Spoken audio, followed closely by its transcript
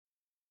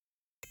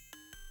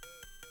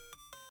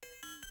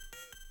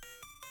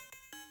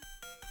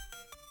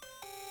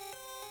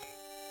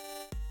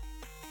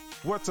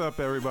What's up,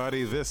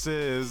 everybody? This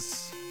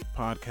is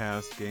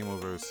Podcast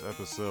Gameoverse,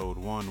 episode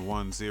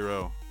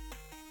 110,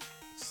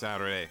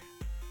 Saturday,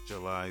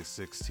 July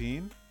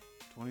 16,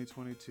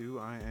 2022.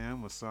 I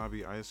am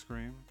Wasabi Ice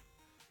Cream,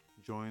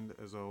 joined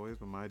as always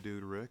by my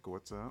dude Rick.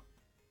 What's up?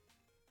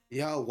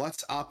 Yo,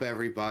 what's up,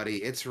 everybody?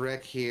 It's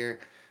Rick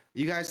here.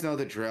 You guys know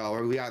the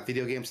drill. We got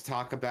video games to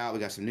talk about. We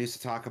got some news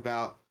to talk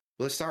about.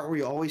 Let's start where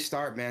we always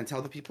start, man.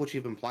 Tell the people what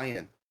you've been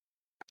playing.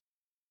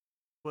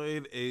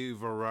 Played a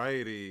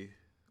variety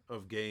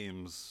of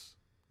games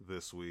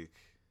this week.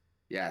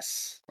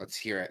 Yes, let's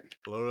hear it.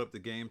 Loaded up the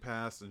Game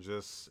Pass and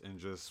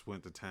just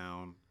went to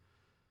town.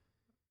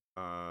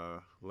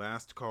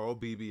 Last Call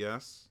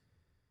BBS.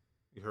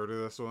 You heard of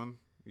this one?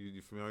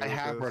 You familiar? I with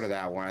have this? heard of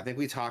that one. I think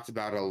we talked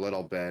about it a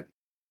little bit.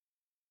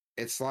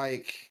 It's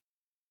like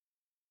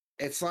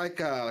a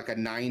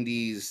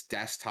 90s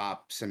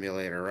desktop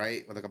simulator,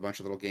 right? With like a bunch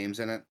of little games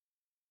in it.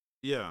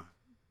 Yeah.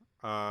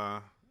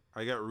 I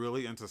got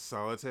really into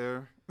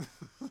Solitaire.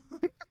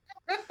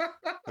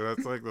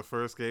 That's like the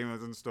first game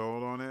that's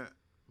installed on it.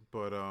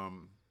 But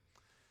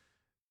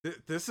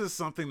this is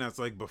something that's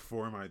like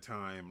before my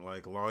time.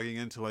 Like logging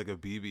into like a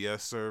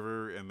BBS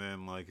server and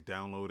then like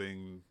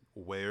downloading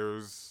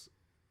wares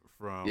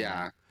from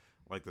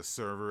like the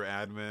server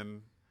admin,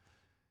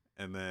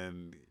 and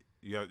then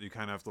you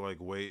kind of have to like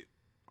wait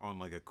on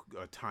like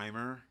a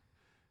timer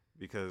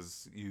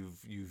because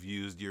you've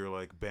used your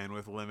like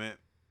bandwidth limit,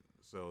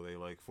 so they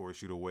like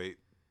force you to wait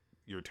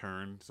your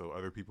turn so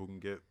other people can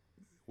get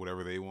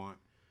whatever they want.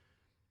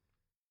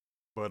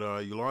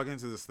 But you log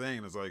into this thing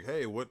and it's like,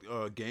 hey, what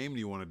game do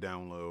you want to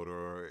download?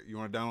 Or you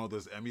want to download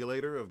this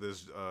emulator of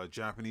this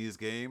Japanese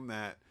game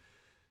that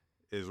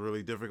is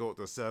really difficult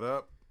to set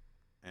up?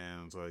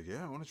 And it's like,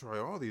 yeah, I want to try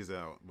all these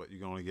out. But you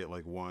can only get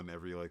like one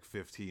every like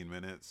 15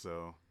 minutes.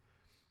 So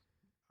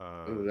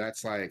Ooh,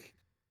 that's like,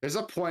 there's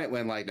a point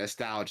when like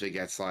nostalgia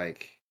gets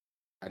like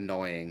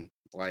annoying.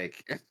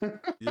 Like,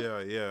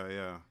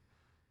 yeah.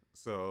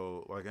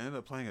 So like I ended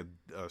up playing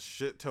a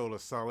shit total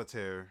of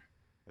Solitaire,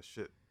 a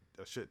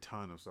shit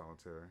ton of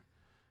Solitaire,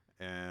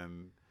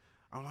 and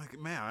I'm like,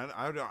 man,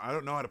 I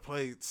don't know how to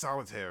play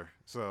Solitaire,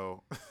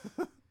 so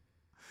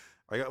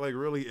I got like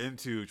really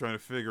into trying to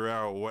figure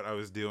out what I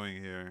was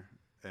doing here,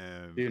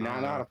 and do you I not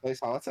don't know how know. to play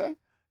Solitaire?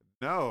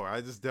 No,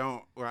 I just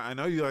don't. Well, I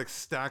know you like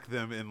stack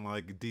them in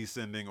like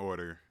descending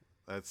order.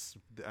 That's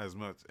as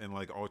much in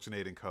like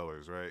alternating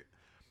colors, right?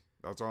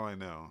 That's all I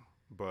know.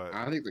 But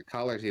I don't think the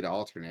colors need to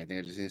alternate. I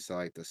think it just needs to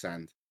like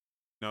descend.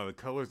 no, the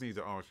colors need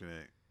to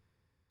alternate.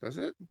 Does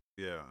it?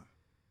 Yeah.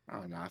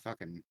 Oh no, I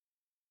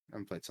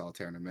haven't played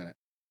Solitaire in a minute.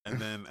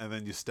 And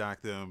then you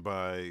stack them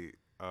by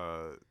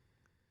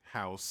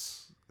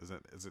house. Is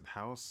it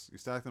house? You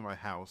stack them by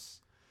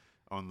house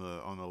on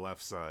the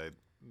left side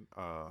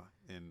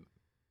in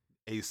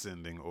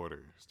ascending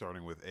order,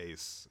 starting with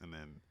ace, and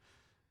then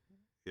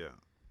yeah.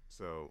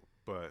 So,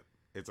 but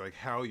it's like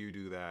how you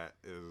do that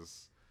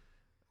is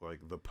like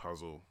the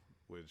puzzle,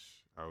 which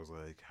I was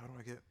like, how do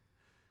I get?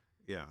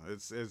 Yeah,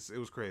 it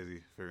was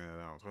crazy figuring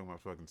that out. Talking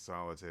about fucking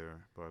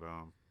Solitaire, but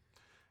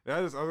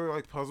that is other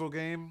like puzzle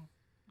game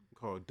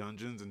called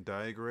Dungeons and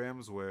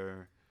Diagrams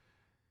where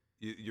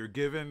you're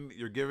given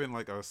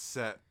like a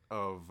set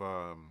of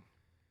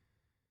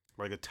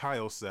like a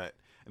tile set,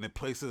 and it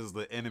places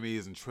the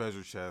enemies and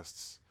treasure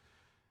chests,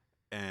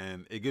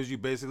 and it gives you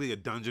basically a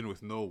dungeon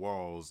with no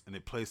walls, and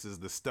it places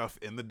the stuff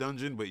in the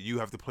dungeon, but you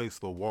have to place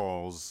the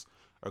walls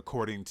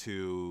according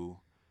to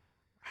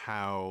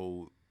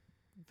how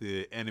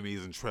the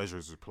enemies and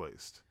treasures are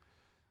placed.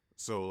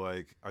 So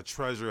like a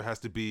treasure has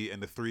to be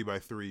in the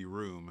 3x3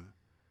 room,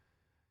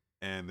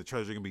 and the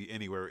treasure can be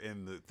anywhere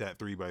in that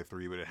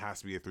 3x3, but it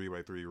has to be a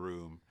 3x3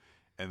 room.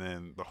 And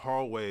then the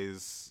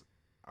hallways,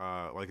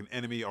 like an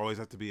enemy always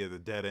have to be at the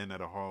dead end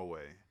of a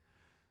hallway.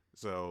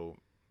 So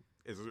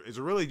it's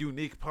a really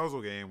unique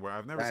puzzle game where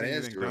I've never That seen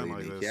is anything really done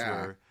like unique, this.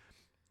 yeah. Where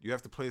you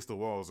have to place the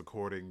walls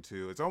according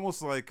to. It's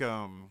almost like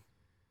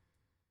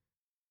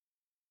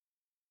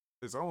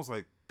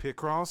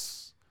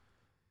Picross,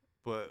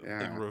 but in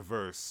Yeah.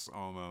 reverse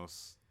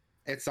almost.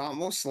 It's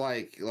almost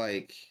like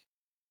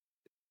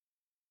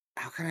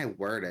how can I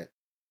word it?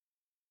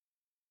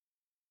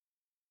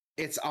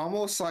 It's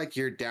almost like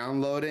you're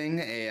downloading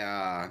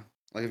a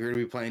like if you're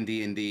gonna be playing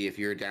D&D, if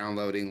you're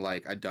downloading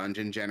like a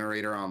dungeon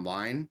generator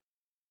online,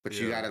 but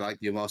you Yeah, gotta like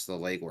do most of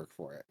the legwork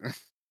for it.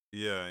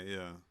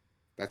 yeah.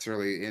 That's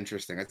really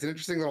interesting. It's an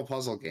interesting little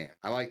puzzle game.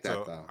 I like that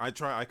So though. I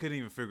couldn't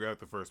even figure out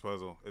the first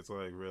puzzle. It's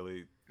like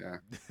really, Yeah.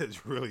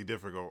 it's really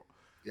difficult.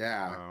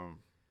 Yeah. Um,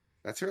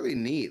 That's really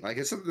neat. Like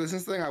this is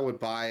something I would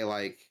buy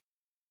like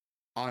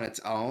on its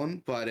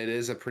own, but it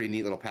is a pretty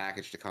neat little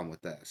package to come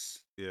with this.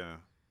 yeah.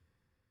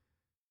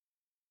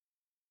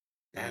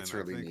 And That's I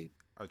really think neat.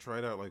 I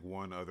tried out like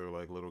one other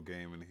like little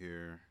game in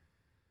here.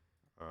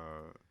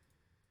 Uh,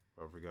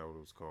 I forgot what it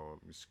was called.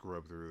 Let me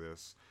scrub through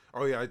this.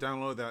 Oh yeah, I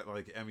downloaded that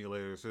like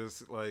emulator. So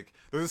it's like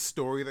there's a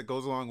story that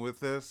goes along with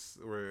this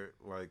where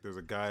like there's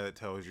a guy that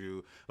tells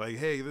you like,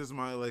 hey, this is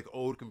my like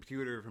old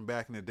computer from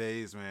back in the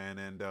days, man,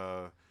 and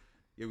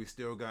yeah, we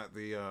still got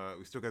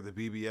the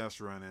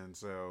BBS running.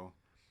 So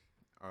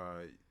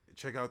uh,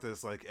 check out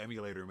this like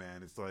emulator,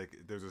 man. It's like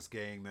there's this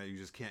game that you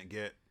just can't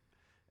get,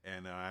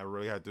 and I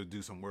really had to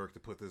do some work to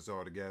put this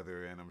all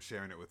together, and I'm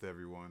sharing it with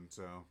everyone.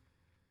 So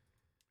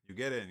you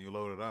get it and you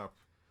load it up,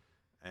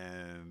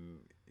 and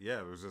yeah,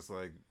 it was just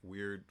like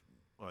weird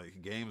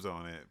like games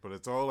on it, but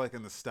it's all like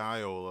in the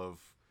style of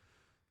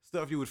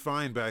stuff you would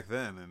find back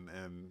then,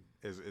 and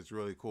it's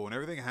really cool, and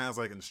everything has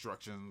like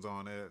instructions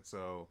on it,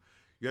 so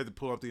you had to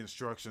pull up the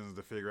instructions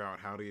to figure out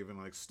how to even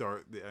like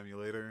start the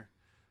emulator,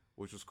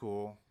 which was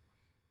cool.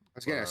 I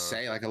was But gonna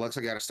say, like, it looks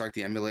like you got to start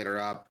the emulator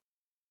up.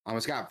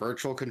 It's got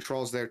virtual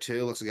controls there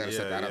too. Looks like you got to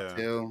set yeah, that up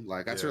yeah, too.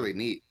 Like, that's yeah. really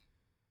neat.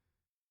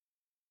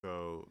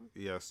 So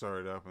yeah, I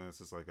started up, and it's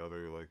just like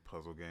other like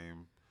puzzle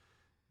game,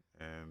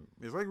 and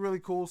it's like really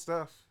cool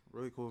stuff.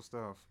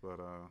 But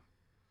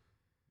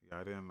yeah,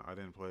 I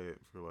didn't play it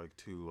for like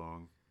too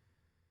long.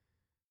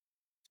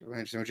 Really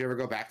interesting. Would you ever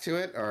go back to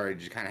it, or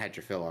did you kind of had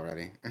your fill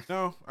already?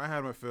 No, I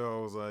had my fill.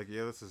 I was like,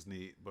 yeah, this is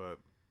neat, but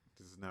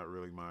this is not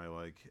really my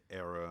like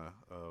era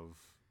of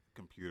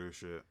computer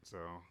shit. So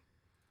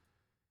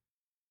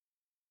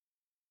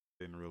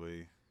didn't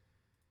really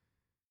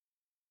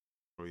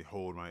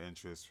hold my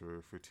interest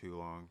for too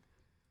long.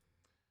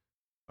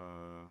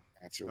 Uh,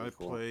 That's I really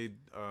cool. played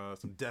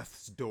some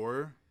Death's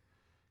Door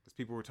because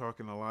people were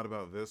talking a lot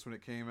about this when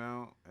it came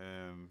out,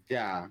 and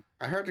Yeah,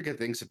 I heard the good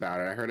things about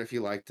it. I heard if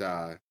you liked,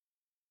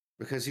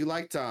 because you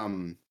liked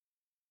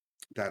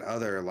that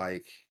other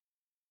like,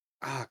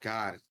 oh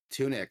God,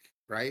 Tunic,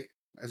 right?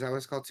 Is that what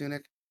it's called,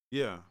 Tunic?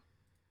 yeah,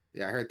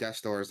 Yeah, I heard Death's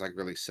Door is like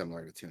really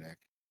similar to Tunic,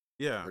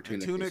 yeah, or and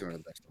Tunic is Tunic. similar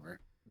to Death's Door.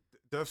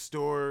 Death's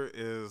Door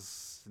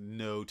is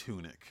no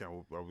Tunic. I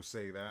will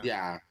say that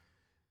Yeah,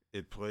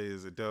 it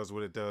does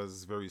what it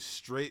does very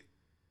straight,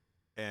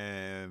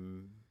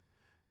 and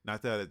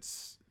not that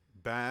it's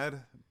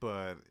bad,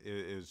 but it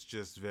is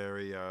just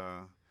very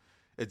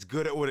it's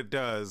good at what it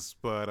does,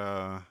 but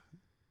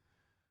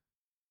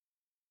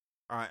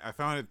I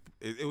found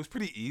it was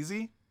pretty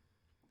easy.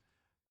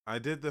 I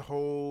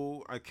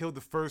killed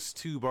the first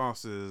two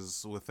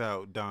bosses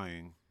without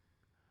dying.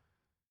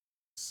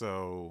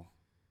 So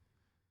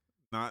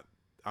not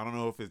I don't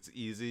know if it's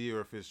easy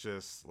or if it's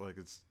just like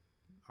it's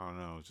I don't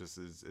know,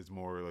 it's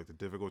more like the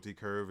difficulty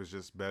curve is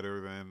just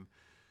better than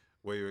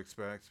what you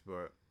expect,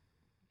 but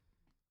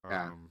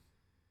yeah. um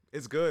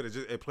it's good.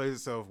 It plays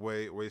itself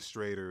way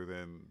straighter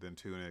than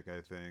Tunic,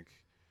 I think.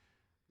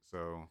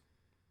 So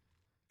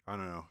I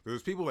don't know.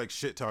 There's people like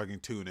shit talking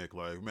Tunic,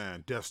 like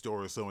man, Death's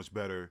Door is so much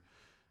better,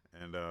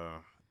 and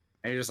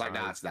And you're just like,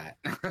 nah, I it's that.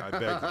 I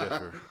beg to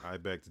differ. I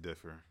beg to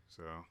differ.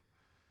 So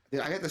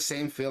Dude, I get the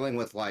same feeling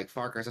with like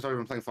Far Cry. So I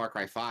started playing Far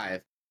Cry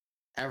 5.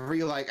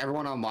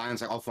 Everyone online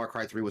is like, oh, Far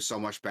Cry 3 was so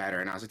much better.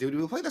 And I was like, dude,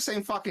 we play the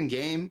same fucking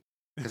game?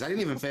 Because I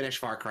didn't even finish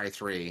Far Cry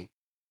 3.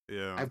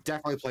 yeah, I've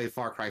definitely played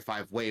Far Cry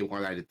 5 way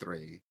more than I did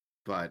 3.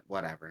 But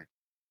whatever.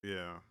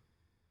 yeah.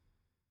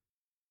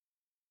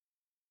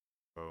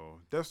 So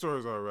Death's Door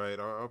is all right.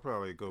 I'll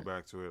probably go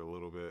back to it a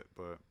little bit,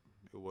 but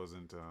it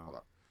wasn't. Hold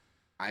up.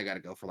 I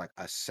gotta go for like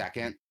a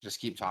second. Just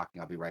keep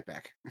talking. I'll be right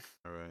back.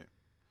 All right.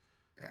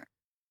 Yeah.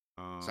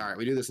 Um, Sorry,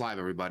 we do this live,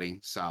 everybody.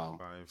 So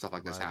live stuff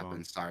like this live on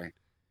happens. Sorry.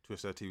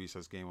 Twitch.tv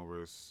says Game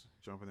Overs.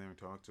 Jump in there and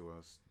talk to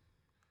us.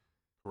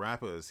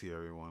 Parappa is here,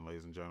 everyone,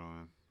 ladies and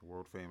gentlemen. The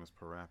world famous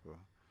Parappa.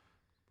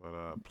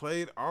 But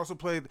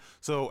played.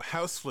 So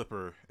House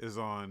Flipper is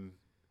on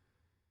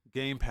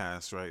Game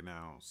Pass right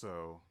now.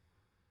 So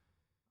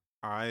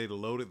I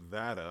loaded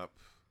that up,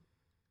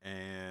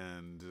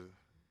 and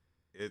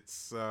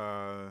it's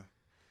I'm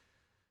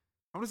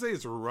gonna say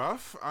it's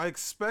rough. I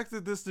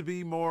expected this to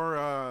be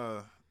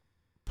more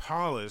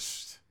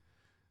polished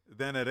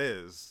than it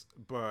is,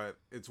 but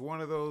it's one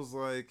of those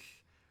like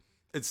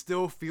it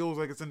still feels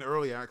like it's in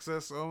early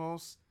access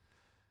almost.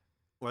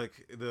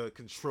 Like the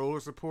controller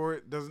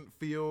support doesn't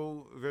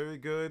feel very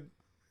good.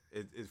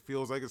 It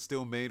feels like it's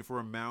still made for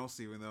a mouse,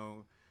 even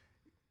though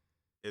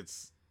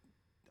it's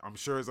I'm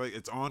sure it's like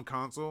it's on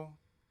console,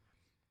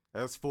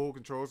 has full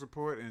controller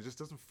support, and it just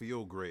doesn't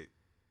feel great.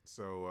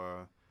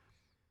 So,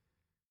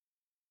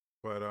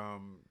 but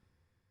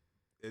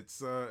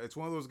it's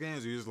one of those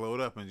games you just load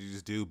up and you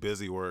just do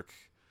busy work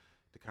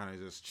to kind of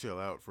just chill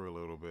out for a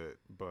little bit.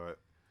 But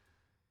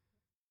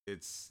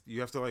it's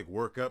you have to like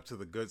work up to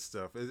the good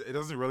stuff. It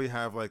doesn't really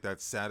have like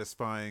that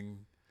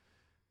satisfying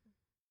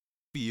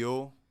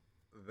feel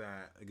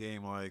that a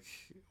game like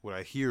what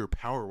I hear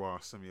Power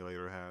Wash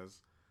Simulator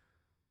has.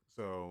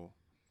 So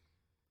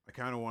I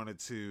kind of wanted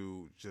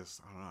to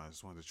just I don't know. I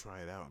just wanted to try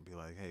it out and be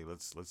like, hey,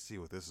 let's see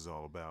what this is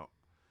all about.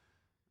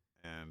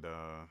 And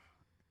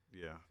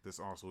yeah, this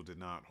also did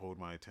not hold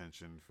my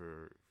attention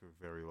for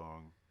very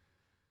long,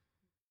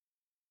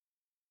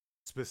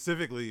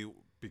 specifically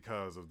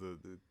because of the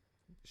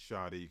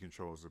shoddy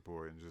control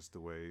support and just the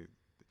way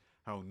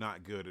how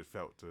not good it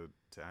felt to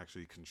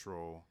actually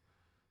control.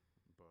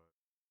 But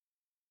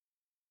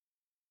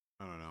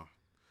I don't know.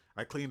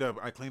 I cleaned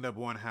up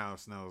one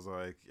house and I was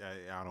like,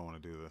 I don't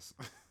want to do this.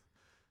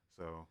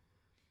 So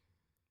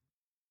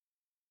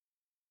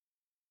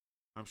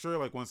I'm sure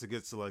like once it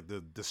gets to like the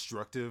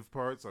destructive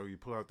parts, or you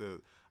pull out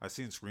the, I've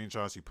seen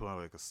screenshots. You pull out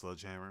like a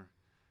sledgehammer,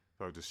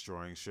 start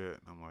destroying shit.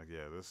 And I'm like,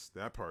 yeah,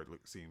 that part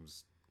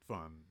seems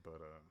fun,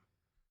 but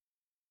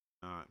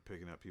not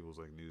picking up people's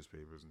like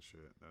newspapers and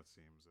shit. That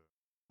seems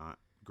not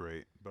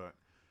great. But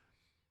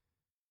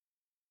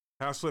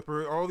House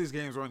Flipper, all these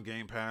games are on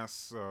Game Pass,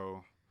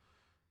 so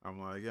I'm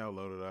like, yeah, I'll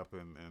load it up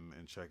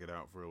and check it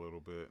out for a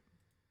little bit.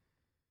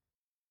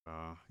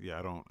 Yeah,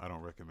 I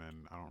don't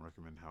recommend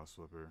House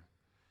Flipper.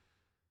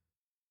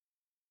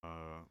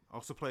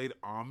 Also played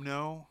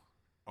Omno,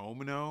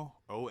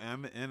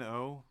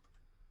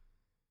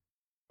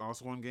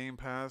 also on Game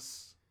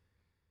Pass.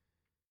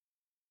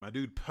 My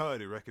dude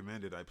Pud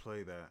recommended I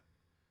play that,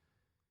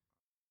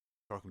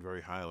 talking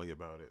very highly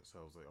about it. So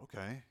I was like,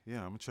 okay, yeah,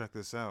 I'm gonna check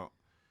this out.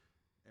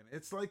 And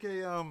it's like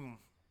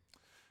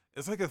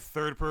a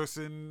third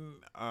person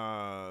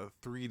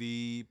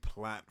 3D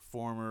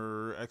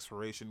platformer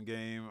exploration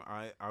game.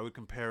 I would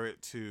compare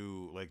it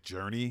to like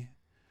Journey,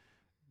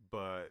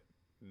 but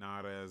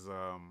not as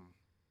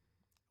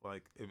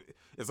like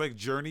it's like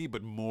Journey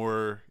but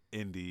more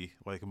indie,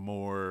 like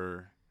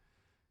more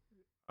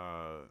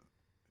uh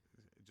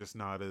just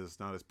not as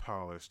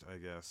polished, I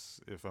guess,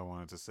 if I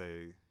wanted to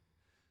say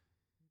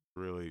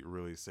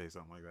really say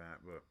something like that.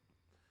 But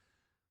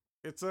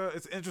it's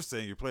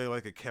interesting. You play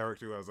like a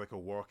character who has like a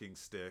walking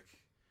stick,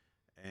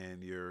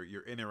 and you're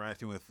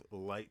interacting with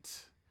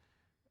light,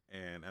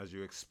 and as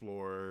you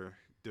explore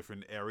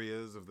different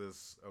areas of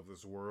this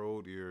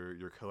world,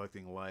 you're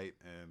collecting light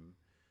and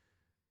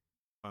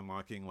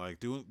unlocking, like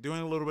doing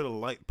a little bit of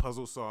light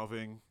puzzle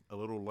solving, a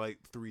little light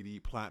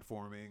 3D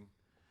platforming.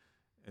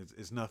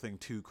 It's nothing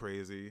too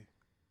crazy.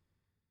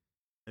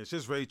 It's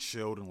just very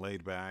chilled and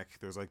laid back.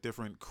 There's like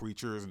different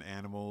creatures and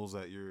animals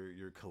that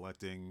you're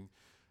collecting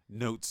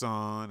notes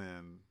on,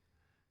 and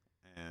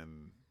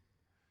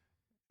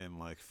and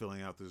like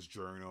filling out this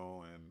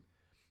journal, and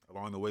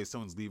along the way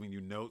someone's leaving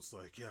you notes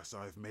like, yes,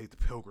 I've made the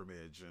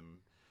pilgrimage. And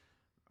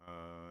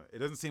it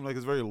doesn't seem like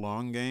it's a very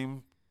long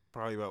game,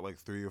 probably about like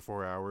 3 or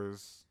 4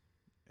 hours,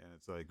 and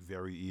it's like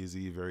very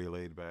easy, very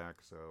laid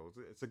back. So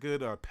it's a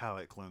good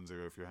palate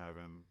cleanser if you're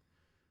having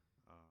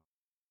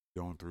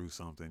going through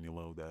something. You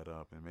load that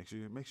up and makes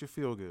you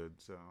feel good.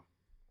 So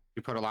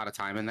You put a lot of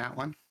time in that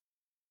one.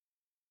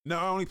 no,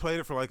 I only played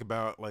it for like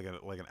about like an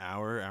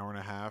hour and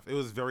a half. It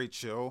was very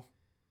chill.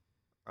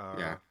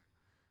 Yeah. Uh,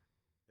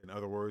 in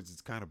other words,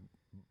 it's kind of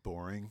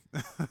boring,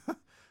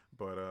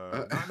 but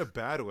Uh, not in a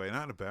bad way.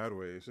 Not in a bad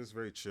way. It's just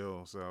very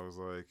chill. So I was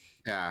like,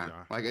 yeah.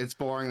 yeah, Like it's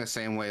boring the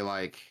same way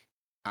like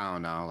I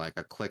don't know, like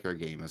a clicker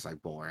game is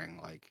like boring.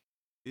 Like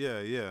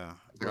yeah.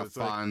 it's But like a it's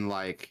like, fun,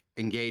 like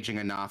engaging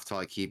enough to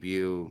like keep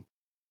you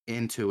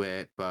into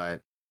it,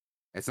 but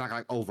it's not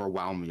gonna like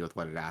overwhelm you with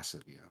what it asks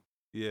of you.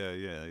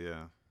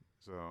 yeah.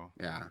 So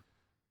Yeah.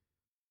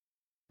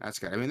 That's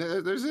good. I mean,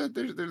 there's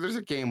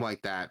a game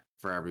like that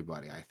for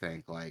everybody. I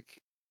think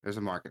like there's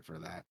a market for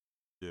that.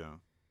 yeah,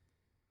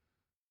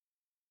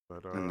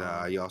 but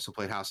And you also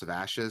played House of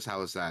Ashes. How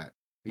was that?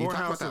 You more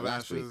talked about House that of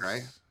last week,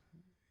 right? Ashes.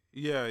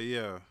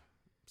 Yeah.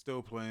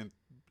 Still playing,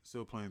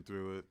 still playing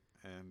through it,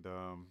 and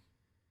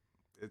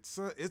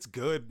it's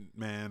good,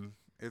 man.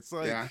 It's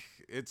like Yeah.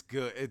 it's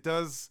good. It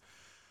does.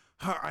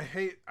 I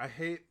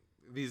hate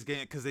these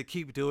games because they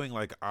keep doing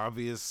like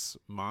obvious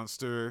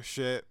monster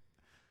shit.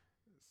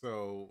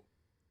 So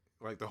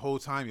like the whole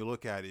time you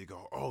look at it, you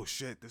go, "Oh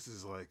shit,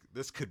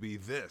 this could be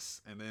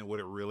this," and then what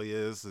it really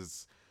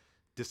is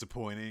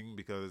disappointing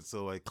because it's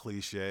so like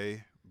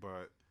cliche.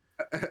 But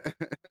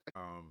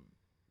um,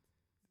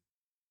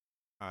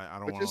 I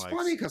don't Which want to is like,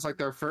 funny because like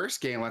their first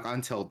game, like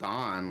Until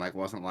Dawn, like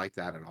wasn't like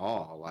that at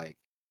all. Like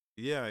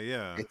yeah,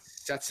 it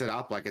sets it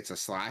up like it's a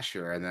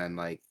slasher, and then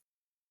like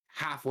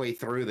halfway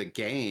through the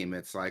game,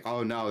 it's like,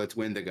 oh no, it's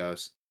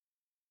Wendigos,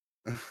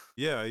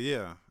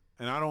 yeah.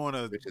 And I don't want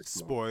to which is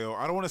cool. spoil.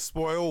 I don't want to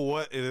spoil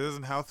what it is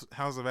in House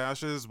of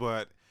Ashes,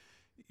 but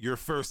your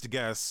first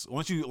guess,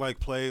 once you like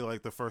play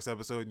like the first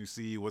episode and you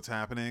see what's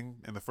happening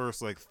in the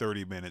first like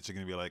 30 minutes, you're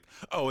gonna be like,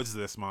 oh, it's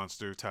this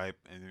monster type,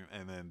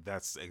 and then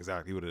that's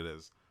exactly what it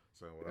is.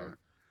 So Yeah.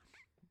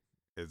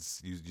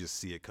 it's, you just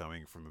see it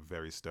coming from the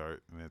very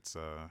start. And it's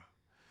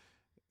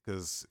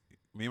because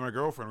me and my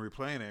girlfriend were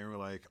playing it, and we're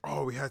like,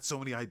 oh, we had so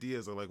many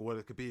ideas of like what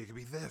it could be. It could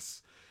be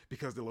this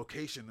because the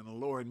location and the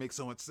lore, it makes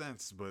so much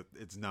sense, but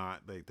it's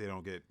not. Like they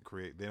don't get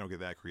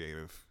that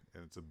creative,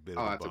 and it's a bit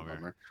Oh, of a that's a bummer.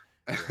 bummer.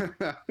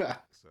 Yeah.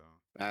 So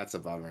That's a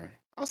bummer.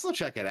 I'll still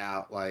check it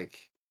out.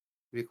 Like,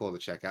 it'd be cool to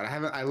check out.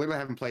 I literally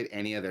haven't played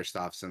any of their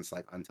stuff since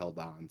like Until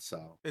Dawn.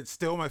 So it's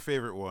still my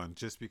favorite one,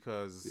 just yeah,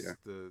 because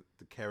the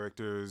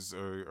characters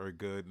are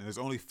good, and there's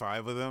only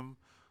 5 of them,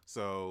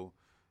 so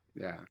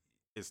yeah.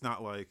 it's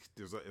not like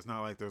there's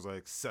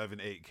like 7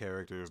 8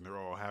 characters and they're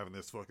all having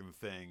this fucking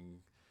thing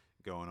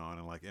going on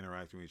and like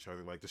interacting with each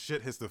other. Like the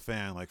shit hits the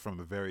fan like from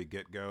the very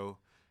get go,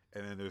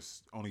 and then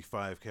there's only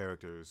 5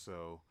 characters,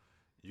 so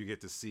you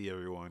get to see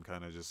everyone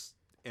kind of just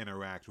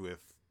interact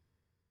with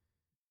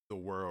the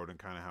world and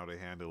kind of how they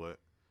handle it.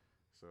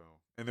 So,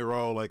 and they're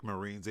all like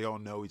Marines. They all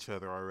know each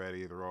other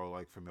already. They're all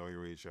like familiar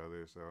with each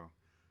other. So,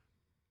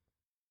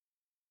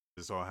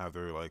 just all have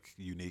their like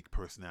unique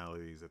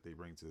personalities that they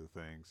bring to the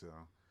thing. So,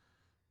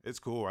 it's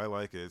cool. I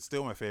like it. It's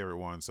still my favorite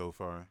one so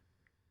far.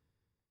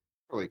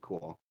 Really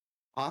cool.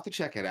 I'll have to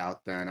check it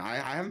out then. I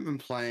haven't been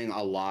playing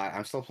a lot.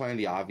 I'm still playing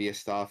the obvious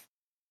stuff.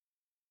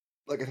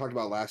 Like I talked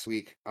about last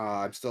week,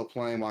 I'm still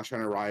playing Monster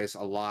Hunter Rise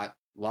a lot.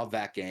 Love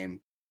that game.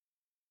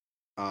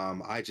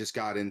 I just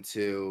got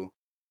into.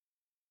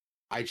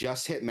 I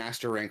just hit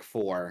Master Rank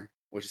 4,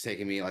 which is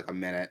taking me like a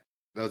minute.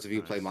 Those of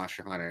you who play Nice.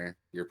 Monster Hunter,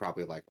 you're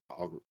probably like,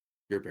 oh,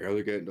 you're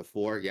barely getting to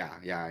 4. Yeah,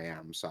 yeah, I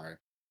am. Sorry,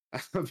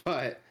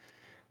 but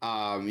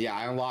yeah,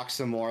 I unlocked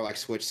some more like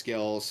switch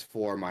skills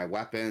for my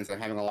weapons. I'm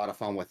having a lot of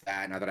fun with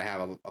that now that I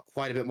have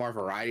quite a bit more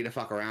variety to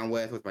fuck around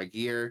with my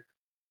gear.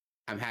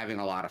 I'm having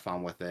a lot of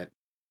fun with it.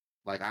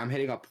 Like I'm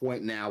hitting a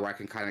point now where I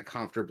can kind of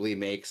comfortably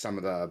make some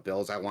of the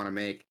builds I want to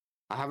make.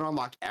 I haven't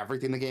unlocked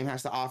everything the game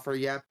has to offer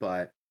yet,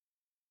 but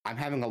I'm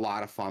having a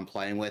lot of fun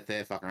playing with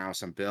it, fucking around with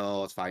some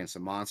builds, fighting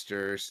some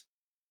monsters.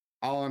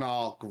 All in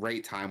all,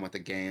 great time with the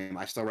game.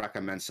 I still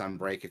recommend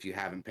Sunbreak if you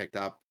haven't picked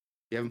up.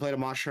 If you haven't played a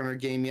Monster Hunter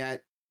game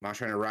yet,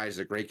 Monster Hunter Rise is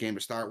a great game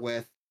to start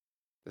with.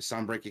 The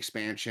Sunbreak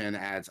expansion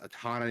adds a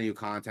ton of new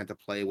content to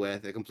play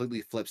with. It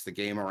completely flips the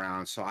game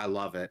around, so I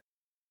love it.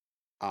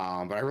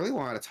 But I really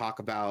wanted to talk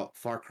about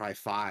Far Cry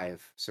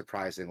 5,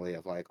 surprisingly,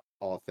 of like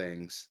all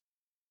things.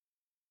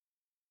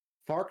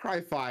 Far Cry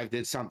 5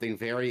 did something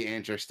very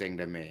interesting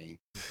to me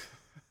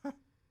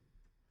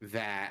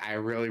that I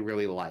really,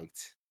 really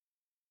liked.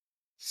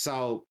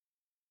 So,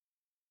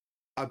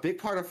 a big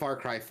part of Far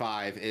Cry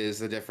 5 is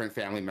the different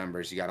family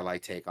members you got to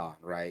like take on,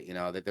 right? You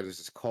know, that there's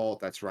this cult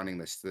that's running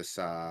this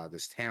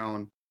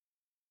town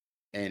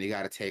and you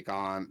got to take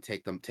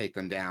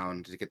them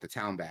down to get the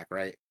town back,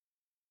 right?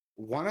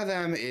 One of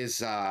them is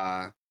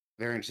very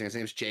interesting. His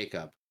name's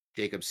Jacob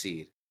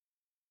Seed.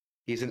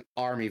 He's an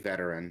army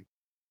veteran,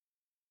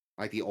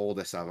 like the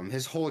oldest of them.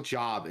 His whole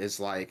job is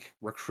like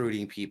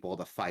recruiting people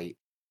to fight.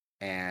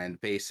 And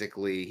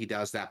basically, he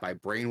does that by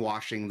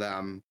brainwashing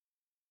them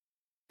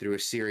through a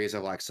series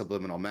of like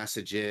subliminal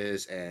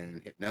messages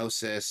and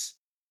hypnosis.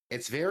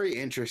 It's very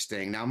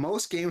interesting. Now,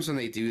 most games, when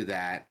they do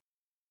that,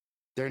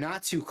 they're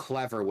not too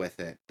clever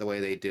with it the way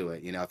they do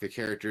it. You know, if your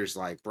character's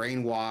like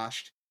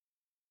brainwashed,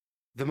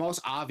 the most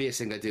obvious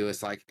thing to do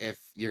is like if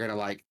you're gonna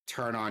like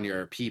turn on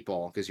your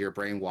people because you're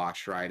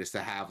brainwashed, right? Is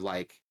to have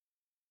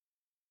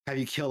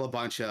you kill a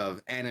bunch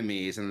of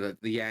enemies, and at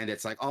the end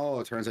it's like, oh,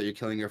 it turns out you're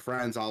killing your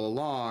friends all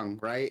along,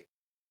 right?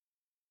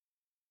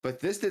 But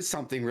this did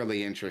something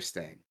really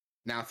interesting.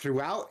 Now,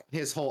 throughout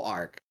his whole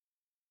arc,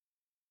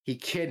 he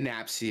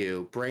kidnaps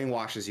you,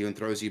 brainwashes you, and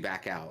throws you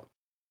back out.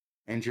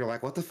 And you're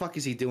like, what the fuck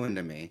is he doing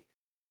to me?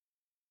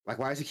 Like,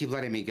 why does he keep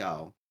letting me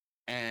go?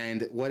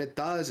 And what it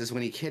does is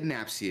when he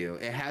kidnaps you,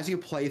 it has you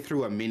play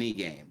through a mini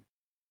game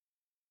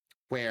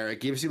where it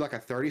gives you like a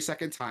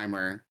 30-second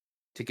timer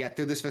to get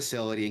through this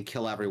facility and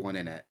kill everyone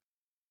in it.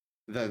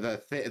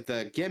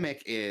 The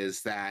gimmick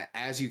is that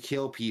as you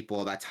kill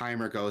people, that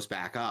timer goes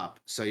back up.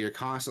 So you're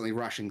constantly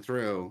rushing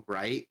through,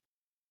 right?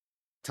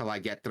 To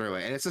like get through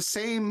it. And it's the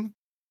same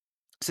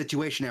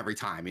situation every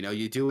time. You know,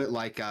 you do it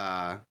like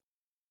an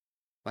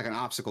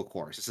obstacle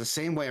course. It's the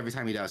same way every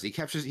time he does. He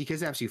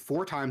kidnaps you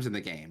 4 times in the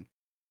game,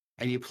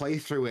 and you play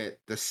through it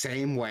the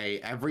same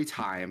way every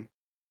time.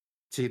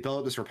 So you build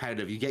up this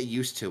repetitive. You get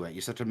used to it.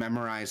 You start to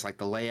memorize like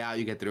the layout.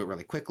 You get through it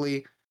really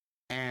quickly.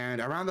 And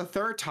around the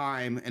 3rd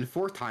time and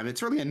 4th time,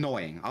 it's really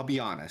annoying. I'll be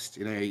honest.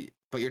 You know,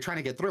 but you're trying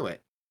to get through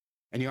it,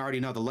 and you already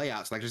know the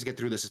layouts. So like, just get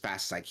through this as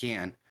fast as I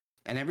can.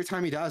 And every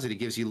time he does it, it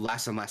gives you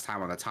less and less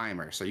time on the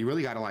timer. So you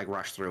really got to like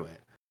rush through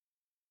it.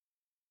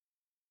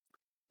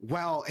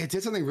 Well, it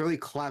did something really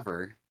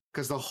clever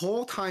because the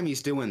whole time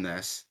he's doing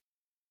this,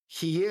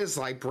 he is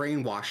like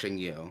brainwashing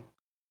you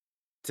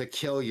to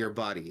kill your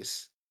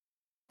buddies.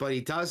 But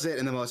he does it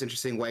in the most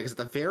interesting way because at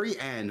the very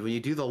end, when you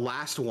do the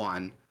last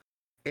one,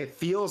 it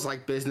feels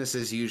like business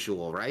as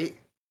usual, right?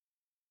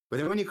 But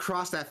then when you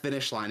cross that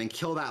finish line and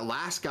kill that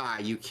last guy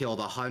you killed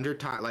 100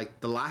 times, like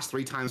the last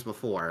 3 times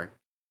before,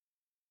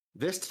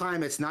 this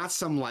time it's not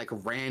some like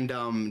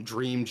random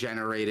dream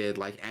generated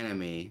like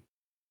enemy.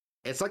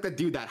 It's like the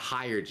dude that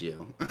hired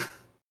you.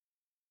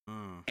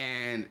 Mm.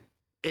 And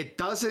it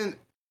doesn't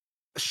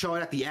show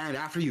it at the end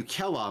after you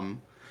kill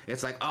him.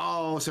 It's like,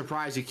 oh,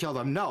 surprise, you killed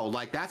him. No,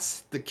 like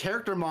that's the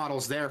character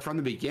model's there from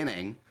the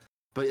beginning,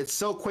 but it's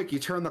so quick. You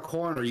turn the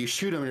corner, you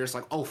shoot him, and you're just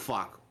like, oh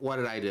fuck, what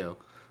did I do?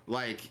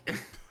 Like,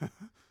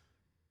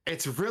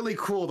 it's really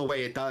cool the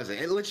way it does it.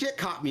 It legit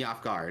caught me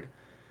off guard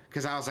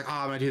because I was like, oh,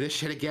 I'm gonna do this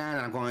shit again,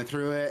 and I'm going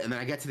through it, and then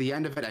I get to the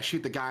end of it, I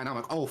shoot the guy, and I'm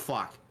like, oh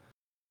fuck,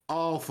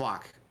 oh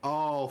fuck,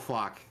 oh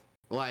fuck,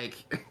 like.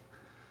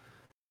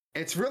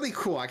 It's really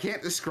cool. I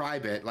can't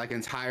describe it like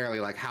entirely,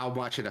 like how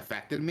much it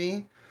affected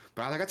me,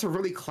 but I think that's a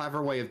really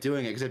clever way of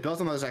doing it because it builds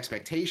on those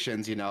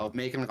expectations, you know,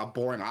 making like a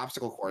boring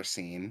obstacle course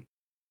scene.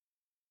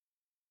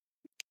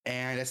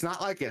 And it's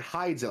not like it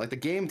hides it. Like the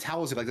game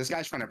tells you, like this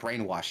guy's trying to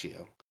brainwash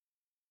you.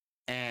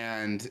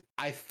 And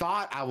I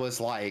thought I was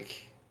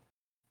like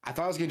I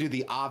thought I was gonna do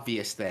the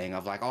obvious thing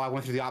of like, oh, I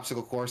went through the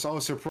obstacle course. Oh,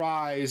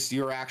 surprise!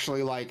 You're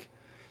actually like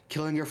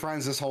killing your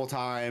friends this whole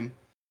time.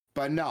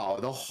 But no,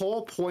 the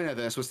whole point of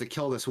this was to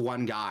kill this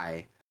one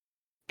guy,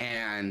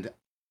 and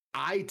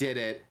I did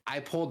it. I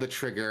pulled the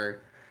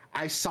trigger.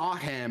 I saw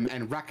him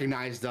and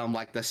recognized him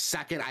like the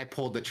second I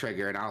pulled the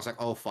trigger, and I was like,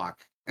 oh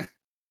fuck.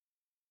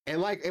 And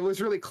like it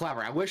was really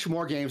clever. I wish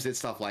more games did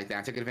stuff like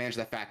that. Took advantage of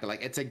the fact that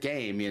like it's a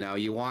game, you know,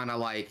 you want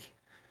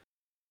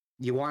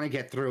to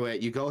get through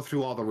it. You go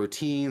through all the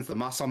routines, the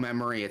muscle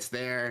memory, it's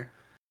there,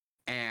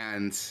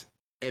 and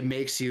it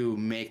makes you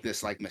make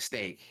this like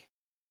mistake.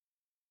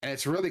 And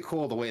it's really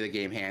cool the way the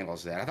game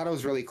handles that. I thought it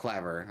was really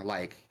clever.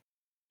 Like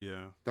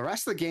Yeah. the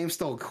rest of the game's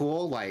still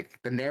cool. Like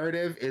the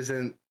narrative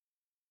isn't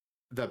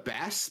the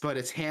best, but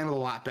it's handled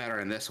a lot better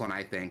in this one,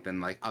 I think,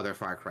 than like other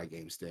Far Cry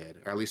games did,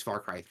 or at least Far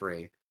Cry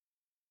 3.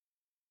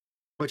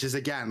 Which is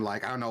again,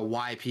 like, I don't know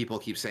why people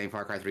keep saying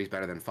Far Cry 3 is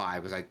better than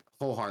 5, because I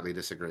wholeheartedly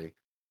disagree.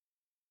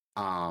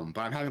 But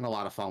I'm having a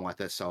lot of fun with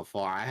this so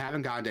far. I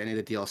haven't gotten to any of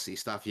the DLC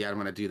stuff yet. I'm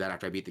gonna do that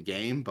after I beat the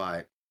game,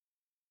 but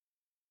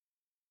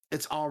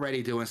it's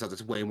already doing stuff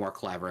that's way more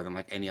clever than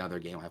like any other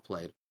game I've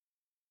played.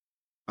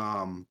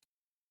 Um,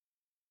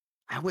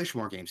 I wish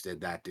more games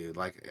did that, dude.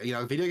 Like, you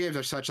know, video games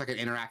are such like an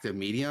interactive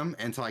medium,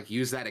 and to like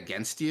use that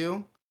against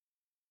you,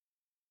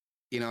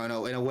 you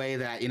know, in a way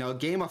that, you know,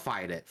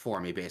 gamified it for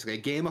me, basically.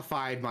 It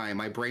gamified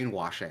my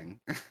brainwashing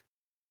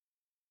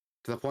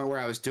to the point where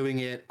I was doing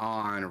it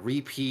on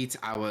repeat.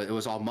 It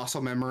was all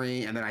muscle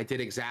memory, and then I did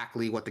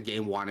exactly what the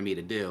game wanted me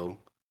to do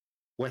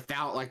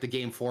without like the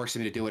game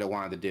forcing me to do what it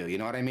wanted to do. You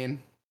know what I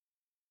mean?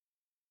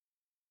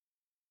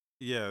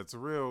 Yeah, it's a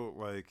real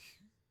like.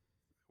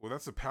 Well,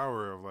 that's the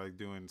power of like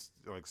doing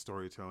like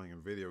storytelling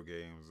in video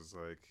games. It's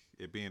like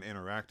it being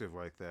interactive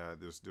like that.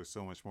 There's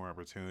so much more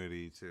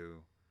opportunity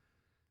to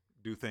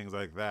do things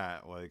like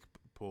that, like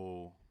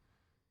pull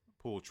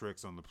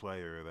tricks on the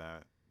player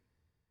that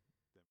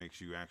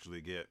makes you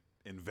actually get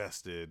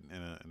invested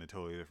in a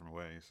totally different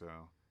way. So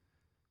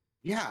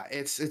Yeah,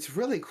 it's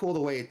really cool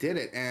the way it did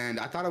it, and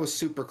I thought it was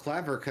super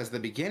clever because the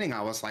beginning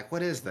I was like,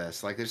 "What is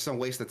this? Like, there's some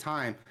waste of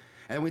time."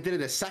 And we did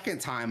it a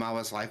second time. I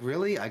was like,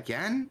 "Really?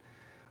 Again?"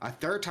 A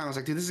third time I was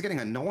like, "Dude, this is getting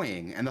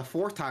annoying." And the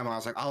fourth time I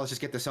was like, "Oh, let's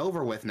just get this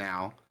over with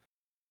now."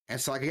 And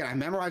so like again, I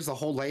memorized the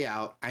whole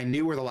layout. I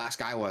knew where the last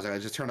guy was. I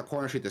just turn the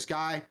corner, shoot this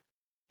guy,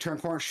 turn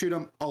corner, shoot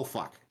him. Oh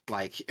fuck!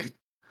 Like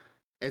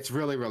it's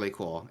really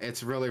cool.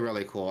 It's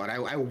really cool. And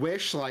I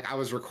wish like I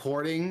was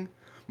recording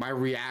my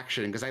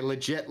reaction because I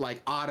legit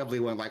like audibly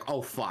went like,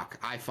 "Oh fuck,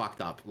 I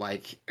fucked up."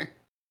 Like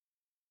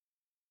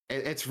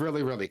it's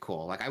really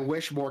cool. Like I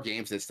wish more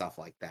games did stuff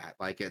like that.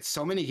 Like it's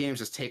so many games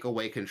just take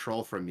away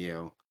control from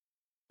you,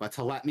 but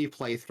to let me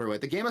play through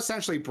it. The game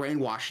essentially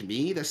brainwashed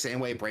me the same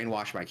way it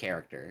brainwashed my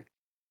character.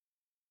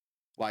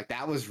 Like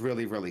that was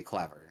really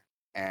clever.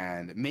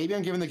 And maybe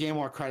I'm giving the game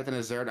more credit than it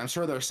deserved. I'm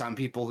sure there are some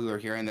people who are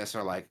hearing this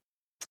are like,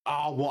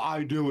 oh well,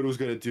 I knew what it was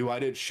gonna do. I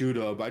didn't shoot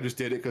him. I just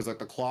did it because like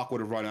the clock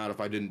would have run out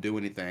if I didn't do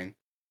anything.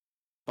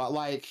 But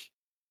like,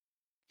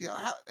 you know,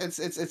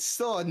 it's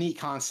still a neat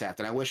concept,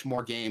 and I wish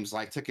more games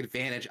like took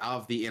advantage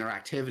of the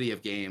interactivity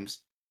of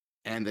games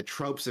and the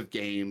tropes of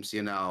games.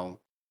 You know,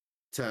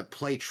 to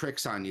play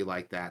tricks on you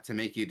like that to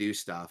make you do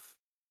stuff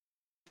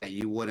that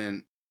you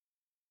wouldn't,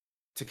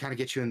 to kind of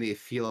get you in the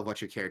feel of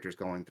what your character is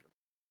going through.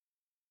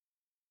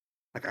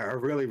 Like I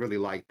really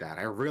like that.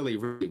 I really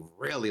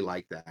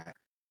like that.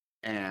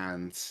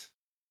 And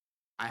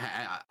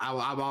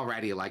I'm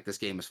already like this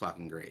game is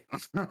fucking great.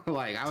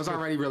 Like I was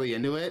already really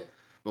into it,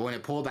 but when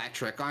it pulled that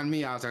trick on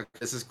me, I was like,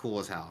 this is cool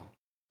as hell.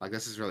 Like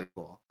this is really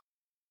cool.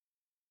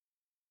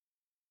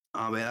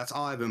 Yeah, that's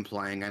all I've been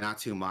playing, and not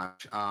too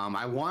much.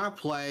 I want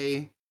to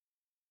play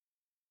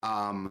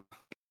um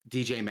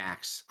DJ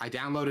Max. I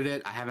downloaded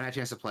it. I haven't had a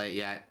chance to play it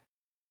yet,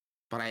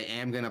 but I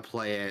am gonna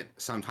play it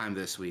sometime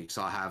this week,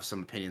 so I'll have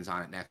some opinions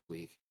on it next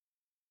week.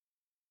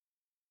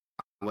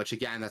 Which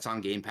again, that's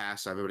on Game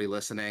Pass. So everybody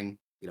listening,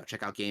 you know,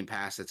 check out Game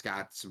Pass. It's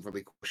got some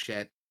really cool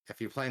shit. If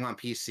you're playing on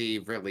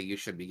PC, really, you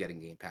should be getting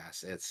Game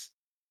Pass. It's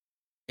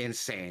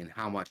insane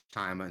how much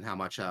time and how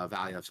much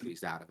value I've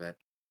squeezed out of it.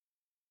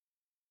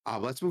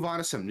 Let's move on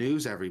to some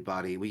news,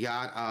 everybody. We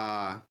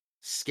got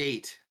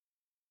Skate.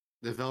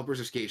 The developers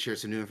of Skate shared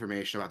some new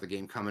information about the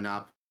game coming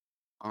up.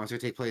 It's going to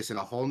take place in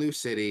a whole new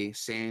city,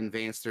 San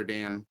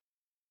Vansterdam.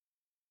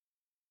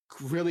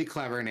 Really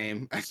clever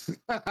name.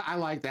 I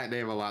like that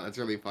name a lot. That's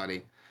really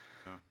funny.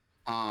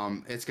 yeah.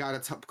 It's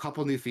got a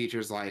couple new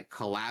features like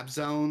collab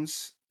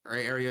zones, or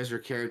areas where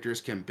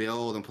characters can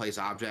build and place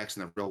objects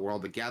in the real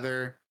world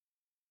together,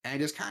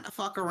 and just kind of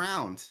fuck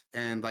around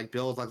and like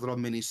build like little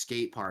mini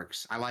skate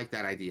parks. I like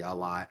that idea a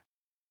lot.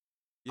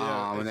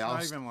 Yeah, And they it's not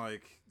also, even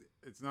like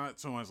it's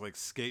not so much like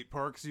skate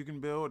parks you can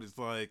build. It's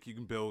like you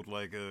can build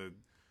like a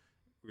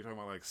we were talking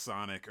about like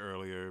Sonic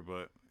earlier,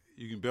 but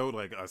you can build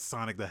like a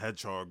Sonic the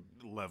Hedgehog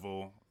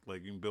level.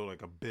 Like you can build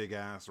like a big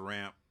ass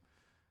ramp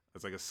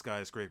that's like a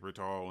skyscraper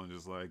tall and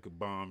just like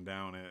bomb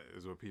down it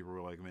is what people were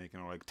like making,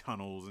 or like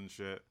tunnels and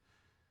shit.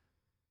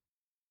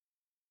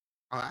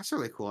 Oh, that's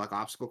really cool. Like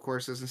obstacle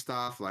courses and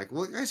stuff. Like,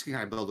 well, you guys can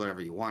kind of build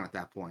whatever you want at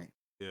that point.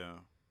 Yeah.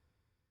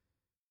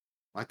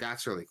 Like,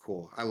 that's really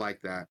cool. I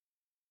like that.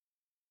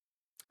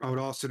 I would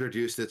also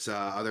introduce its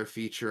other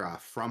feature,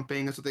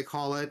 frumping is what they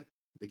call it.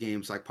 The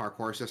game's like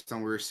parkour system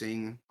we were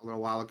seeing a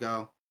little while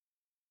ago.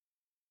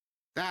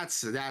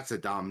 That's a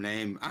dumb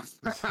name. I'm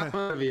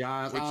gonna be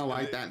honest. I Which don't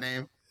like that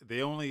name.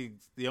 they only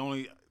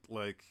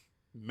like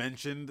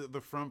mentioned the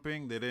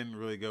frumping. They didn't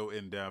really go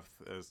in depth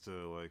as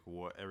to like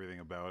what everything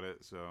about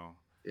it. So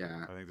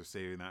Yeah. I think they're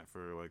saving that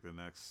for like the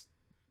next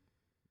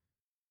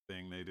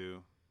thing they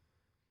do.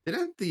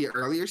 Didn't the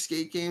earlier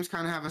skate games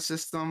kind of have a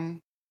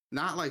system?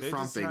 Not like They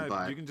just frumping, had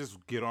but you can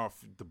just get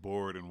off the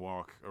board and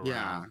walk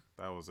yeah. around.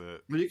 That was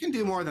it. But you can do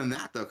That's more it. than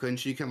that though,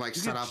 couldn't you? You can like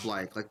You set could, up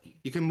like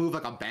you can move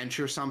like a bench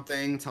or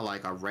something to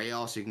like a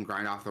rail, so you can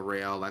grind off the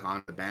rail like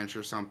on the bench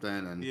or something,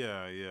 and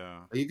yeah, yeah,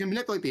 you can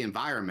manipulate the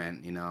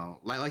environment.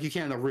 Like you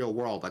can in the real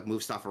world, like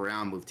move stuff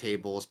around, move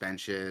tables,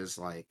 benches,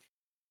 like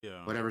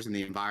yeah. whatever's in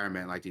the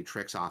environment, like do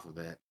tricks off of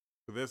it,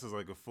 So this is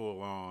like a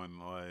full on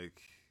like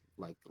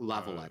like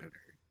level uh editor.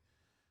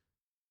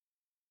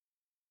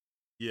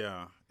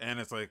 yeah, and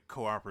it's like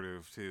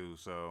cooperative too.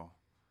 So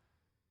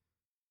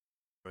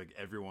like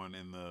everyone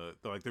in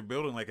like they're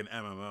building like an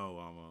MMO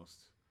almost.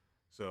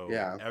 So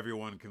Yeah,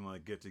 everyone can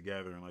like get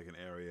together in like an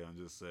area and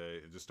just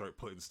start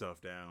putting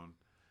stuff down,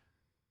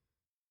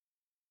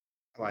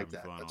 I like having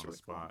that. fun That's on the really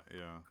cool. spot.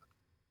 Yeah.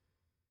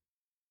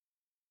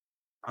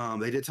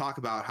 They did talk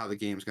about how the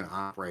game's going to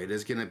operate. It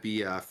is going to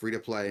be a free to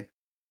play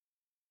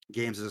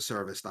games as a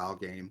service style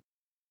game.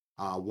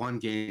 One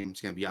game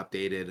is going to be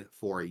updated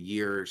for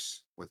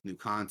years with new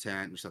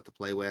content, new stuff to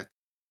play with.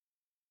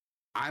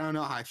 I don't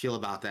know how I feel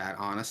about that,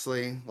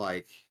 honestly.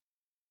 Like,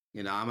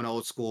 I'm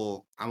old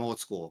school.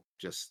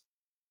 Just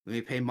let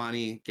me pay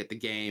money, get the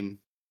game,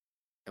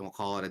 and we'll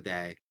call it a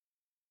day.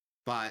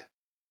 But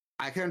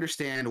I can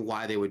understand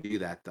why they would do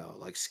that though.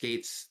 Like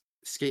Skate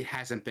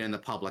hasn't been in the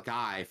public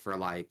eye for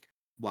like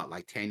what,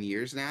 like 10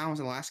 years now since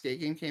the last Skate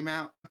game came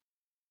out.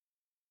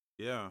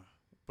 Yeah.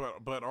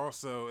 But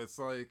also it's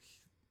like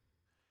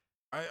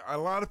a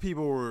lot of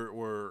people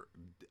were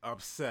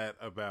upset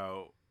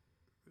about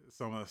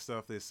some of the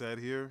stuff they said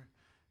here.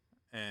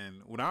 And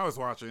when I was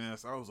watching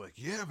this, I was like,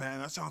 "Yeah, man,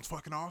 that sounds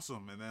fucking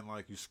awesome." And then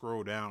like you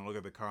scroll down, look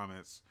at the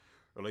comments,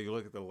 or like you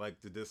look at the like,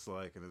 the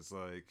dislike, and it's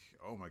like,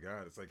 "Oh my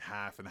god, it's like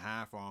half and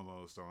half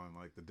almost on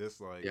like the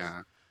dislikes."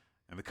 Yeah.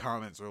 And the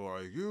comments are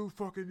like, you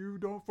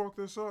don't fuck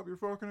this up, you're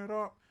fucking it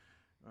up."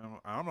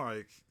 I'm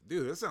like,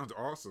 dude, this sounds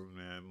awesome,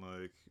 man.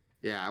 Like,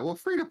 Yeah. Well,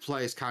 free to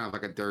play is kind of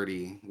like a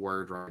dirty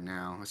word right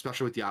now,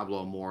 especially with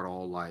Diablo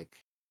Immortal. Like,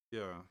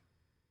 yeah,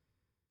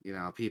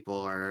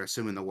 people are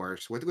assuming the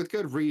worst with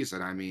good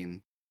reason. I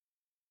mean,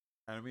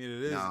 I mean it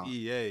you is know,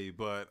 EA,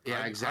 but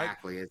yeah,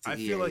 exactly. It's an I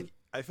feel EA like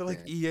I feel like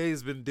thing.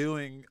 EA's been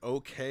doing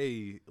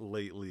okay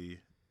lately.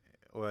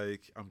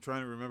 Like, I'm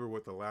trying to remember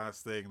what the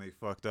last thing they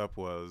fucked up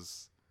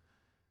was,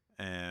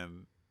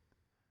 and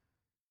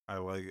I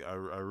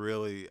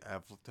really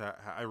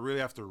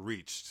have to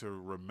reach to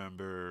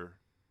remember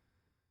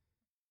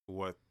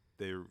what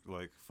they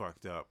like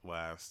fucked up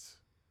last.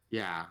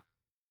 Yeah.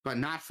 But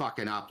not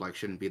fucking up like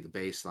shouldn't be the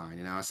baseline.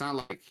 It's not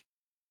like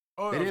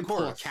Oh, they of didn't pull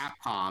a course,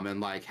 Capcom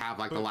and like have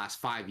like the but last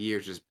 5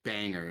 years just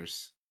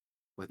bangers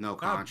with no not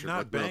contra with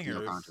not little to no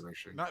bangers,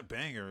 controversy. not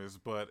bangers,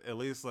 but at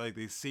least like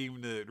they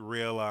seem to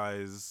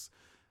realize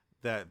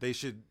that they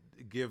should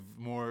give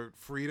more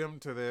freedom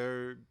to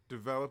their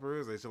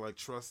developers. They should like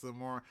trust them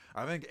more.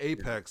 I think Yeah.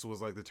 Apex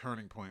was like the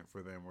turning point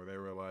for them, where they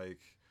were like,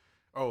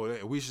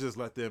 "Oh, we should just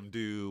let them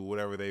do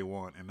whatever they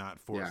want and not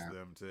force Yeah.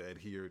 them to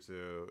adhere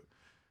to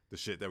the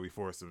shit that we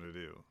force them to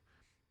do."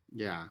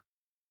 Yeah.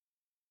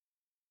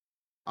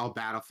 Oh,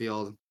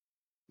 Battlefield.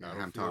 Yeah,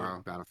 Battlefield,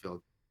 Hamtaro,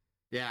 Battlefield.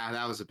 Yeah,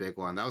 that was a big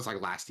one. That was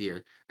like last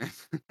year.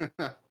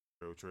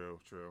 true, true,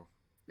 true.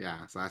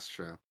 Yeah, so that's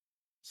true.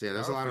 So yeah,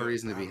 there's a lot of Battlefield,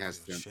 reason to be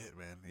Battlefield, hesitant. shit,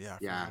 man. Yeah, I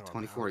Yeah, forgot about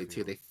 2042,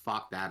 Battlefield. they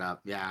fucked that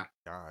up. Yeah.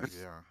 God,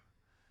 yeah,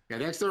 Yeah,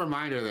 that's the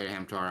reminder there,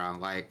 Hamtaro.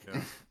 Like,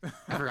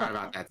 I forgot yeah,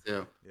 about that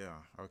too. yeah.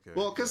 Okay,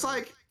 Well, because yeah,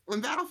 like when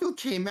Battlefield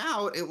came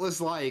out, it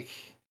was like,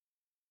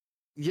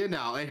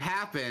 it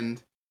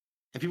happened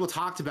and people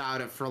talked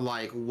about it for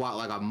like what,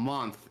 like a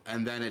month,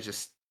 and then it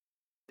just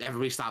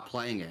everybody stopped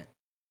playing it.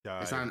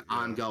 It's not died. an Yeah,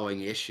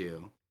 ongoing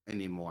issue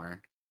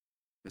anymore.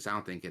 Because I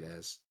don't think it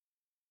is.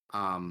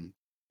 Um,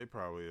 it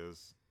probably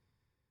is.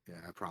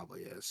 yeah, it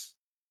probably is.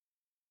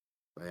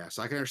 But yeah,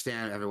 so I can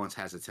understand everyone's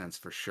hesitance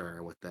for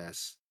sure with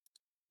this.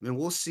 I mean,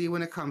 we'll see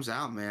when it comes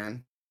out,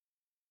 man.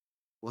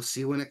 We'll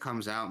see when it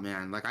comes out,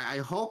 man. Like I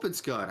hope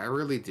it's good. I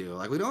really do.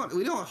 Like we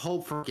don't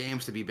hope for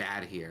games to be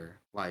bad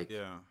here. Like,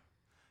 Yeah.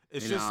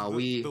 It's just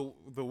we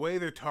the way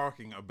they're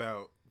talking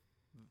about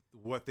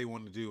what they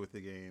want to do with the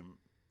game.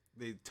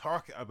 They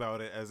talk about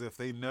it as if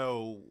they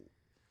know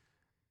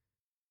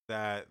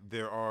that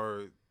there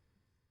are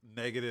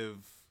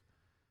negative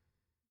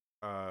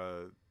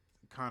uh,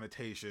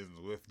 connotations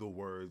with the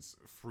words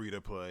free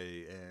to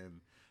play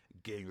and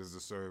games as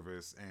a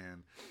service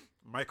and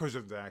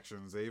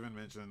microtransactions. They even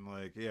mentioned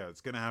like, yeah,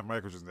 it's gonna have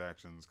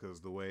microtransactions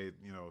because the way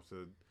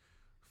to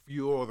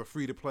fuel the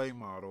free to play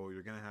model,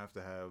 you're gonna have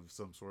to have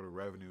some sort of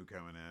revenue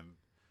coming in.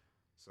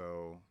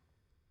 So,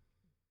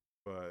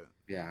 but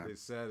Yeah. they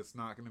said it's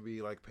not gonna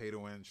be like pay to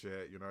win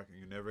shit. You're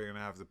never gonna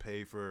have to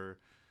pay for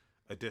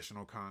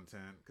additional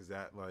content because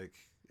that,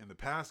 like, in the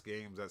past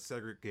games, that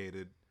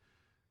segregated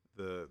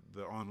the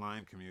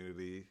online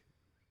community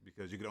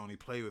because you could only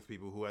play with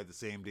people who had the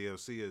same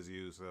DLC as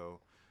you.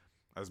 So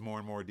as more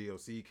and more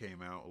DLC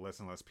came out, less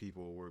and less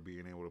people were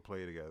being able to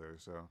play together.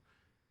 So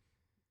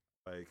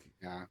like,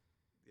 Yeah.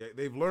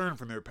 they've learned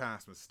from their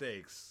past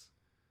mistakes.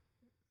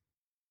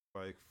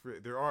 Like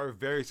there are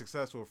very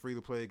successful free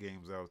to play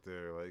games out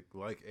there,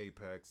 like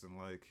Apex and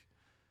like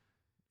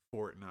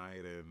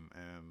Fortnite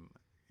and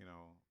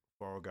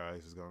Fall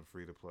Guys has gone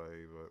free to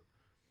play, but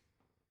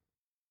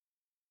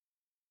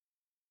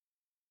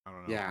I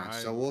don't know. Yeah. I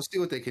So we'll see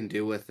what they can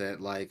do with it.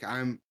 Like,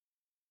 I'm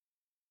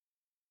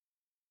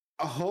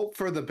a hope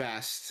for the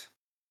best,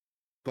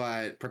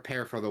 but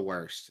prepare for the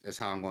worst is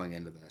how I'm going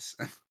into this.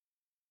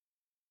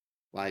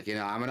 Like,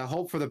 I'm gonna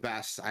hope for the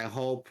best. I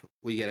hope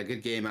we get a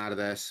good game out of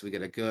this. We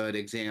get a good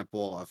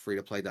example of free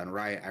to play done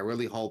right. I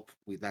really hope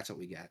that's what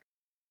we get.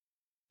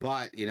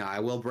 But I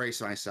will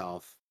brace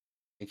myself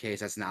in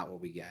case that's not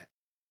what we get.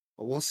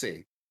 But we'll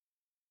see.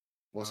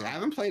 We'll see. I um,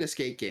 haven't played a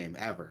skate game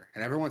ever,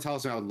 and everyone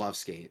tells me I would love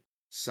skate.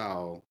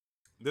 So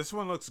this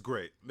one looks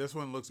great. This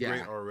one looks great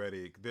yeah,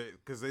 already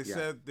because they yeah,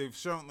 said they've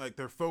shown like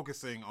they're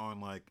focusing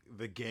on like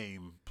the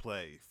game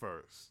play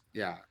first.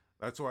 yeah,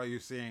 That's why you're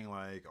seeing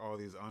like all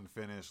these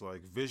unfinished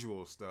like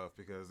visual stuff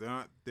because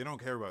they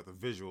don't care about the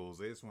visuals.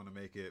 They just want to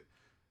make it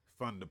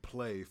fun to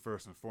play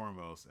first and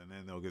foremost, and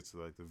then they'll get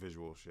to like the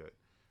visual shit,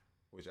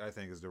 which I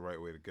think is the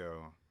right way to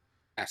go.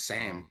 yeah.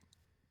 Same. Um,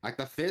 Like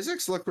the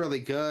physics look really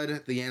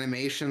good. The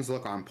animations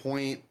look on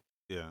point.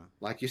 yeah,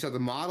 Like you said, the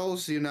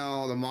models, the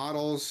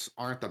models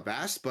aren't the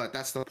best, but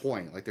that's the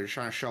point. Like they're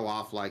trying to show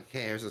off, like,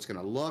 hey, here's how it's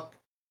gonna look,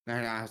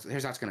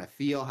 here's how it's gonna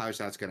feel, here's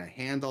how it's gonna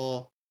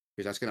handle,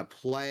 here's how it's gonna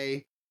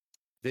play.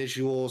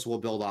 Visuals will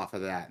build off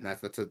of that,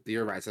 and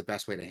you're right. It's the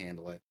best way to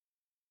handle it.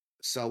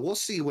 So we'll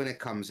see when it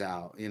comes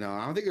out. I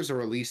don't think there's a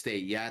release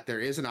date yet. There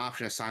is an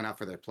option to sign up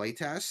for their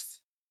playtest.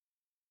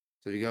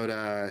 So if you go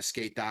to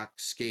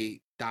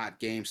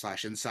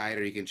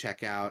skate.game/insider, you can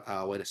check out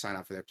a way to sign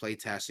up for their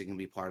playtest. You can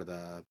be part of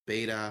the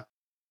beta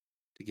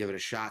to give it a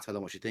shot. Tell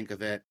them what you think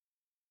of it.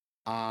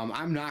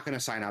 I'm not going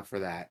to sign up for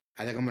that.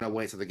 I think I'm going to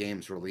wait till the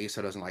game's released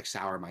so it doesn't like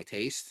sour my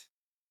taste.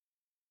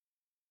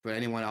 But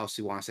anyone else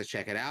who wants to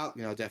check it out,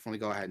 definitely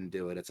go ahead and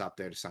do it. It's up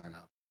there to sign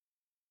up.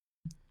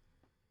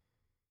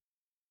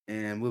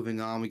 And moving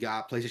on, we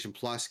got PlayStation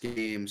Plus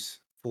games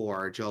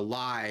for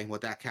July,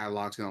 what that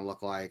catalog's going to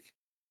look like.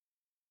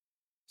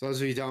 So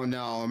those of you who don't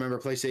know, remember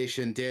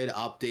PlayStation did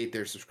update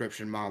their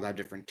subscription model to have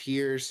different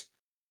tiers,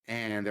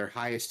 and their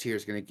highest tier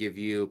is going to give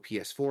you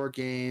PS4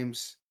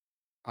 games,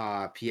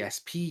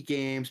 PSP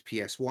games,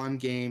 PS1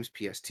 games,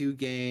 PS2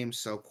 games.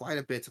 So quite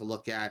a bit to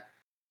look at.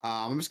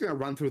 I'm just going to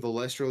run through the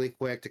list really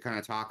quick to kind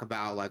of talk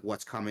about like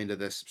what's coming to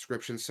this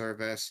subscription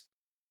service.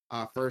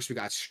 First, we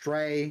got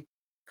Stray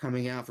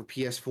coming out for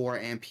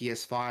PS4 and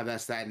PS5.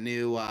 That's that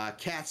new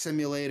cat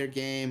simulator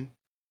game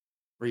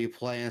where you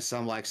play in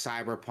some like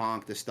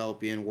cyberpunk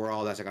dystopian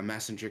world as like a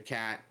messenger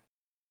cat.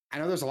 I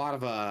know there's a lot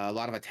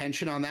of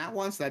attention on that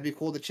one, so that'd be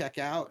cool to check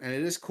out. And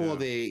it is cool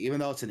yeah, even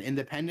though it's an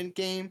independent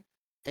game,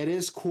 it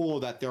is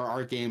cool that there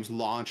are games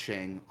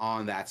launching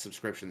on that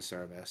subscription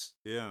service.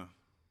 yeah.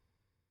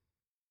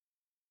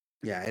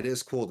 Yeah, it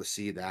is cool to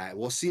see that.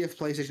 We'll see if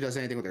PlayStation does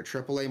anything with their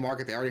AAA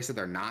market. They already said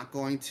they're not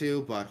going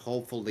to, but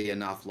hopefully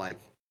enough like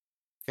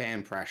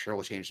fan pressure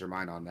will change their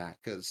mind on that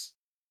because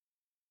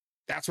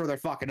that's where they're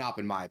fucking up,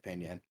 in my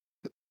opinion.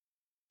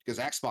 Because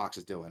Xbox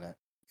is doing it.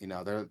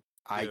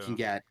 I Yeah. can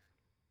get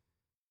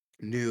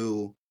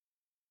new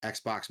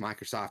Xbox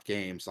Microsoft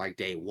games like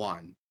day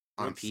one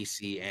on What's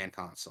PC and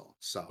console.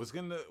 So what's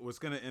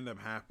gonna end up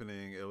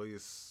happening? At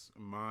least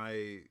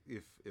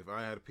if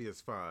I had a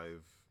PS5,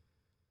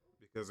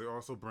 because they're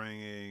also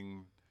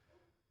bringing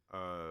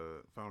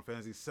Final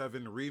Fantasy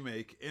VII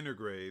Remake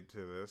Intergrade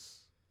to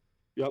this,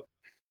 yep.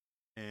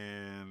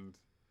 and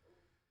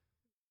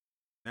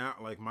now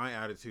like my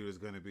attitude is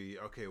gonna be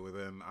okay. Well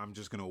then I'm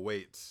just gonna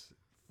wait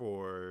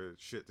for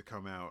shit to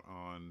come out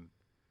on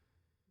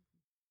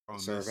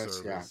this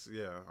Service, yeah. service.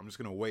 Yeah, I'm just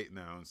gonna wait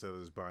now instead of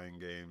just buying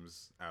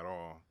games at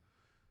all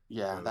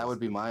Yeah, that because would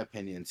be my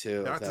opinion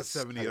too. If that's a that's how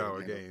seventy they would dollar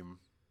handle it. game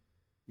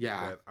Yeah,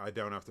 that I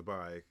don't have to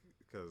buy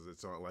because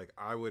it's not like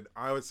I would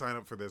sign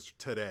up for this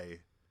today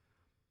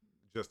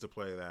just to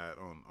play that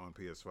on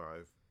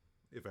PS5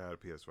 if I had a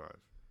PS5.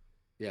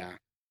 yeah.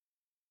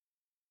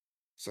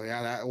 So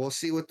yeah, that we'll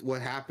see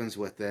what happens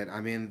with it.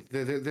 I mean,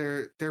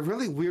 they're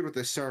really weird with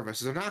this service.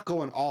 They're not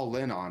going all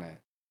in on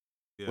it,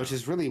 which Yeah,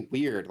 is really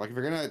weird. Like if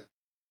you're gonna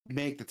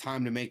make the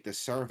time to make this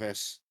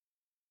service,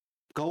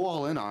 go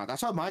all in on it.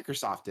 That's what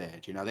Microsoft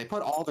did. They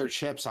put all their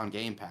chips on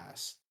Game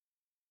Pass,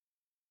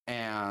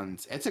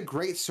 and it's a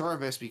great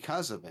service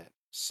because of it.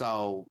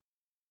 So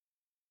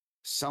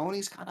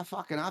Sony's kind of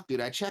fucking up,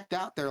 dude. I checked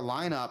out their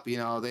lineup.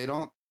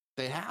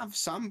 They have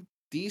some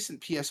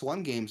decent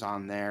PS1 games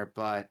on there,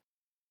 but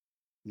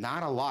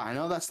not a lot. I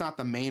know that's not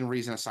the main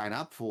reason to sign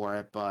up for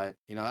it, but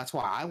that's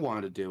why I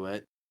wanted to do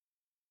it.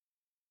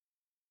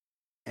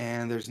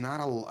 And there's not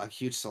a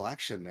huge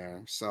selection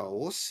there. So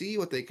we'll see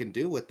what they can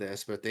do with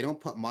this. But if they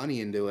don't put money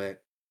into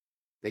it,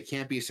 they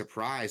can't be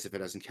surprised if it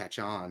doesn't catch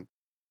on.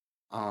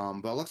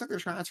 But it looks like they're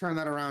trying to turn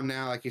that around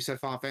now. Like you said,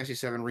 Final Fantasy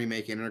VII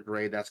Remake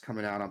Intergrade, that's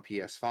coming out on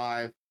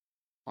PS5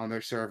 on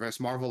their service.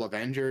 Marvel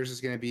Avengers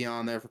is going to be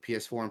on there for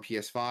PS4 and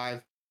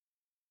PS5.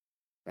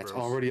 That's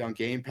Gross. already on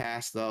Game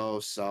Pass though,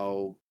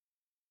 so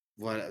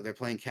they're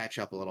playing catch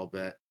up a little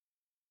bit.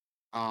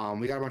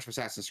 We got a bunch of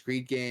Assassin's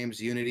Creed games,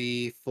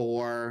 Unity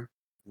 4,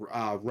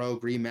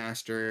 Rogue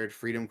Remastered,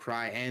 Freedom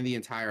Cry, and the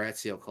entire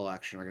Ezio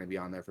collection are going to be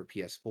on there for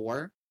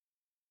PS4.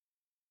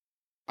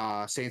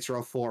 Saints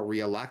Row 4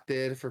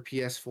 Reelected for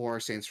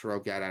PS4, Saints Row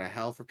Get Out of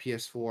Hell for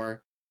PS4.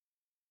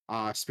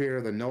 Spirit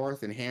of the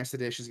North Enhanced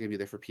Edition is going to be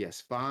there for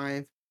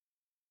PS5.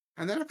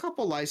 And then a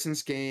couple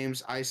licensed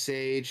games, Ice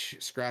Age,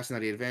 Scratch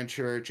Nutty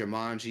Adventure,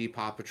 Jumanji,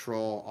 Paw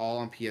Patrol, all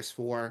on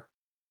PS4.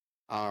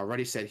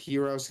 Ready Set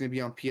Heroes is going to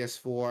be on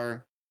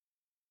PS4.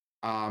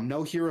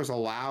 No Heroes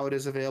Allowed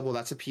is available.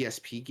 That's a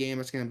PSP game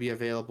that's going to be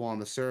available on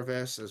the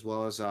service, as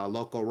well as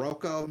Loco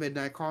Roco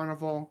Midnight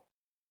Carnival.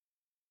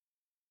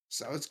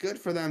 So it's good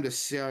for them to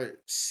start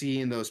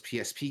seeing those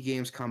PSP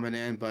games coming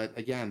in. But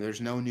again, there's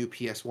no new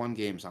PS1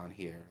 games on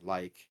here.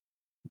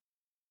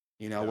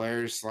 Yeah.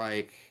 Where's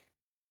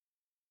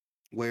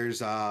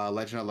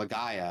Legend of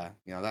Legaia?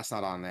 That's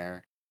not on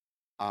there.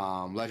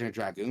 Legend of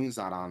Dragoon's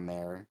not on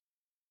there.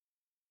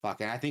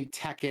 Fucking, I think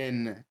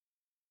Tekken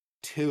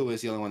 2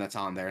 is the only one that's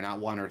on there, not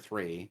 1 or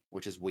 3,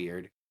 which is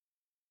weird.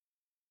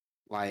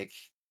 Like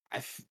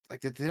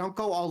they don't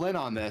go all in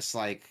on this.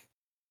 Like,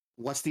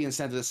 what's the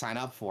incentive to sign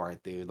up for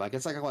it, dude? Like,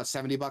 it's like what,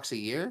 $70 a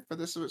year for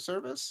this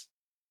service?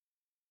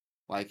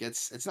 Like,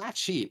 it's not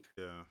cheap.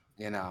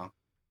 Yeah.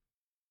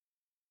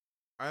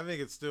 I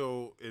think it's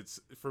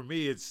for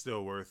me it's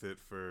still worth it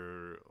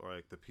for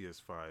like the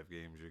PS5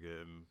 games you're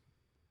getting.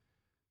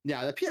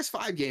 Yeah, the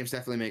PS5 games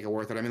definitely make it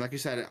worth it. I mean, like you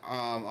said,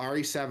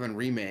 RE7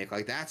 Remake,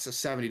 like that's a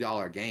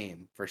 $70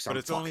 game for some But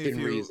it's fucking only if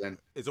you reason.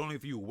 it's only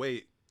if you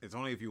wait. It's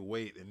only if you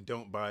wait and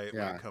don't buy it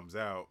when Yeah. it comes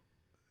out.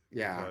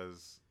 Yeah.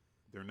 Because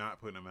they're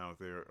not putting them out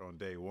there on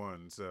day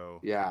one. So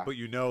Yeah. But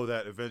you know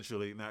that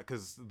eventually, not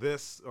because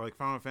this, like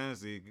Final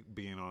Fantasy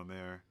being on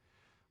there,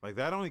 like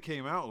that only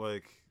came out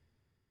like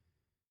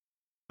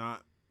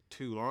not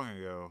too long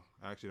ago.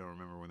 I actually don't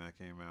remember when that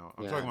came out.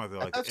 I'm talking about the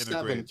like FF7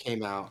 integrate.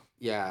 came out.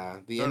 Yeah,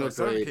 the No,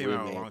 7 integrated came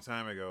out a remake. long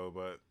time ago,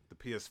 but the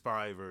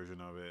PS5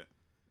 version of it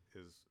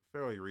is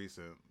fairly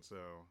recent. So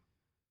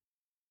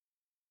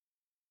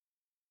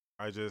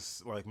I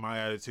just like my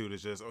attitude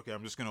is just okay.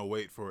 I'm just gonna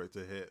wait for it to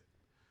hit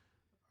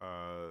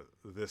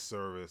this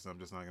service. I'm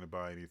just not gonna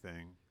buy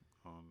anything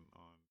on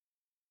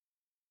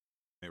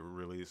it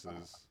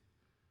releases.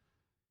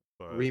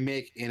 But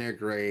Remake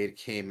Intergrade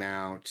came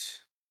out.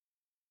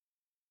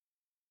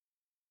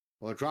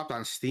 Well, it dropped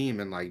on Steam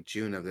in like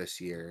June of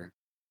this year.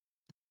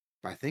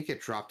 But I think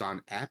it dropped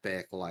on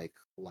Epic like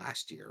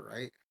last year,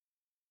 right?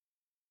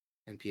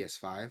 And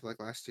PS5 like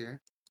last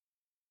year.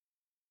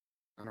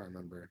 I don't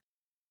remember.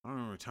 I don't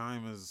remember.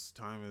 Time is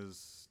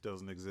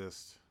doesn't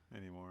exist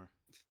anymore.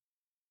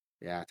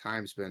 Yeah,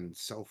 time's been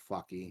so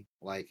fucky.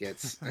 Like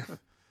it's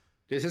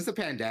since the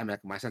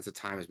pandemic, my sense of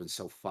time has been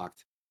so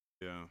fucked.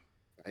 Yeah.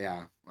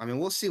 Yeah. I mean,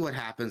 we'll see what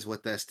happens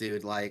with this,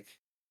 dude. Like,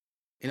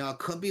 it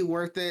could be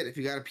worth it if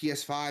you got a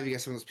PS5, you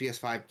got some of those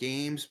PS5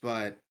 games,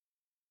 but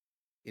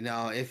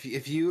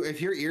if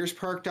your ears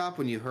perked up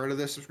when you heard of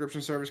this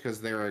subscription service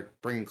because they were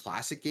bringing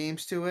classic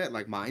games to it,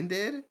 like mine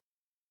did,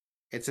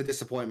 it's a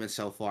disappointment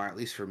so far. At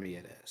least for me,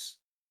 it is.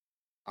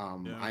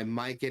 Yeah. I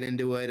might get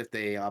into it if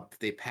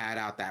they pad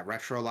out that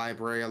retro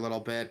library a little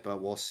bit,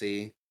 but we'll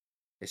see.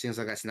 It seems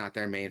like that's not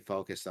their main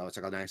focus, though. It's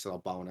like a nice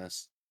little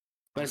bonus,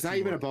 but it's not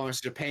even a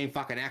bonus. You're paying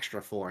fucking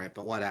extra for it,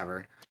 but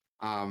whatever.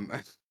 I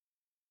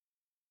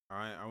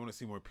want to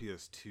see more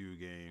PS2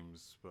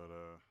 games, but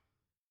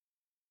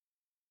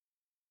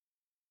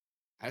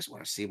I just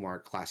want to see more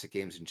classic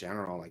games in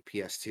general, like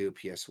PS2,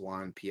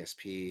 PS1,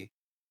 PSP.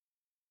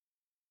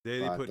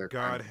 they But put they're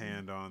God kind of-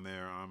 Hand on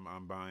there.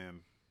 I'm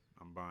buying.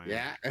 I'm buying.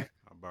 Yeah,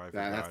 I'll buy for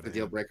that's God the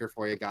deal Hand. breaker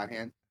for you, God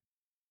Hand.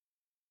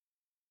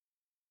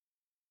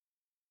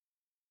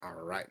 All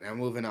right, now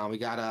moving on. We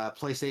got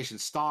PlayStation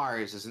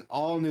Stars is an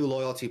all-new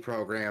loyalty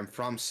program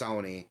from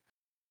Sony.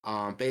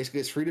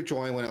 Basically, it's free to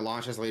join when it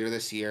launches later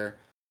this year,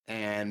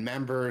 and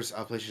members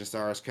of PlayStation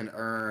Stars can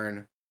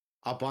earn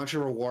a bunch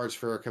of rewards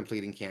for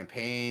completing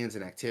campaigns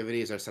and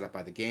activities that are set up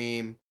by the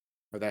game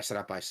or that are set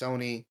up by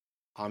Sony.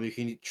 You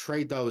can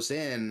trade those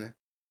in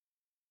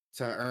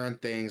to earn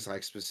things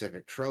like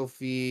specific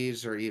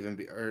trophies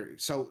or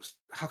so.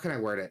 How can I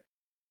word it?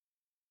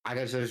 I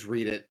gotta just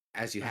read it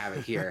as you have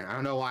it here. I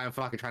don't know why I'm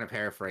fucking trying to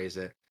paraphrase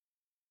it.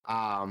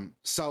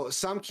 So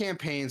some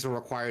campaigns will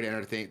require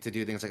to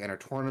do things like enter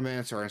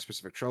tournaments or earn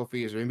specific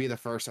trophies, or maybe the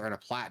first to earn a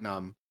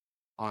platinum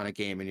on a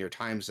game in your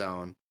time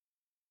zone,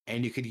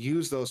 and you could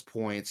use those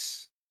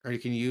points or you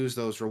can use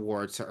those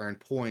rewards to earn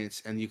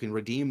points, and you can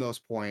redeem those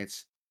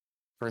points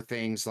for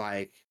things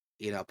like,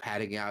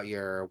 padding out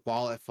your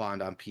wallet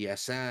fund on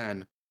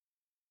PSN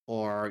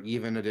or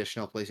even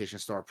additional PlayStation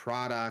Store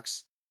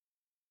products.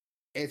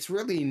 It's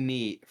really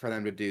neat for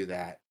them to do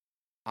that.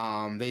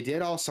 They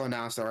did also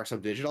announce there are some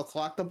digital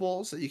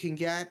collectibles that you can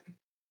get,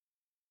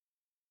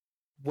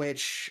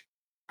 which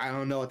I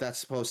don't know what that's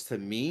supposed to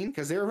mean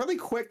because they were really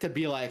quick to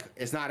be like,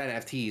 it's not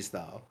NFTs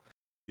though.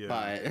 Yeah.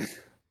 But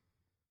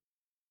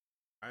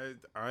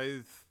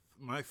I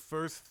my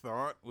first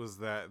thought was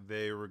that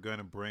they were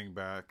gonna bring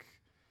back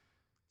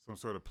some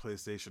sort of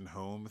PlayStation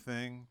Home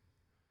thing,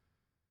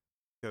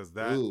 because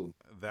ooh,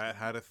 that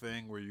had a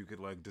thing where you could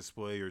like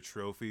display your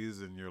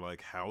trophies in your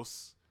like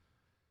house,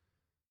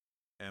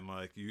 and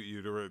like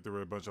you there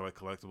were a bunch of like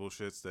collectible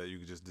shits that you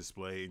could just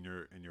display in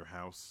your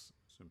house.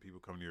 So when people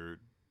come to your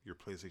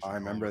I PlayStation Home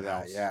remember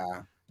that. house, Yeah,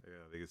 yeah,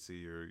 they could see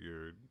your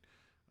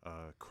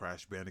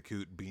Crash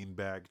Bandicoot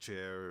beanbag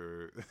chair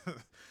or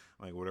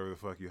like whatever the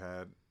fuck you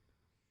had.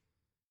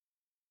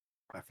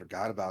 I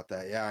forgot about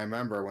that. Yeah, I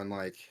remember when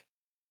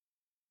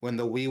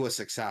the Wii was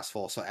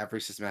successful, so every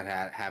system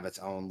had have its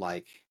own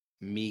like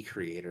me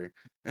creator.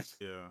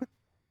 Yeah.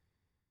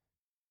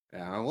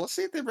 Yeah, we'll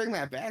see if they bring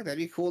that back. That'd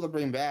be cool to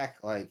bring back.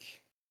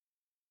 Like,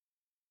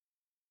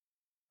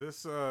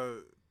 This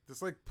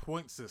this like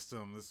point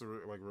system, this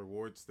like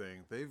rewards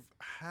thing. They've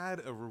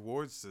had a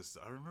reward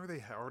system. I remember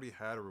they already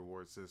had a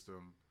reward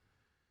system.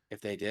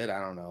 if they did, I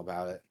don't know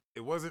about it.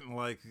 It wasn't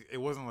like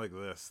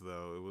this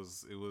though. It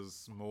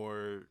was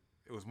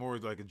more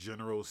like a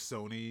general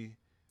Sony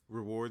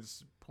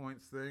rewards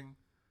points thing.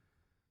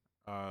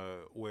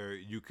 Where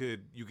you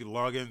could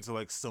log into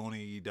like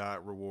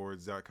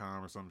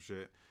sony.rewards.com or some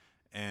shit,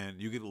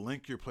 and you could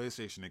link your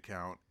PlayStation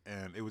account,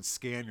 and it would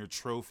scan your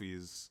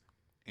trophies,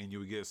 and you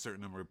would get a certain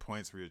number of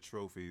points for your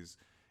trophies,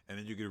 and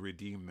then you could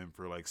redeem them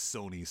for like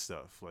Sony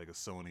stuff, like a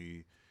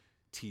Sony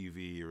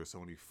TV or a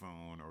Sony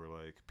phone or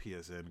like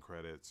PSN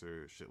credits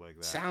or shit like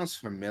that. Sounds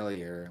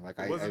familiar. Like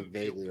It I wasn't it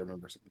vaguely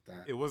remember something like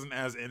that. it wasn't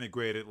as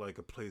integrated like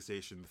a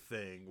PlayStation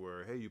thing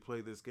where hey you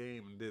played this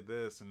game and did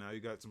this and now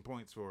you got some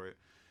points for it.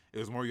 It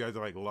was more you had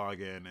to like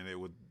log in and it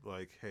would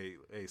like hey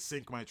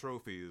sync my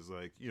trophies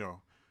like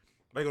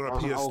like on a It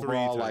was an PS3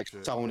 overall type like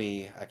shit.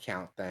 Sony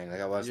account thing.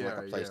 Like it wasn't like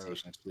Yeah, a yeah,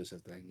 PlayStation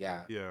exclusive thing.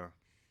 Yeah. yeah.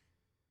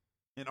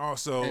 And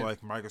also And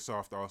like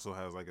Microsoft also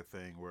has like a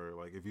thing where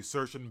like if you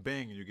search in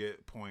Bing you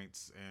get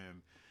points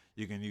and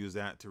you can use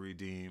that to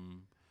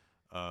redeem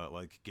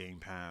like Game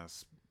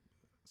Pass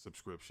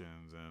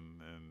subscriptions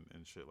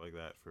and shit like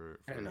that I for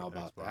didn't know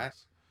about that.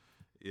 Xbox.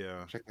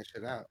 Yeah. Check that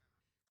shit out.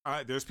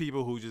 There's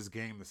people who just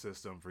game the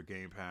system for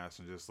Game Pass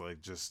and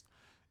just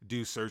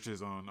do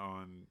searches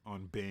on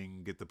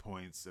Bing, get the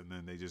points, and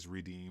then they just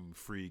redeem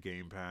free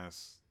Game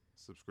Pass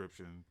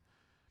subscription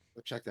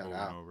Go check that over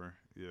and out. over.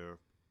 Yeah,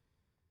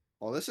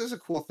 Well, this is a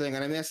cool thing,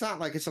 and I mean, it's not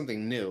like it's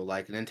something new.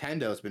 Like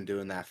Nintendo's been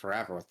doing that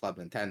forever with Club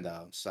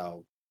Nintendo.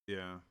 So,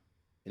 yeah.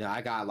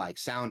 I got like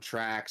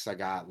soundtracks, I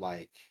got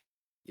like,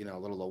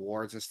 little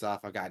awards and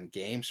stuff. I've gotten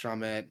games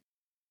from it.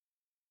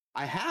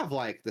 I have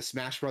like the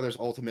Smash Brothers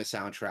Ultimate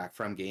soundtrack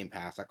from Game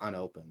Pass, like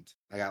unopened.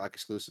 I got like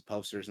exclusive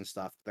posters and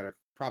stuff that are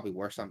probably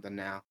worth something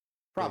now. Wait,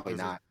 Probably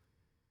not.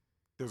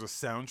 there's a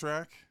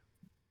soundtrack.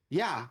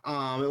 Yeah,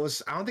 it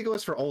was. I don't think it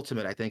was for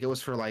Ultimate. I think it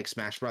was for like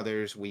Smash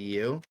Brothers Wii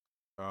U.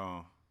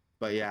 Oh,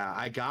 But yeah,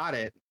 I got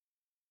it.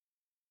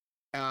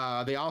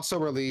 They also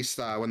released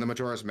when the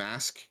Majora's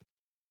Mask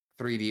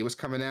 3D was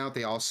coming out.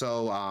 They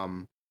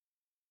also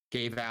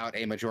gave out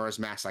a Majora's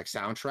Mask like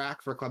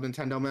soundtrack for Club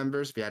Nintendo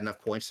members if you had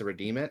enough points to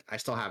redeem it. I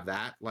still have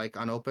that like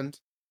unopened.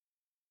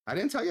 I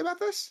didn't tell you about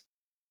this.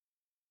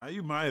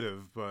 you might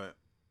have, but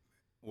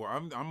well,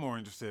 I'm more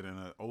interested in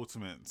an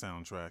Ultimate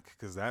soundtrack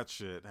because that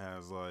shit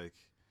has like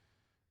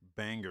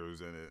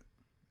bangers in it,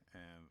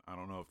 and I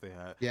don't know if they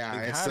Yeah,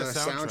 it's had the a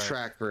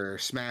soundtrack. soundtrack for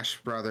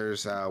Smash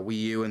Brothers Wii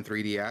U and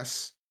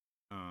 3DS.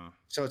 Uh,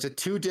 So it's a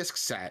 2 disc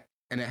set,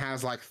 and it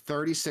has like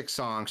 36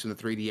 songs from the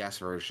 3DS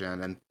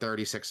version and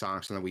 36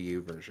 songs from the Wii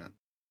U version.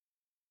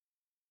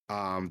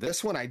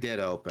 This one I did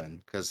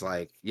open because,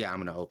 like, yeah, I'm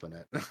gonna open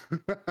it.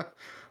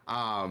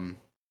 um,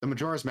 the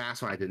Majora's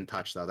Mask one I didn't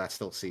touch though; that's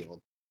still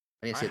sealed.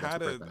 I need to see if that's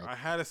worth anything. I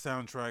had a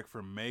soundtrack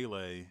for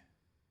Melee,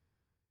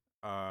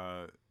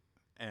 uh,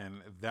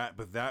 and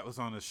that was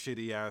on a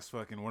shitty ass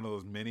fucking one of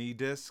those mini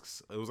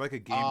discs. It was like a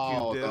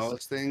GameCube Oh, disc,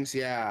 those things,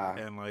 yeah.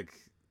 and like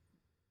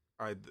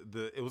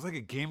it was like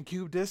a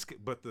GameCube disc,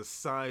 but the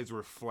sides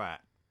were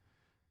flat.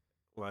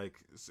 Like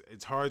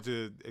it's hard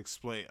to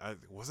explain.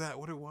 Was that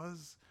what it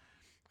was?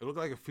 It looked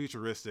like a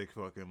futuristic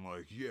fucking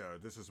like yeah,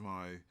 this is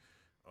my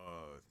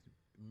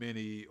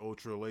mini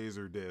ultra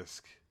laser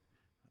disc.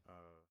 Uh,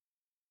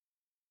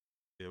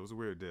 yeah, it was a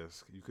weird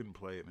disc. You couldn't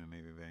play it in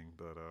anything,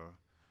 but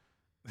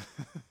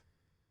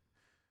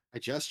I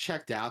just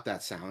checked out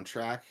that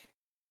soundtrack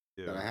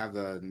that I yeah. have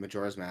the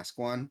Majora's Mask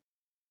one,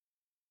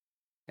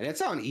 and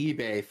it's on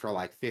eBay for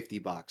like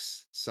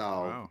 $50. So,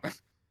 Wow, yes,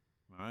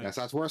 nice.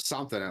 that's worth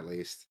something at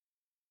least.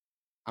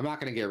 I'm not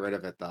gonna get rid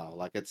of it though.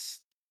 Like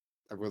it's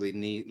a really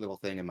neat little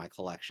thing in my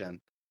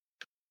collection.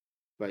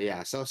 But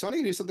yeah, so Sony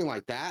can do something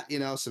like that,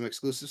 some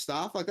exclusive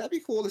stuff. Like that'd be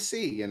cool to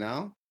see.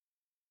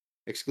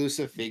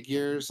 Exclusive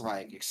figures,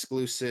 like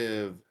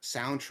exclusive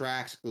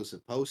soundtracks,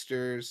 exclusive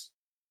posters.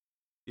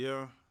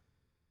 Yeah,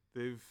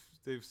 they've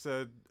they've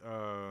said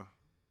well,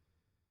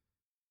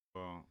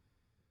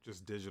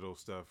 just digital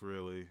stuff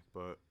really,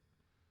 but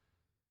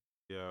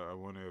yeah, I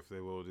wonder if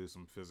they will do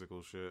some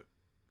physical shit.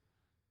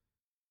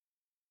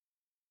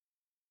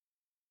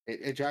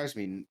 It drives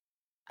me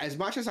as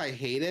much as I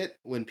hate it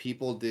when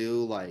people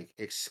do like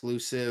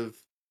exclusive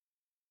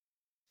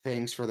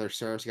things for their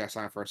service. You gotta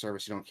sign up for a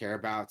service you don't care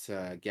about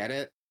to get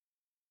it.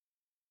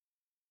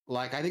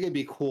 Like I think it'd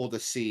be cool to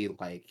see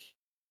like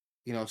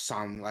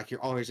some like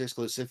your always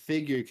exclusive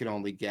figure you can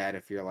only get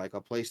if you're like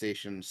a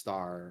PlayStation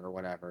star or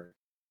whatever.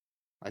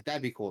 Like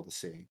that'd be cool to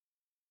see.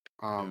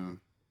 Yeah,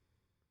 Um,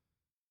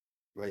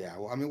 but yeah,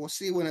 well, I mean, we'll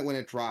see when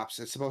it drops.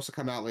 It's supposed to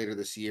come out later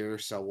this year,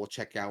 so we'll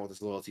check out what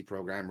this loyalty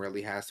program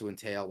really has to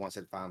entail once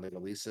it finally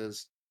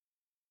releases.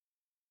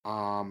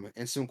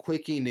 And some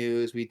quickie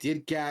news: we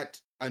did get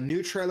a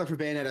new trailer for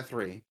Bayonetta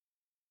 3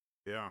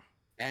 yeah,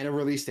 and a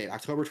release date,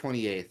 October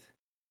 28th.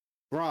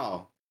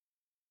 Bro,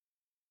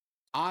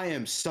 I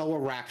am so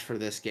erect for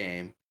this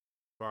game,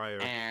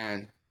 fire.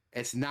 and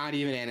it's not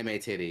even anime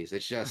titties.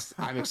 It's just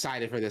I'm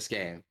excited for this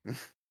game.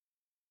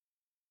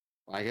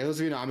 Like those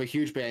of you know, I'm a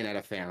huge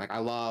Bayonetta fan. Like I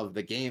love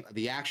the game.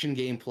 The action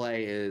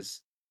gameplay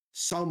is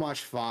so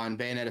much fun.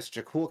 Bayonetta's such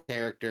a cool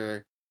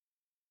character,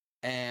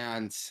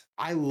 and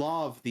I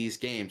love these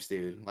games,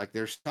 dude. Like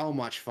they're so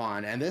much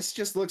fun, and this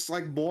just looks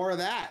like more of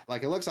that.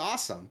 Like it looks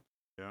awesome.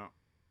 Yeah,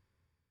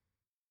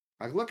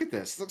 Like look at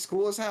this. It looks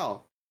cool as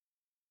hell.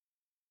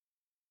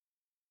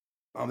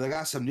 They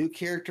got some new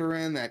character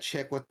in that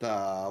chick with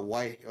the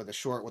white or the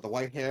short with the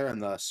white hair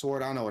and the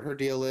sword. I don't know what her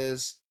deal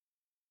is,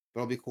 but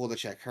it'll be cool to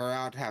check her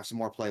out to have some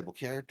more playable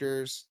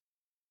characters.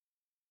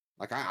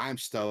 Like I'm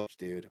stoked,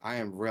 dude. I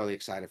am really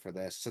excited for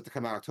this. It's set to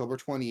come out October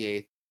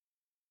 28th.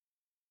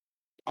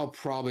 I'll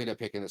probably end up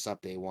picking this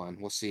up day one.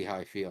 We'll see how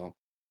I feel.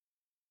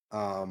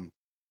 Um,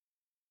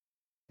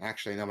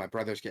 Actually, no, my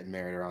brother's getting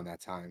married around that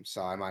time,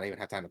 so I might even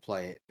have time to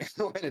play it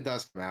when it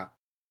does come out.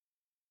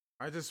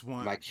 I just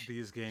want My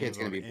these kid's games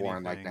gonna on be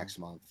born like anything. next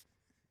month.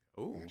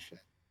 Oh Oh, shit.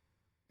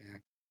 Yeah.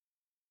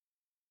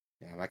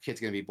 Yeah, my kid's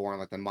gonna be born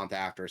like the month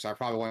after, so I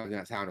probably won't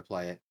have time to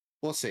play it.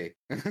 We'll see.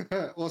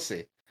 We'll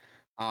see.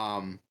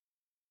 Um,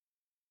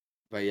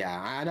 but yeah,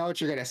 I know what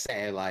you're gonna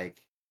say.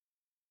 Like,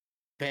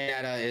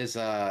 Bayonetta is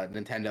a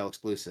Nintendo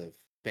exclusive.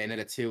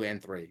 Bayonetta 2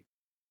 and 3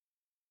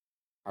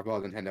 are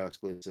both Nintendo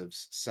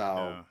exclusives.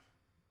 So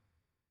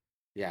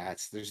yeah, yeah,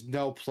 there's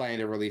no plan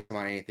to release them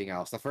on anything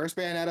else. The first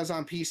Bayonetta's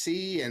on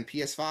PC and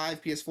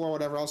PS5, PS4,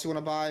 whatever else you want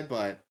to buy,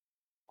 but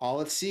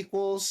all its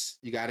sequels,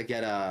 you got to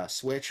get a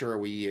Switch or a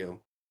Wii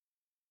U.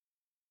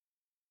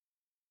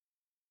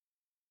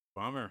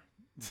 bummer.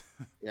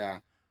 Yeah,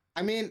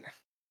 I mean,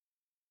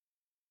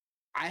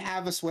 I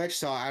have a Switch,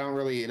 so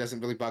it doesn't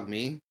really bug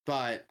me,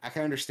 but I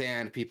can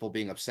understand people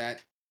being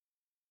upset.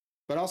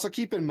 But also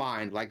keep in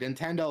mind, like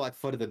Nintendo, like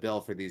footed the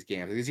bill for these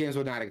games. These games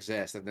would not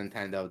exist if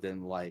Nintendo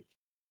didn't like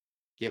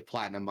give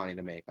platinum money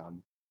to make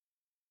them.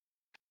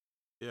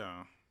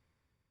 Yeah,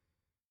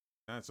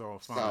 that's all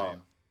So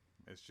fine.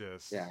 It's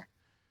just yeah,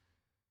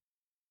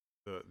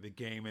 the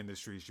game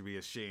industry should be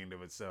ashamed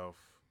of itself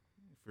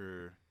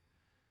for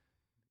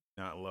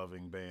not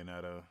loving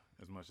Bayonetta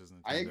as much as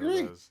I Nintendo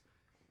agree. does.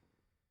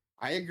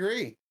 I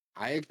agree.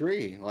 I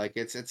agree. Like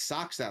it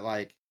sucks that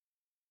like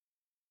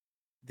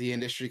the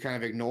industry kind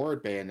of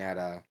ignored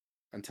Bayonetta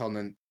until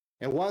then.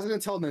 It wasn't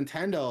until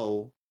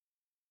Nintendo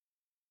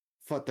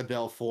foot the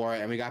bill for it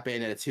and we got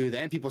Bayonetta 2,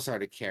 then people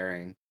started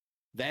caring.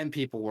 Then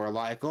people were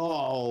like,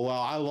 oh,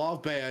 well, I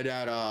love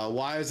Bayonetta.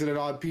 Why isn't it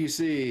on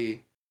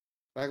PC?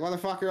 Like,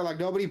 motherfucker, like,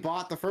 nobody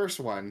bought the first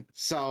one.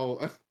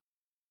 So,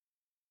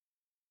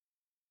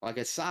 like,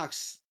 it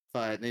sucks.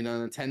 But,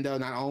 Nintendo,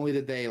 not only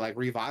did they, like,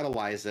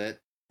 revitalize it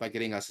by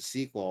getting us a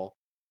sequel,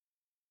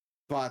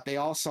 but they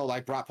also,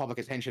 like, brought public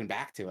attention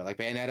back to it. Like,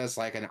 Bayonetta's,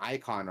 like, an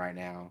icon right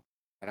now.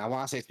 And I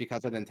want to say it's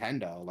because of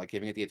Nintendo, like,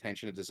 giving it the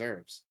attention it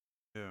deserves.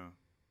 Yeah,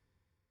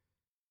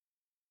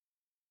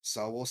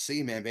 So we'll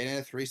see, man.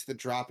 Bayonetta 3's the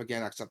drop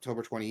again. It's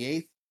October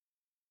 28th.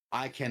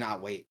 I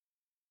cannot wait.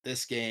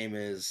 This game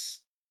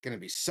is going to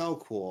be so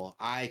cool.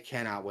 I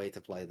cannot wait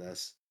to play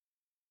this.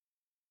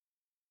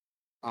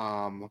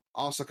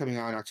 Also coming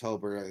out in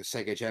October, the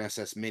Sega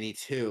Genesis Mini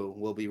 2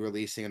 will be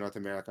releasing in North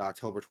America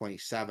October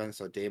 27th,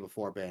 so day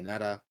before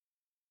Bayonetta.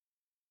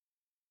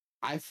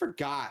 I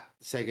forgot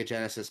Sega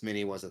Genesis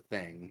Mini was a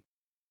thing.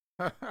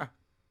 yeah.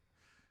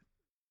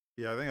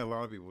 I think a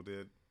lot of people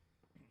did.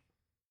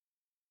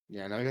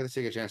 Yeah, now we got the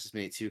Sega Genesis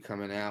Mini 2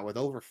 coming out with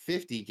over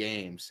 50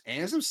 games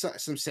and some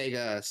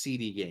Sega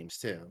CD games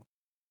too.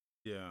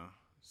 Yeah.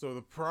 So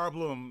the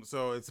problem,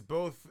 so it's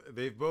both.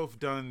 They've both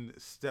done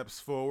steps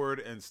forward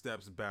and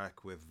steps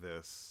back with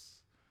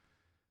this.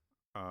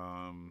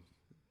 Um,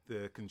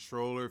 the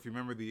controller, if you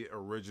remember the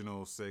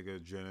original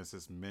Sega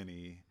Genesis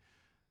Mini,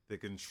 the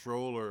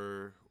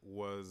controller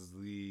was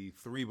the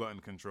 3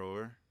 button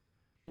controller.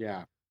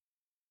 Yeah.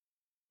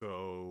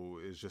 So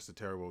it's just a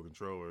terrible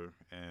controller,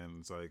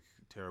 and it's like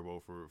terrible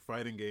for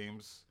fighting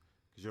games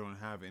because you don't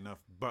have enough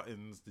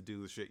buttons to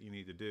do the shit you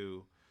need to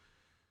do.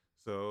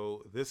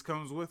 So this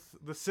comes with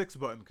the 6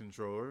 button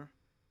controller,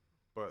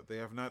 but they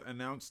have not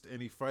announced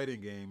any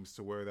fighting games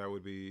to where that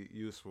would be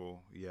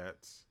useful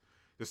yet.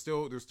 They're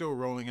still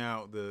rolling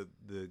out the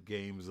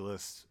games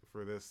list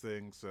for this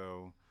thing,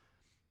 so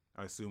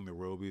I assume there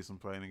will be some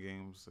fighting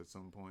games at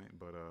some point,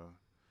 but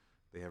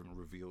they haven't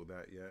revealed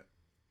that yet.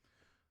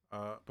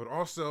 But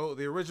also,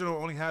 the original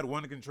only had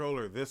one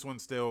controller. This one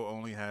still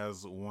only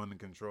has one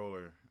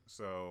controller,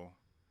 so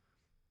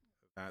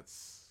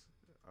that's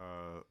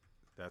uh,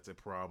 that's a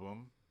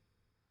problem.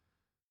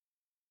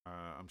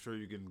 I'm sure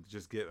you can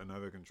just get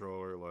another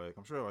controller. Like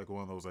I'm sure like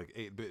one of those like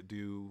 8-bit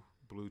do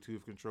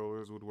Bluetooth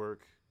controllers would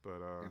work.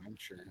 But Yeah, I'm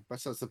sure.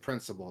 But so it's the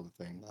principle of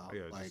the thing, though.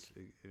 yeah, Like,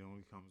 it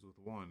only comes with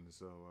one.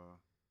 So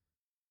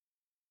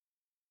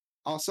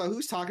also,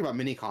 who's talking about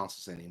mini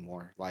consoles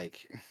anymore? Like,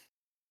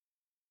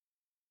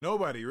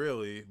 nobody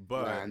really.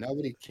 But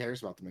nobody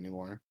cares about them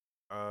anymore.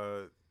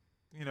 uh,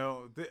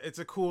 it's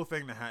a cool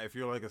thing to have if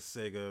you're like a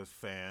Sega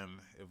fan.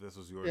 If this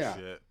was your Yeah.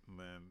 shit,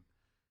 then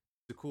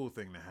it's a cool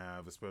thing to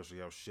have, especially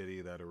how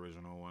shitty that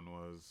original one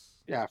was.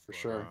 Yeah, for But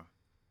sure.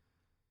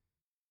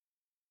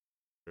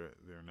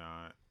 they're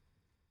not.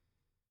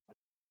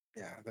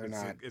 Yeah, they're It's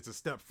a not. it's a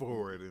step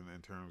forward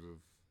in terms of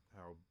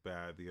how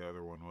bad the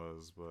other one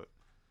was, but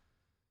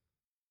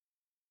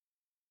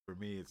for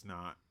me, it's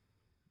not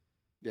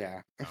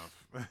Yeah.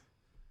 enough.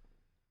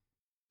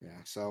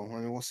 Yeah. So, I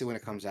mean, we'll see when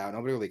it comes out.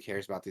 Nobody really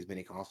cares about these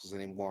mini consoles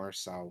anymore.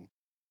 So,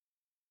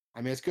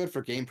 I mean, it's good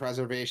for game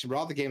preservation, but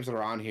all the games that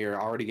are on here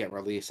already get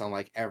released on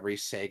like every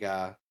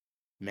Sega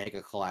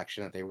Mega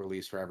Collection that they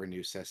release for every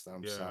new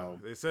system. Yeah, So,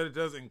 they said it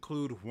does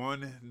include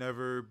one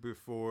never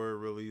before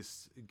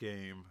released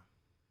game,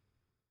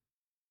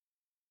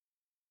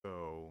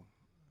 so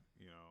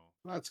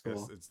that's I guess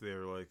cool. it's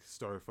their like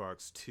Star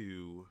Fox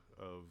 2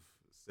 of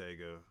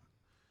Sega.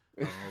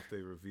 I don't know if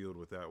they revealed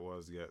what that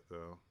was yet,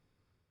 though.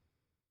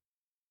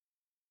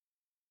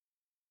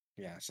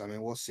 Yeah. So, I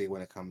mean, we'll see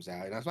when it comes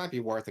out. And this might be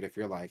worth it if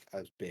you're like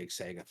a big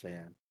Sega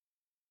fan.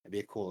 It'd be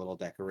a cool little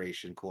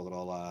decoration, cool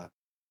little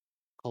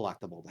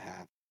collectible to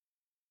have.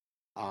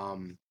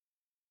 Um,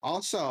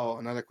 Also,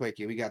 another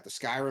quickie, we got the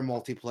Skyrim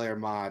multiplayer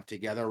mod,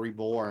 Together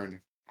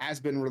Reborn,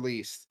 has been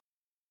released.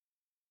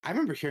 I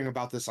remember hearing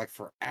about this like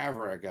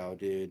forever ago,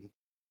 dude.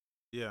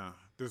 Yeah,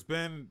 there's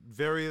been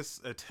various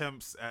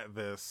attempts at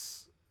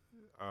this.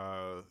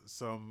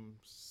 Some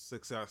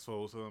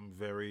successful, some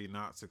very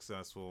not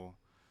successful.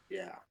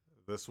 Yeah.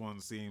 This one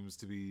seems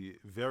to be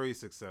very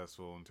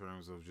successful in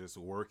terms of just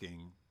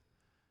working.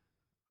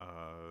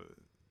 Uh,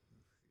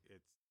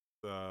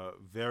 it's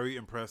very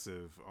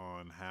impressive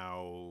on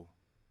how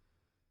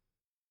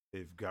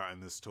they've gotten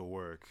this to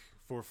work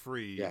for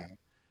free. Yeah.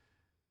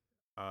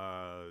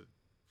 Uh,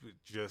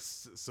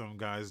 just some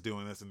guys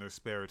doing this in their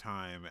spare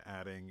time,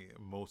 adding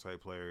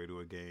multiplayer to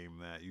a game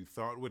that you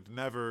thought would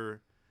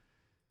never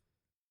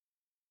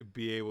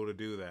be able to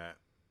do that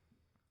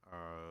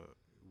uh,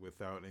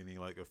 without any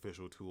like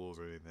official tools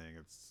or anything.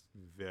 It's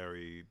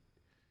very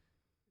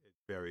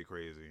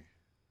crazy.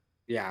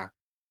 Yeah.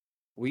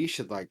 We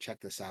should like check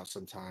this out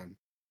sometime.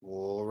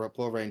 We'll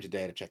arrange a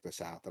day to check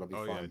this out. That'll be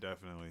Oh yeah, fun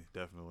definitely,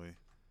 definitely.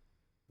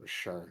 for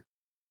sure.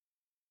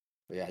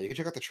 But yeah, you can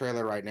check out the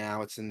trailer right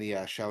now. It's in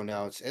the show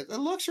notes. It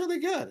looks really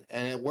good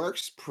and it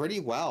works pretty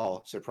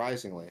well,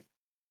 surprisingly.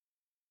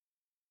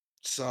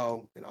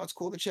 So, it's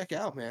cool to check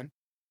out, man.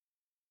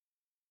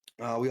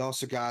 We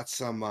also got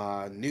some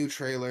new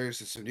trailers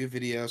and some new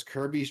videos.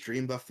 Kirby's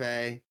Dream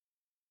Buffet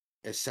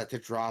is set to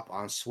drop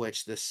on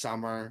Switch this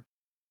summer.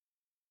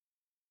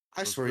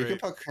 I That's swear you can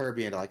great. put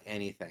Kirby into like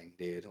anything,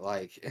 dude.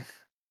 Like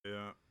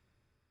Yeah.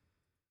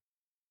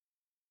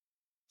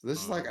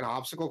 this is like Um. an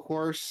obstacle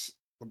course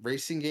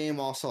racing game,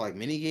 also like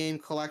mini game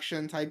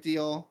collection type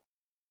deal.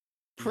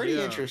 Pretty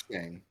Yeah.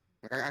 interesting.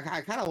 Like,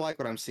 I kind of like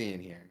what I'm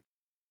seeing here.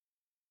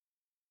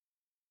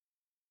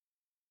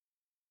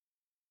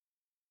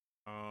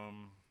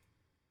 Um.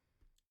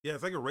 Yeah,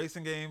 it's like a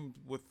racing game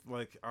with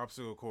like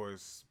obstacle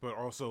course, but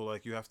also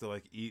like you have to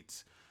like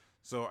eat.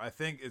 So I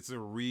think it's a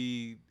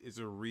reimagining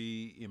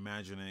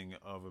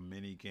of a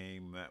mini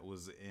game that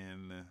was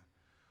in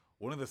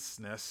one of the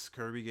SNES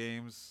Kirby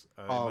games.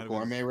 It Oh, might have been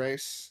Gourmet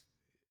Race.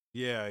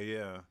 yeah,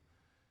 yeah.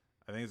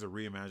 I think it's a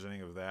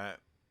reimagining of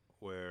that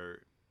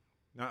where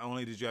not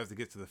only did you have to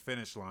get to the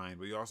finish line,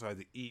 but you also had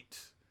to eat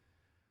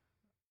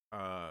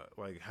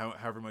like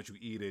however much you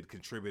eat it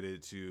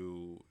contributed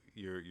to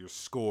your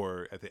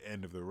score at the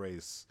end of the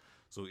race.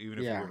 So even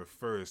if you were Yeah. the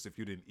first, if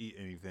you didn't eat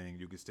anything,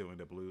 you could still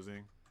end up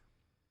losing.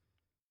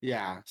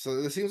 Yeah. So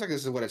it seems like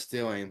this is what it's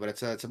doing, but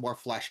it's a more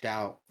fleshed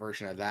out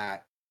version of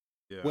that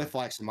Yeah, with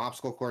like some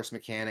obstacle course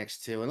mechanics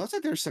too. And looks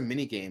like there's some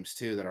mini games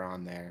too that are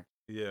on there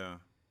yeah,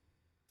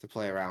 to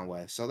play around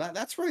with. So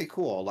that's really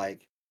cool.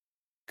 Like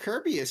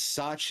Kirby is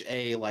such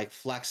a like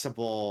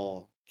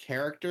flexible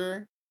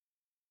character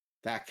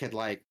that could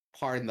like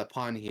pardon the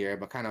pun here,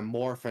 but kind of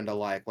morph into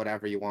like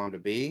whatever you want them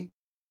to be.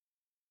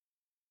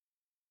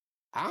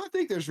 I don't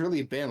think there's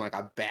really been like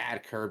a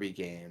bad Kirby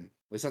game,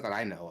 at least not that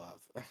I know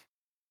of.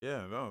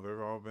 Yeah, no, they've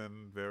all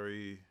been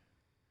very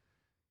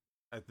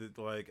at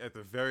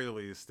the very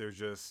least they're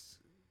just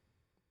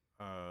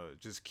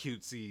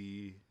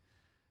cutesy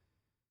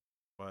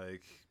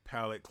like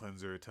palate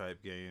cleanser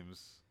type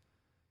games.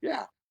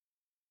 Yeah.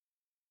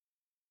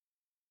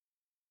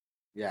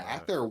 Yeah, at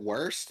But their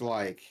worst,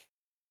 like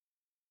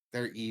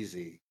they're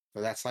easy,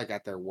 but that's like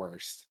at their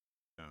worst.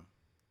 yeah,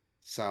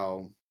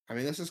 So, I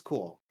mean, this is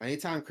cool.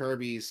 Anytime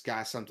Kirby's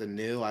got something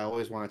new, I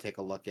always want to take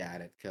a look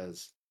at it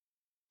because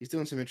he's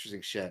doing some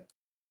interesting shit.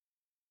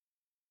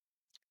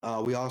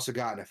 We also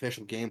got an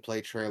official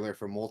gameplay trailer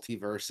for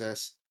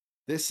Multiversus.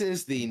 This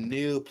is the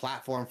new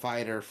platform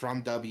fighter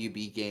from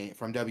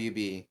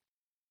WB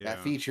that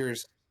yeah.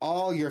 features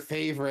all your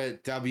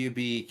favorite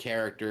WB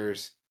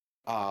characters,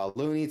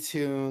 Looney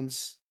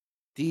Tunes,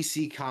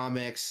 DC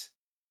Comics,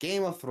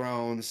 Game of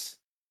Thrones,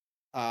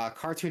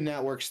 Cartoon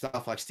Network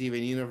stuff like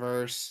Steven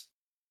Universe,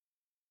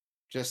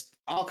 just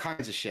all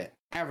kinds of shit.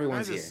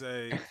 Everyone's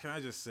here. Can I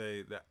just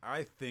say that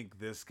I think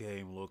this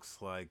game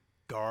looks like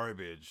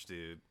garbage,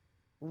 dude.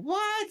 It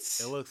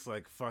What? looks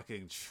like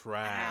fucking How?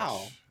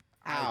 trash.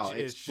 How?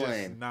 It's just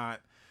Explain.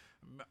 not.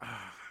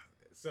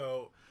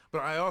 So, but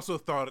I also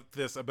thought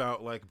this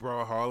about like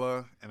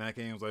Brawlhalla, and that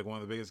game is like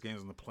one of the biggest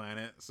games on the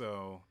planet.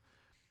 So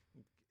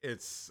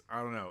it's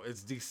I don't know.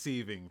 It's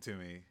deceiving to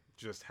me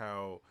just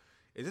how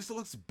it just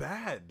looks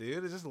bad,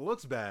 dude. It just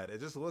looks bad. It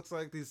just looks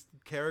like these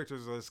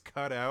characters are just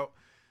cut out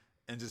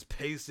and just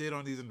pasted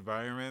on these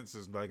environments.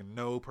 There's like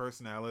no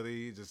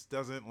personality. It just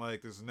doesn't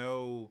like. There's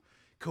no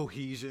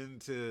cohesion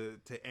to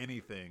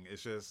anything.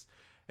 It's just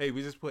hey,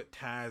 we just put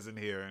Taz in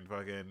here and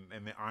fucking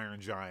and the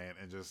Iron Giant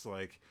and just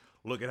like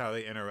look at how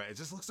they interact. It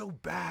just looks so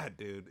bad,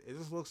 dude. It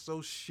just looks so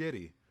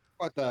shitty.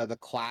 What the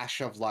clash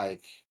of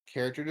like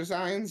character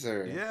designs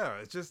or Yeah,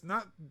 it's just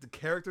not the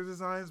character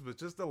designs, but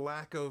just the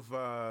lack of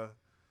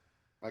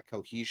like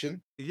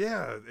cohesion?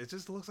 yeah, it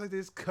just looks like they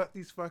just cut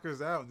these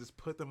fuckers out and just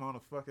put them on a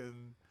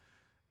fucking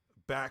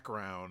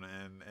background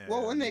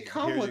Well, when and they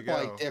come here you with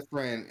like go.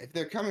 different, if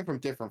they're coming from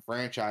different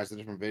franchises,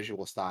 different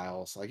visual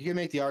styles, like you can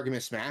make the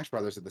argument Smash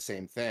Brothers did the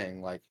same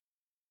thing. Like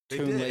They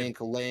Toon did,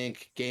 Link,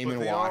 Link, Game but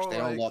and they Watch, all they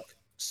don't like look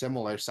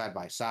similar side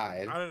by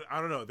side. I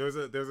don't know. There's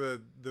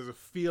a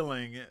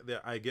feeling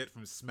that I get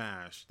from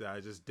Smash that I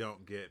just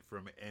don't get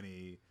from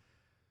any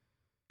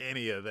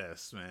of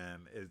this,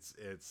 man.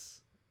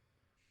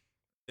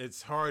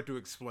 It's hard to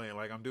explain.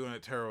 Like I'm doing a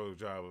terrible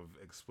job of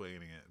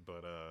explaining it,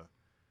 but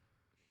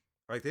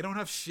like they don't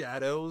have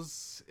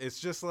shadows. It's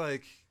just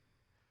like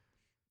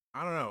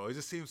I don't know. It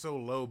just seems so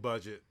low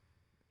budget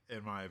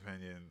in my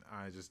opinion.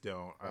 I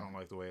Yeah. don't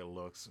like the way it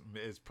looks.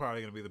 It's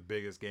probably going to be the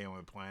biggest game on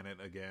the planet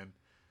again,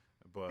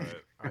 but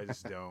I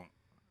just don't.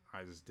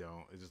 I just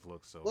don't. It just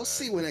looks so We'll bad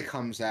see to when me. it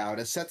comes out.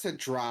 It's set to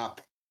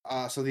drop.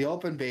 So the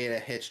open beta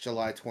hits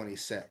July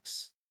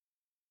 26th.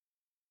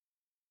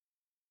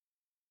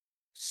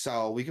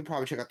 So we could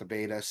probably check out the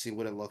beta, see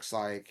what it looks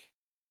like.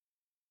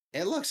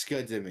 It looks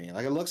good to me.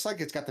 Like it looks like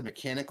it's got the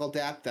mechanical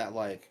depth that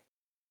like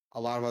a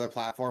lot of other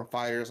platform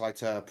fighters like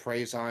to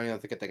praise on,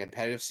 to get the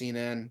competitive scene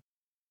in.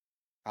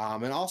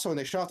 And also when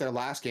they showed off their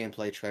last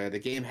gameplay trailer, the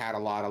game had a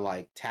lot of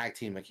like tag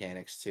team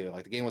mechanics too.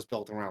 Like the game was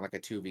built around like a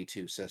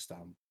 2v2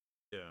 system.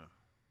 Yeah,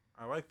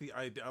 I like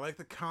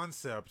the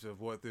concept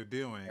of what they're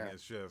doing. Yeah.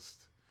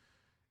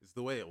 It's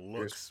the way it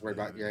You're just looks, worried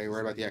man. about It's you're just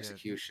worried about like the yeah,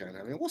 execution.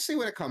 I mean, we'll see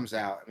when it comes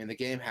out. I mean, the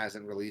game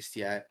hasn't released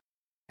yet.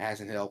 It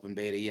hasn't hit open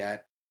beta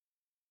yet.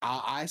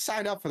 I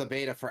signed up for the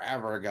beta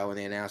forever ago when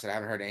they announced it. I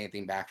haven't heard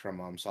anything back from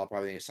them, so I'll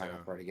probably need to sign up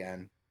yeah, for it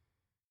again.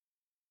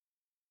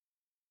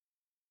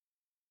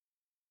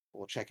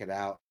 We'll check it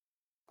out.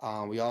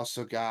 We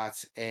also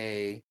got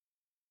a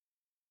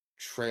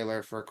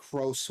trailer for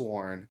Crow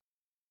Sworn.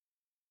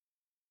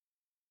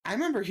 I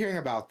remember hearing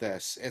about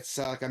this. It's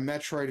like a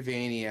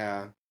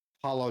Metroidvania,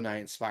 Hollow Knight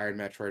inspired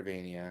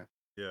Metroidvania.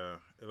 yeah.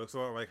 It looks a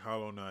lot like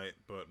Hollow Knight,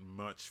 but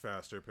much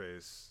faster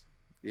pace,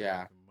 like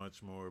Yeah,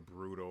 much more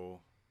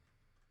brutal,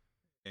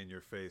 in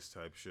your face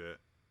type shit.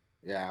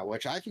 yeah,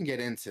 which I can get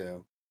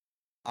into.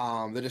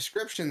 The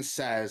description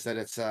says that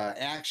it's a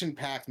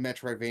action-packed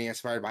Metroidvania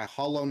inspired by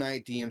Hollow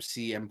Knight,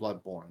 DMC, and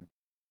Bloodborne.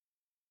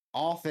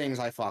 All things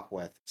I fuck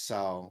with.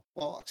 So,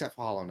 well, except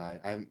for Hollow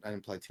Knight. I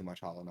didn't play too much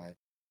Hollow Knight.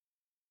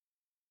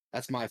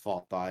 That's my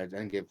fault, though. I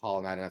didn't give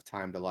Hollow Knight enough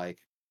time to like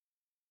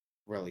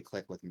really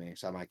click with me,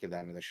 so I might give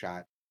that another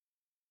shot.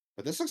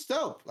 But this looks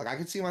dope. Like I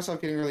can see myself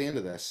getting really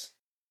into this.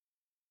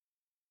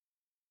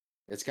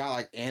 It's got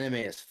like anime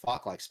as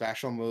fuck, like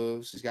special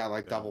moves. It's got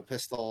like Yeah, double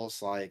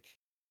pistols. Like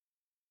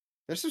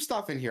there's some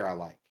stuff in here I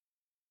like.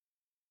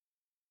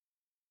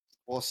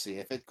 We'll see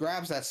if it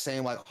grabs that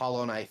same like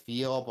Hollow Knight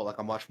feel, but like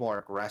a much more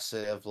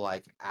aggressive,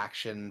 like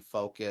action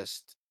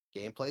focused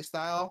gameplay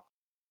style.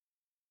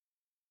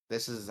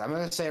 This is I'm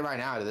gonna say right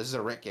now, this is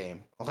a Rick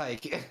game.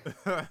 Like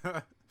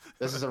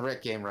this is a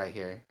Rick game right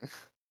here.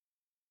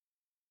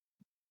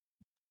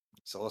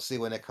 So we'll see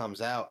when it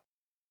comes out.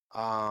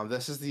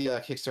 This is the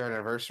Kickstarter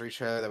anniversary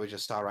trailer that we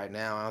just saw right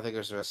now. I don't think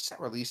there's a set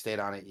release date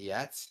on it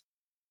yet,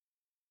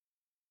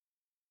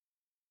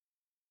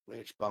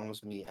 which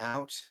bums me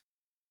out.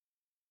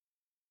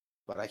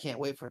 But I can't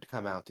wait for it to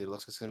come out, dude. It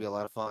looks like it's gonna be a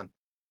lot of fun.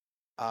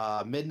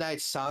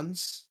 Midnight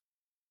Suns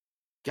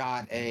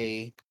got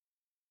a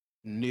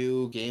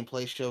new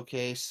gameplay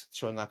showcase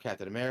showing off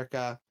Captain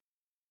America.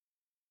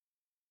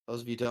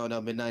 Those of you who don't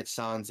know, Midnight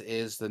Suns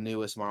is the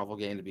newest Marvel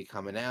game to be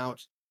coming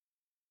out.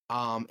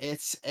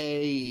 It's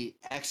a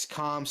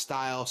XCOM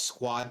style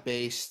squad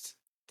based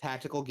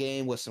tactical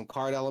game with some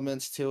card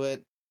elements to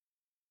it.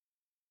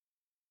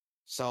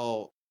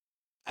 So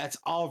that's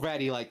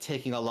already like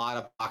taking a lot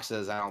of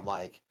boxes I don't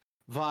like.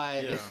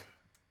 But Yeah,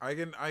 I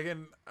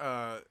can.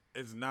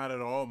 It's not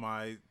at all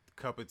my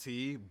cup of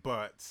tea,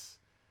 but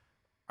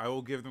I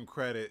will give them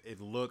credit.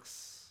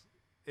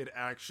 It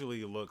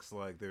actually looks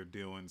like they're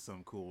doing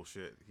some cool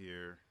shit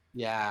here.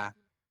 yeah,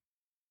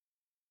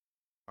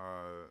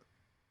 Uh,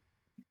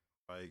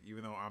 like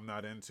even though I'm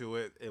not into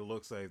it, it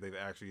looks like they've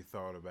actually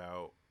thought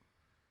about.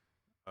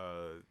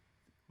 Uh,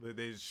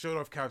 they showed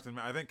off Captain.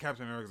 I think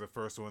Captain America is the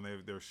first one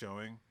they're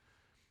showing,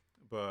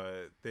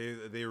 but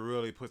they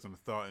really put some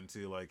thought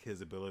into like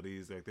his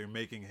abilities. Like they're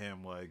making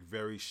him like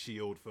very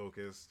shield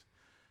focused.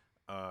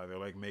 They're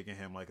like making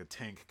him like a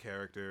tank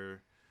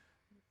character,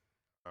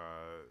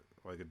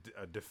 like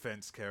a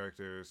defense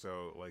character.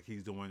 So like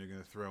he's the one you're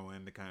gonna throw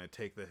in to kind of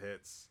take the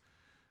hits,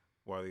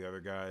 while the other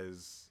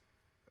guys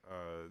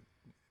uh,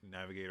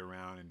 navigate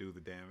around and do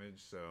the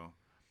damage. So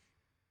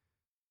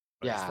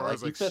like as yeah, far like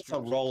as he like fits a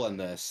role in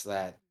this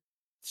that yeah,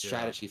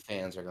 strategy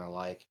fans are gonna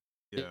like.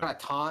 He yeah, got a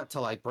taunt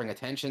to like bring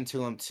attention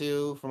to him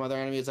too from other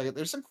enemies. Like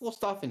there's some cool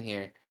stuff in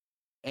here.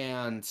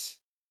 And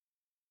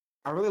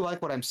I really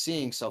like what I'm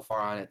seeing so far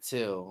on it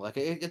too. Like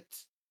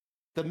it's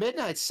the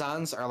Midnight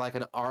Suns are like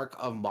an arc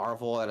of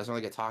Marvel that doesn't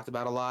really get talked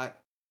about a lot.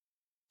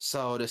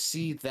 So to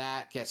see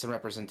that get some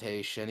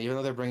representation, even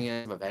though they're bringing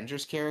in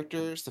Avengers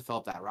characters to fill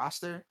up that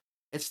roster,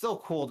 it's still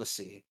cool to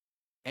see.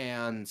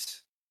 And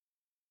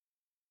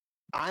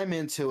I'm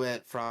into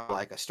it from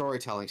like a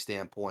storytelling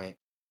standpoint.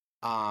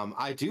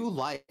 I do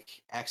like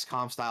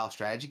XCOM style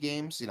strategy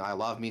games. You know, I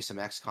love me some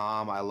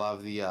XCOM. I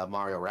love the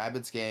Mario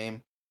Rabbids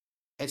game.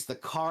 It's the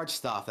card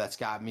stuff that's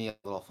got me a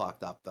little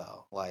fucked up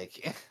though.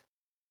 Like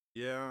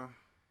yeah,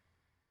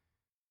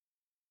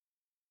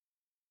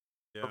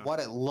 yeah, what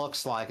it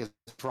looks like is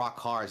draw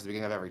cards at the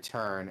beginning of every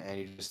turn, and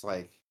you just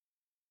like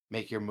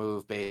make your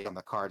move based on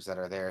the cards that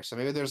are there. So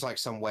maybe there's like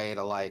some way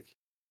to like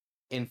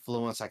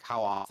influence like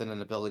how often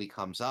an ability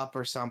comes up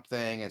or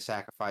something, and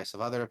sacrifice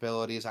of other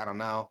abilities. I don't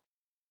know.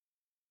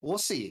 We'll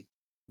see.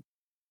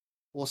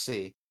 We'll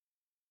see.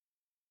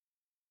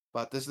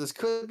 But this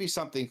could be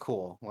something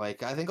cool.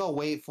 Like I think I'll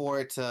wait for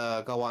it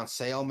to go on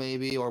sale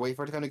maybe, or wait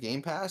for it to come to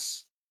Game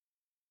Pass,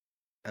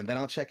 and then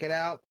I'll check it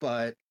out.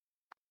 But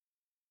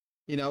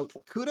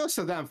kudos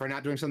to them for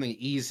not doing something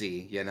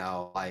easy.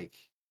 Like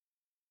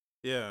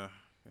yeah,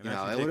 and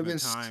actually it would taking have the been.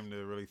 time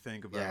to really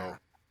think Yeah, about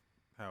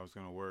how it's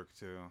gonna work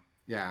too.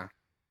 yeah.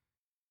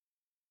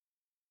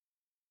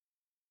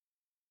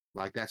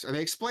 Like that's and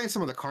they explain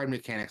some of the card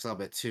mechanics a little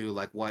bit too,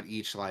 like what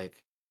each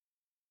like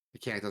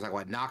mechanic does, like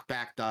what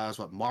knockback does,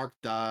 what mark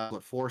does,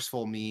 what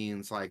forceful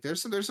means. Like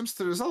there's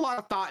a lot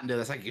of thought into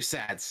this, like you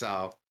said.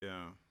 So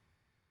Yeah.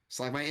 it's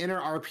like my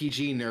inner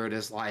RPG nerd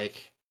is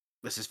like,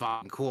 this is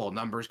fucking cool.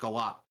 Numbers go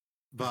up,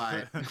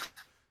 but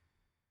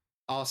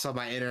also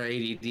my inner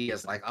ADD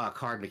is like,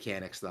 card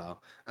mechanics though.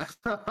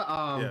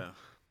 um, Yeah.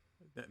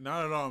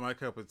 Not at all my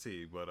cup of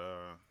tea, but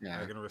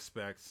yeah, I can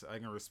respect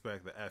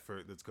the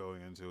effort that's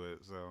going into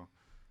it. So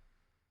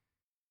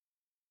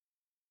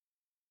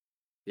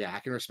yeah, I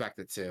can respect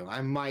it too.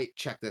 I might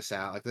check this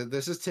out. Like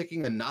this is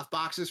ticking enough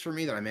boxes for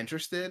me that I'm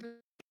interested.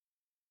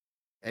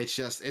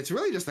 It's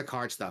really just the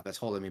card stuff that's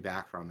holding me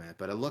back from it.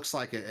 But it looks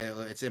like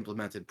it's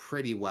implemented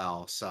pretty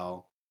well.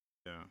 So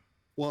yeah.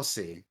 we'll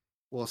see.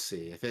 We'll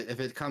see if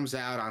it comes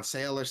out on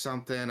sale or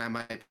something. I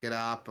might pick it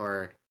up,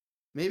 or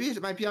maybe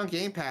it might be on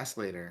Game Pass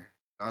later.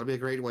 That'll be a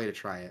great way to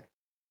try it.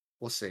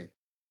 We'll see.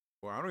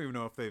 Well, I don't even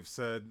know if they've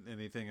said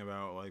anything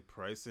about like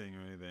pricing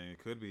or anything. It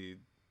could be.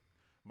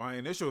 My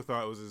initial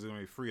thought was it's gonna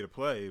be free to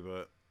play,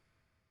 but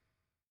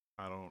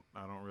I don't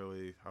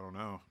really. I don't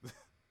know.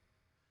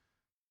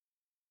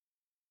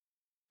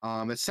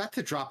 It's set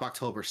to drop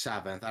October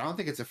 7th. I don't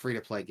think it's a free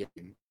to play game.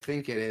 I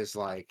think it is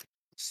like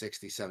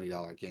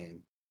 $60-$70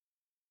 game.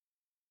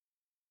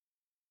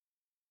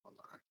 Hold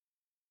on.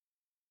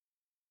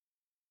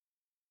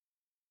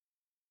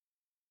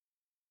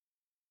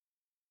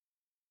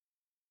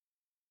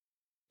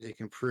 You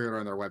can pre-order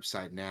on their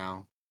website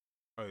now.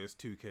 Oh, it's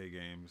 2K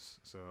games,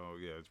 so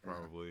yeah, it's Yeah.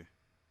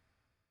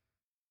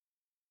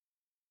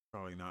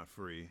 probably not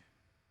free.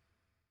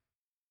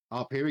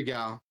 Oh, here we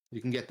go.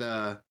 You can get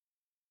the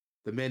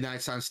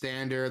Midnight Sun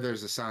Standard.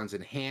 There's the Suns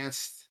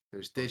Enhanced.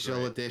 There's Oh, Digital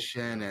great.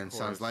 Edition Of and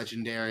Suns course,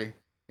 Legendary. of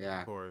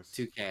Yeah, course.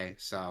 2K.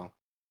 So,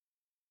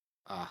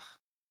 uh,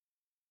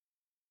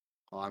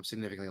 well, I'm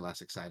significantly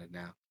less excited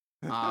now.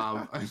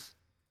 Um,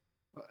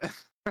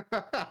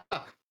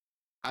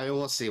 I mean,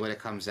 we'll see when it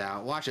comes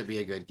out. Watch it be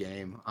a good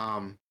game.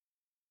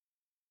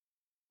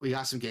 We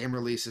got some game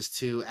releases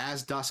too.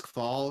 As Dusk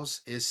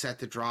Falls is set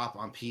to drop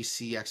on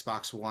PC,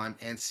 Xbox One,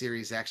 and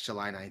Series X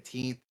July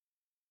 19th.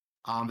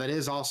 That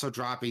is also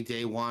dropping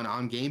day one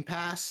on Game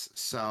Pass,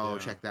 so Yeah.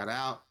 check that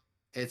out.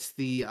 It's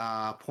the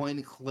point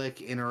and click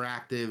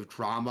interactive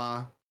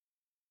drama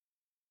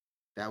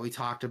that we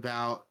talked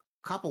about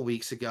a couple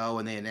weeks ago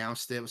when they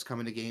announced it was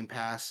coming to Game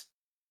Pass.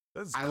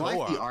 That's I like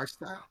the co-op. art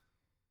style.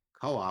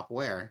 Co-op,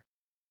 where?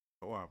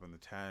 Co-op in the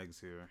tags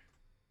here.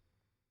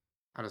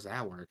 How does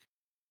that work?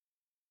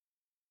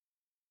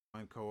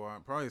 Find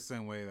co-op. Probably the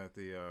same way that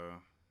the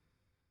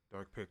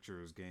Dark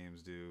Pictures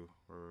games do,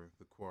 or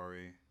the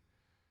Quarry.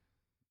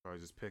 Probably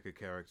just pick a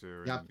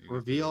character Yep. and you get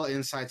Reveal to.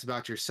 insights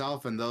about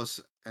yourself and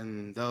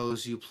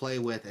those you play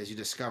with as you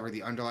discover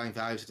the underlying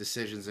values,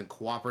 decisions, and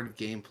cooperative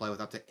gameplay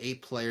with up to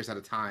 8 players at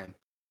a time.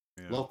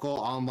 Yeah. Local,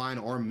 online,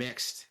 or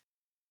mixed.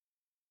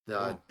 The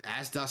Oh.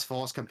 As Dusk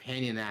Falls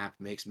companion app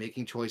makes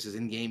making choices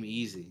in game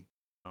easy.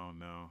 Oh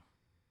no.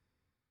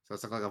 So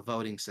it's like a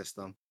voting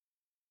system.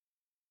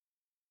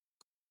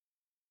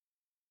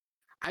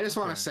 I just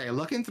want Okay. to say,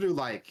 looking through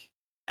like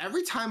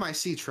every time I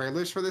see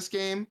trailers for this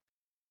game,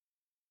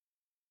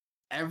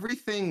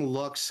 everything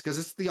looks because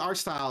it's the art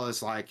style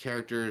is like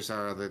characters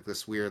are like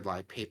this weird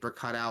like paper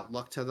cutout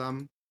look to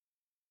them.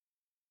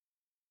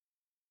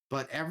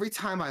 But every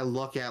time I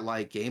look at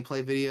like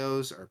gameplay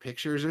videos or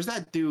pictures, there's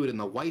that dude in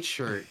the white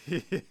shirt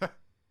Yeah.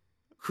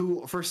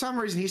 who, for some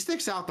reason, he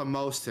sticks out the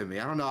most to me.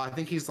 I don't know. I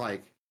think he's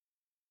like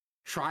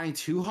trying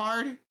too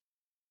hard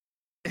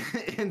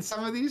in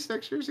some of these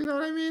pictures. You know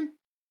what I mean?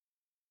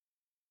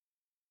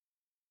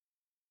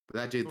 But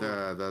that dude,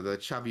 Well, the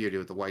chubbier dude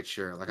with the white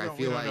shirt, like I we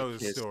feel don't know like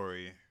his his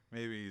story.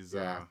 Maybe he's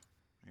yeah.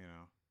 you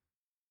know.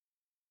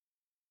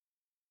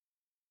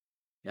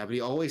 Yeah, but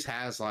he always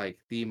has like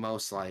the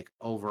most like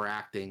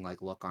overacting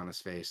like look on his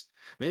face.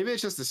 Maybe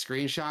it's just the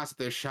screenshots that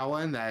they're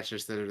showing that's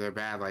just they're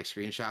bad like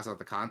screenshots of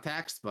the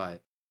context,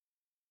 but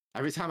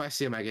every time I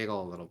see him I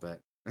giggle a little bit.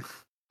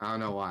 I don't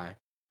know why.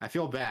 I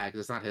feel bad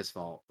because it's not his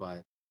fault,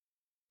 but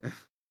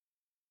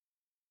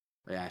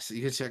yeah, so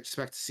you can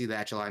expect to see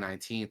that July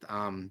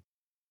 19th.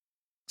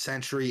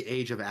 Century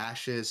Age of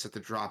Ashes set to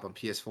drop on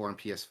PS4 and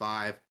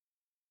PS5.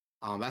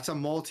 That's a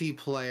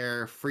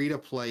multiplayer,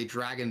 free-to-play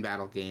dragon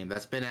battle game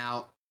that's been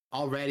out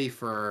already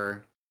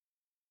for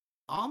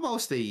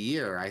almost a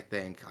year, I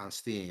think, on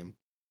Steam.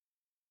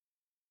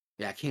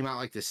 Yeah, it came out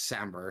like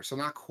December, so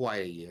not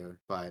quite a year,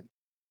 but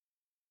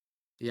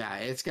yeah,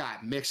 it's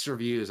got mixed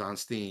reviews on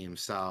Steam.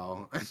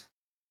 So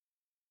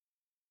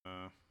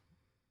Uh,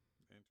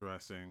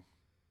 Interesting.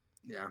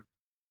 yeah,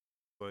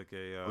 Like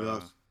we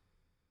also,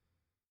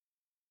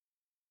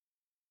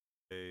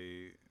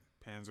 a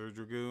Panzer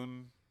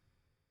Dragoon.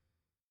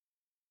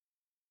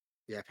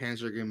 yeah, Panzer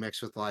Dragoon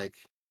mixed with like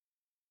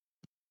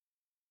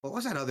what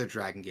was that other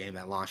dragon game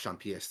that launched on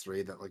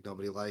PS3 that like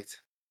nobody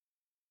liked?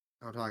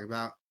 I'm talking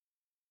about.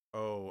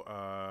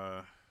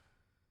 Oh,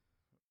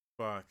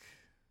 fuck.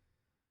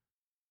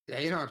 Yeah,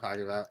 you know what I'm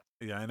talking about.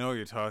 Yeah, I know what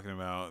you're talking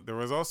about. There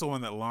was also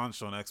one that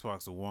launched on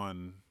Xbox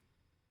One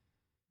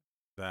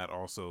that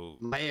also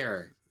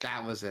Layer,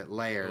 that was it.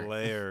 Layer.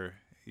 layer.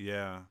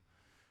 Yeah.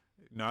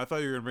 No, I thought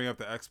you were gonna bring up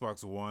the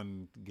Xbox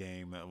One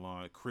game that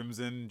launched,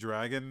 Crimson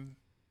Dragon.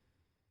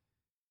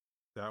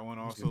 That one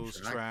also is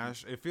Dragon.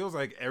 trash. It feels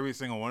like every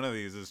single one of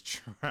these is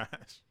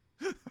trash.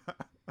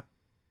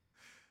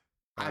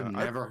 I've I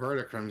never heard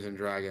of Crimson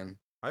Dragon.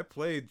 I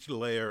played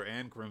Layer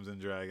and Crimson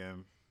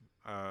Dragon.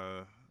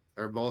 Uh,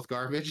 They're both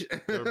garbage.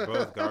 they're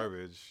both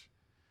garbage.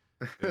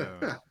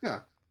 Yeah.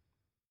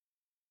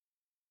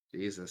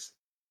 Jesus.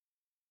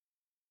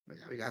 But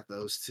yeah, we got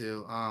those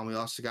two. We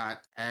also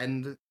got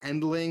Endling,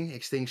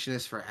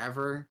 Extinctionist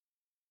Forever.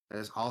 That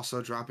is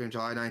also dropping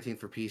July 19th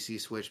for PC,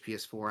 Switch,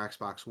 PS4,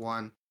 Xbox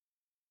One.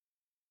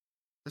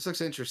 This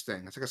looks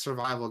interesting. It's like a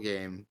survival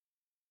game.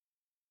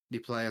 You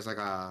play as like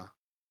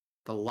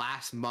the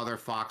last mother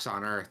fox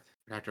on Earth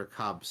after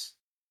cubs.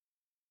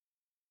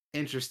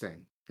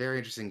 Interesting. Very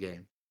interesting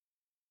game.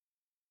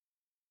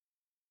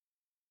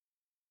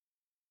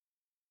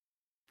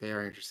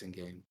 Very interesting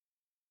game.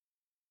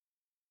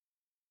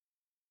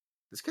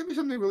 This could be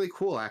something really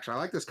cool, actually. I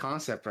like this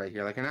concept right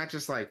here. Like, you're not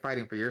just like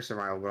fighting for your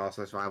survival, but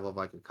also survival of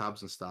like the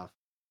cubs and stuff.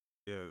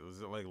 Yeah,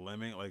 was it like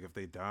Lemming? Like if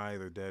they die,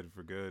 they're dead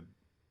for good.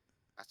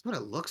 That's what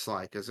it looks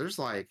like. Cause there's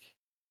like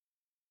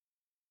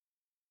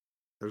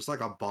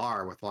a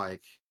bar with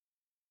like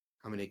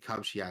how many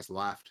cubs she has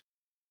left.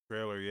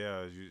 Trailer,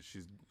 yeah,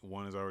 she's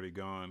one is already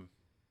gone.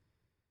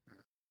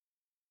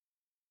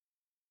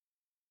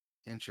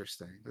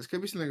 Interesting. This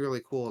could be something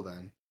really cool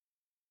then.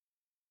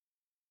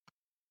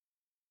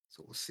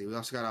 So we'll see. We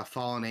also got a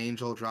Fallen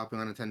Angel dropping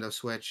on Nintendo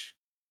Switch.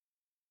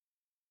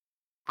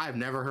 I've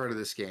never heard of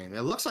this game.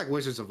 It looks like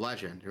Wizards of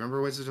Legend.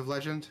 Remember Wizards of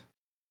Legend?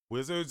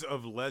 Wizards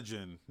of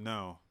Legend.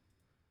 No.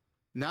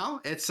 No,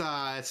 it's a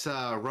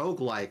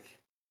roguelike,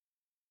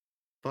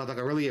 but like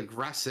a really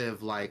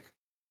aggressive, like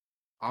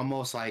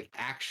almost like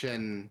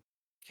action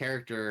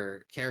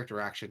character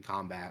action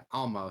combat.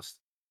 Almost.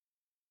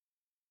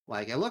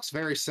 Like it looks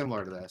very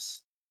similar to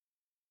this.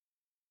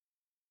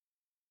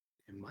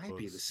 It might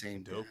be the Looks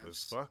same dope as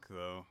devs. fuck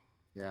though.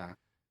 Yeah.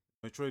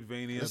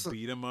 Metroidvania This look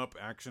beat 'em up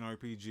action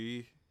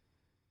RPG.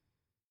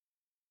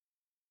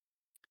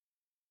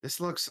 this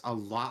looks a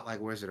lot like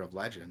Wizard of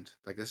Legend.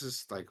 Like this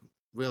is like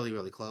really,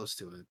 really close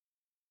to it.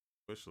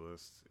 Wish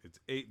list. It's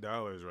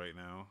 $8 right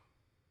now.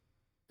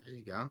 There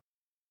you go.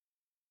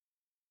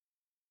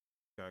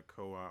 Got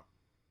co-op.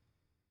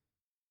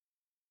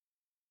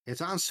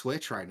 It's on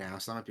Switch right now,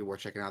 so that might be worth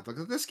checking out.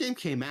 Look, this game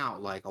came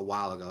out like a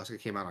while ago.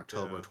 It came out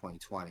October Yeah.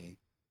 2020.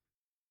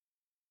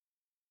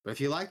 But if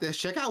you like this,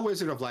 check out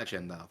Wizard of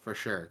Legend though, for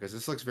sure, because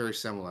this looks very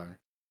similar.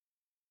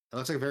 It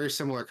looks like very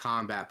similar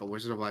combat, but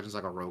Wizard of Legend's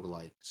like a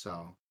roguelike.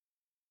 So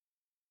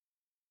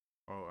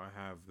Oh, I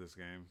have this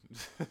game.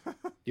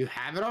 you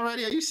have it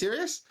already? Are you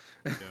serious?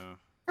 Yeah.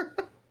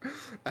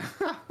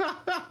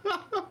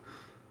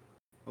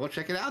 Well,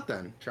 check it out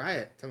then. Try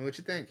it. Tell me what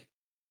you think.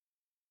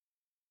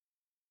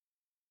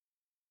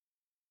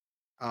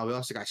 We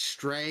also got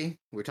Stray.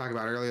 We were talking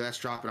about earlier. That's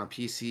dropping on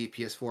PC,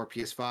 PS4,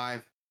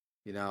 PS5.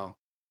 You know,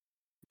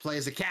 play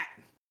as a cat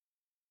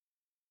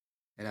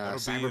in That'll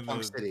be in Cyberpunk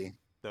the City.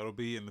 that'll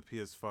be in the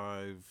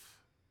PS5,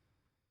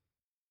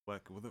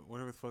 like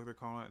whatever the fuck they're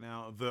calling it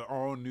now, the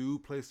all new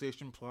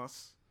PlayStation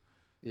Plus.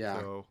 Yeah,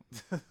 So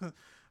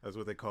that's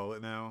what they call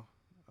it now.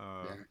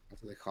 yeah,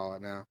 that's what they call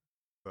it now.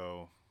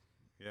 So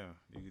yeah,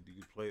 you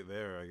could play it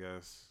there, I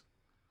guess.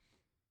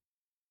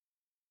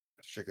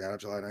 Let's check that out.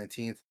 July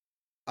 19th.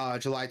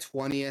 July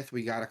 20th,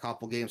 we got a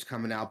couple games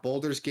coming out.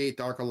 Baldur's Gate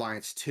Dark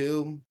Alliance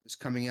 2 is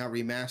coming out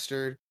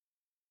remastered.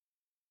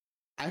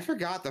 I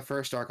forgot the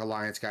first Dark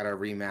Alliance got a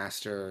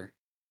remaster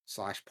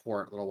slash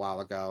port a little while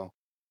ago.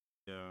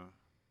 Yeah.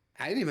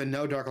 I didn't even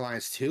know Dark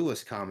Alliance 2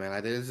 was coming. I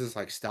did this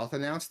like stealth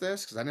announced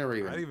this because I never I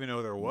even didn't even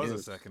know there was a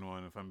knew. second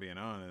one, if I'm being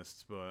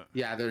honest. But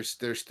Yeah, there's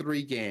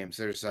three games.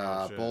 There's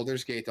oh shit.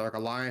 Baldur's Gate Dark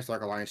Alliance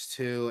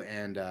 2,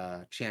 and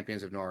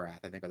Champions of Norath.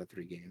 I think are the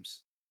three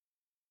games.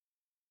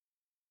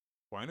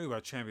 Well, I knew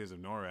about Champions of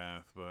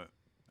Norath, but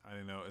I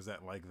didn't know. Is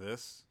that like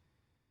this?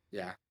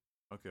 Yeah,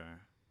 Okay.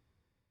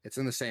 it's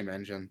in the same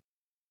engine.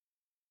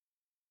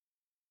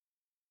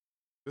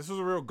 This was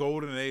a real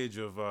golden age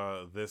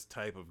of this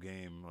type of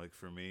game, like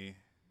for me.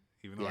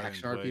 Even though The I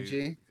didn't action play,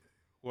 RPG.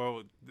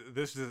 well,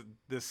 this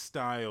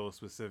style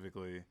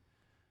specifically,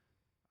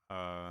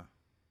 I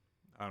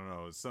don't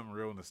know, it's something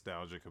real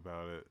nostalgic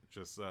about it.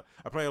 Just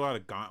I play a lot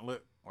of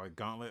Gauntlet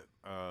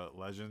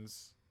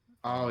Legends.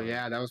 Oh Uh,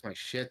 yeah, that was my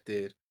shit,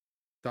 dude.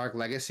 Dark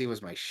Legacy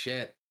was my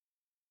shit.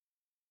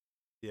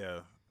 yeah.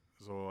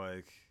 So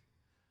like,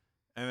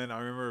 and then I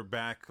remember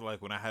back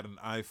like when I had an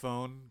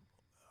iPhone,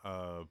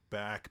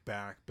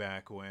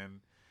 back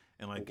when,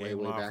 and like Way,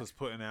 way Gameloft back. was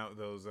putting out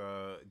those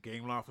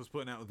Gameloft was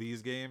putting out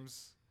these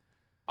games.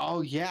 Oh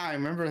yeah, I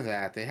remember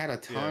that. They had a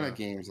ton Yeah, of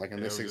games like in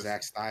and it this was just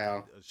exact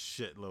style. a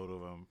shitload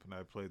of them, and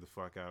I played the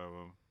fuck out of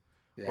them.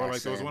 Or Yeah,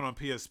 like there was same. one on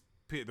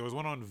PSP, there was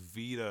one on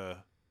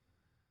Vita,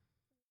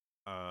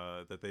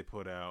 that they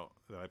put out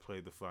that I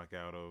played the fuck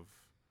out of.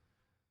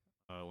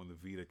 When the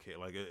Vita came,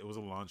 like it was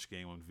a launch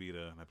game on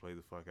Vita, and I played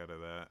the fuck out of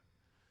that.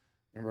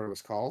 Remember what it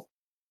was called?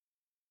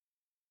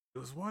 It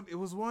was one. It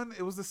was one.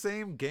 It was the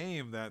same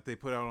game that they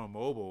put out on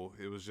mobile.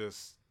 It was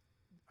just,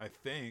 I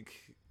think,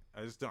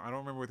 I just don't. I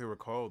don't remember what they were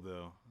called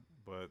though.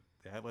 But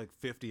they had like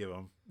 50 of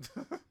them.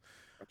 Oh, But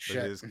they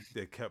shit. just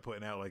they kept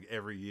putting out like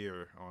every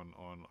year on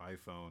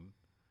iPhone,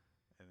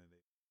 and then they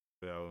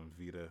put it out on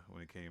Vita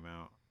when it came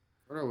out.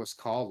 What it was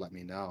called? Let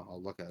me know.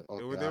 I'll look it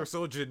They were up.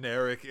 so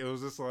generic. It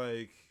was just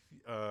like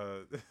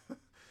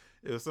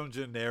it was some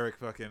generic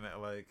fucking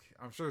like.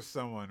 I'm sure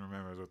someone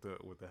remembers what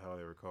the hell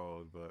they were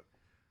called, but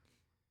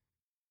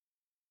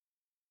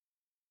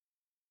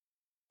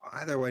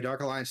Either way,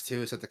 Dark Alliance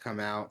 2 is set to come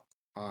out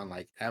on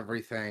like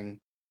everything.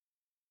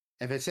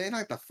 If it's ain't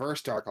like the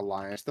first Dark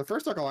Alliance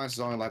is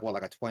only like what,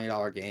 like a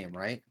 $20 game,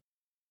 right?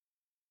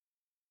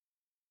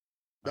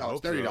 I No,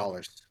 it's hope so. $30.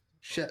 Oh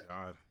Shit.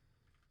 God.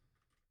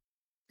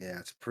 Yeah,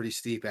 it's a pretty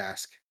steep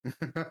ask.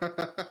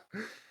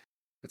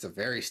 It's a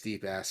very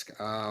steep ask.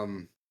 I'll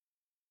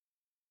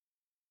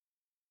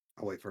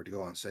wait for it to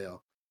go on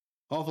sale.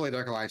 Hopefully,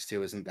 Dark Alliance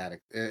 2 isn't that.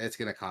 It's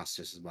going to cost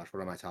just as much.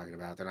 What am I talking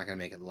about? They're not going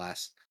to make it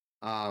less.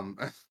 Um,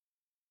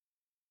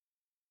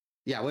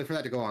 yeah, wait for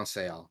that to go on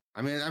sale.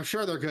 I mean, I'm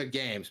sure they're good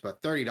games,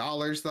 but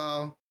 $30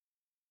 though.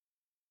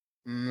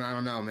 I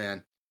don't know,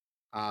 man.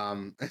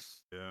 Um,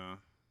 Yeah.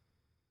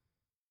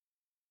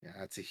 yeah,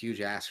 that's a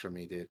huge ask for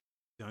me, dude.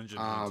 Dungeon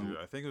Hunter. Um,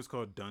 I think it was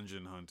called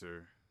Dungeon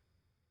Hunter.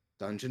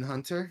 Dungeon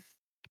Hunter.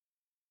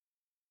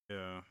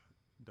 Yeah.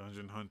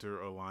 Dungeon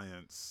Hunter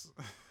Alliance.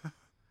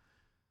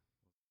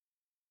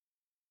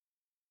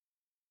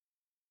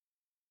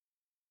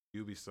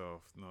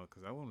 Ubisoft. No,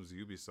 because that one was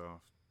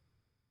Ubisoft.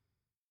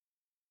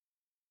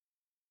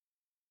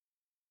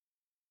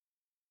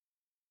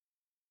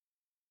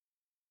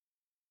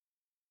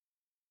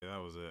 Yeah,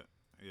 that was it.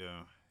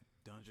 Yeah.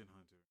 Dungeon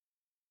Hunter.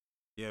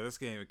 Yeah, this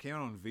game, it came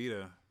out on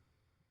Vita.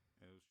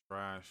 It was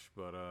trash,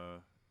 but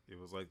it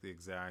was like the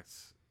exact.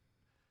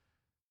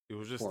 It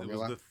was just it was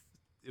Formula.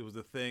 the it was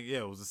the thing. Yeah,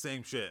 it was the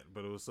same shit,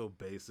 but it was so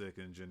basic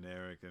and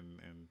generic and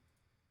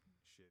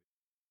shit.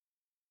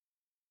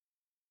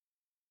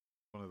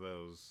 One of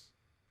those.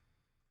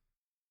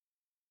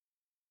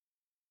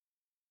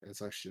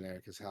 It's like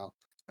generic as hell.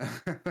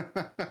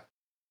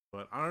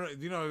 But I don't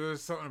know.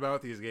 There's something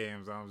about these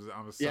games. I'm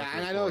a Yeah,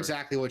 and sucker I know for.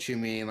 exactly what you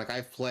mean. Like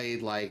I've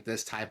played like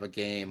this type of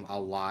game a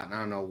lot, and I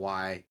don't know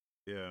why.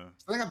 Yeah,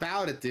 Something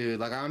about it, dude.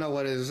 Like I don't know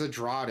what it is. There's a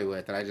draw to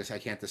it that I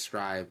can't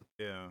describe.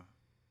 yeah.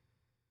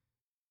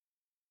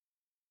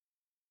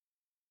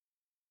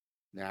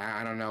 Yeah,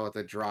 I don't know what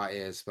the draw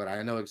is, but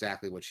I know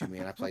exactly what you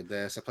mean. I played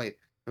this. I played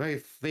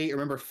Fate.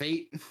 Remember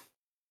Fate?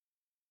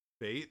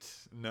 Fate?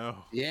 No.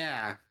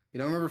 Yeah. You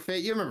don't remember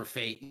Fate? You remember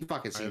Fate. You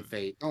fucking I seen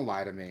Fate. Don't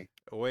lie to me.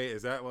 wait.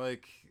 Is that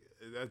like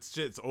that's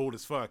shit's old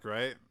as fuck,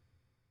 right?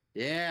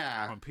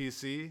 Yeah. On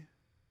PC.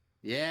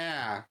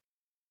 Yeah.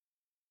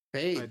 I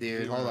Fate, dude.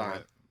 do Hold remember on.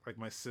 that. Like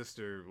my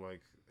sister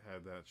like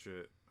had that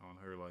shit on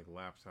her like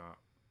laptop.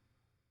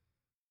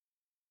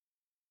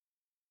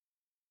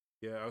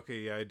 Yeah. Okay.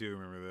 Yeah, I do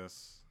remember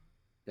this.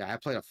 Yeah, I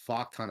played a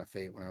fuck ton of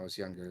Fate when I was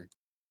younger.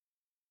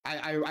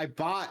 I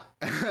bought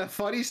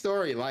funny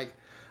story, like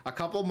a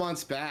couple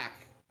months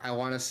back, I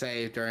want to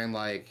say during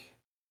like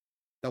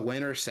the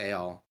winter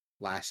sale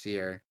last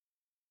year,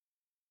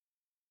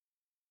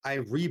 I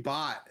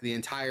rebought the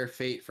entire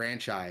Fate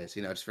franchise,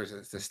 just for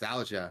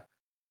nostalgia.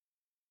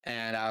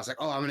 And I was like,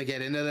 oh, I'm gonna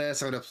get into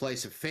this. I'm gonna play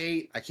some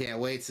Fate. I can't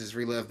wait to just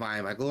relive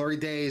my glory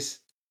days.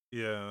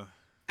 Yeah.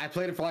 I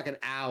played it for like an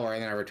hour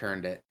and then I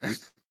returned it.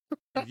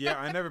 Yeah.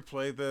 I never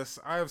played this.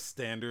 I have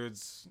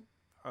standards.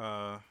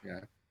 Uh, Yeah.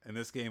 and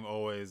this game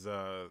always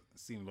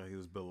seemed like it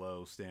was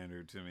below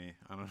standard to me.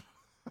 I don't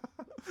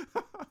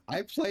know.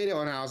 I played it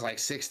when I was like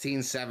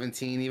 16,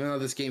 17, even though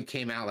this game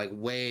came out like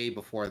way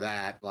before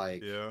that.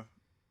 Like, Yeah.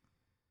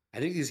 I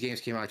think these games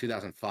came out in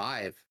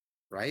 2005,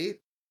 right?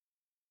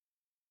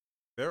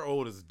 They're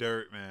old as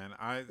dirt, man.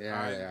 Yeah, they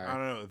I are.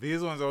 don't know.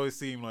 These ones always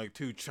seem like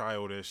too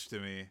childish to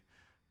me.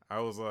 I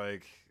was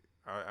like,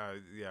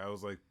 I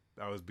was like,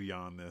 I was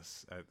beyond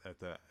this at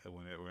that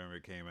whenever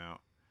it came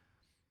out.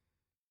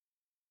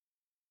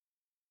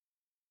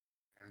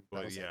 That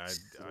But was like yeah,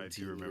 I do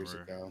 17 years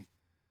remember ago.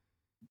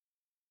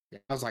 Yeah,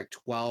 I was like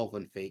 12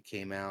 when Fate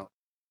came out.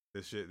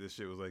 this shit. This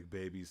shit was like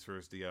baby's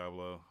first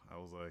Diablo. I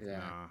was like, Yeah.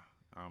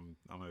 nah, I'm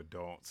an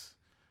adult.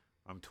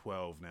 I'm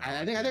 12 now.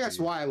 I think can't that's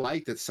be. why I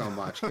liked it so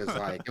much because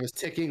like it was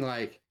ticking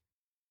like.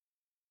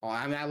 Well,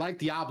 I mean, I like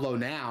Diablo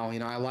now.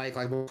 I like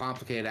more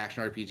complicated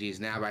action RPGs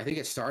now, but I think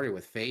it started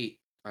with Fate.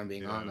 If I'm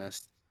being Yeah.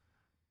 honest.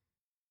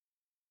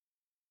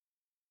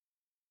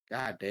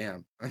 God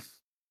damn. I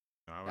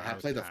I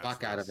was played the past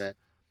fuck out of this. it.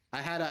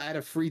 I had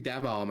a free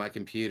demo on my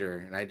computer,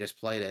 and I just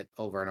played it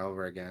over and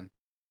over again.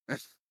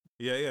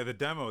 Yeah, yeah, the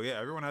demo. Yeah,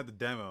 everyone had the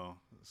demo.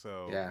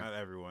 So Yeah, not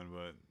everyone,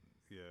 but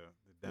yeah,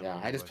 the yeah. demo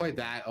I was just like a played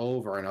that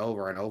over and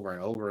over and over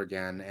and over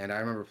again, and I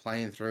remember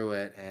playing through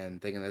it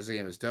and thinking this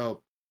game is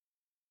dope.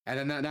 And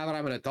then now that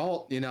I'm an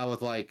adult,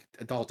 with like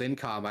adult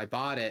income, I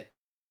bought it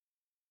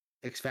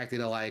expecting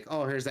to like,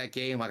 oh, here's that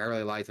game like I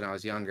really liked when I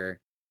was younger.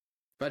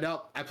 But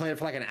nope, I played it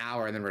for like an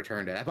hour and then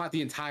returned it. I bought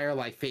the entire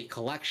like Fate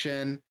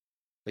collection,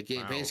 the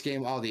wow. base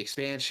game, all the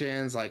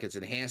expansions, like its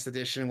enhanced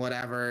edition,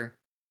 whatever.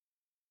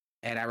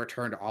 And I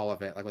returned all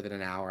of it like within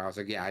an hour. I was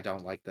like, yeah, I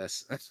don't like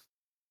this.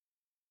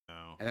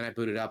 No. And then I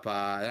booted up.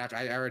 And after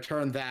I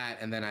returned that,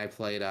 and then I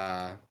played.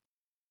 God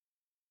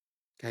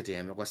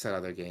damn it! What's that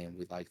other game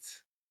we liked?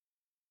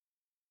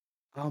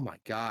 Oh my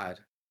god,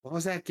 what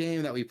was that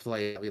game that we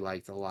played that we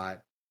liked a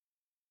lot?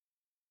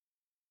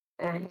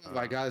 Oh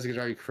my Uh, god, this is gonna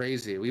drive me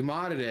crazy. We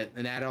modded it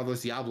and added all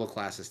those Diablo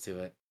classes to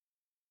it.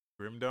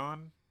 Grim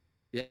Dawn.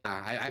 Yeah,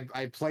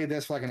 I played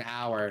this for like an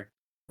hour,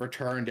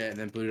 returned it, and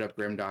then booted up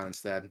Grim Dawn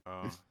instead.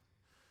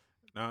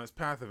 No, it's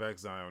Path of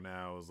Exile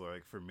now. Is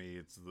like for me,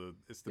 it's the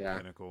Yeah,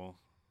 pinnacle.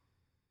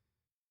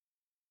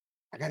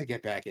 I got to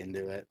get back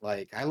into it.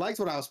 Like I liked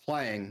what I was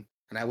playing,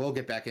 and I will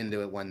get back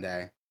into it one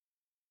day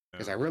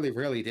because Yeah. I really,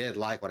 really did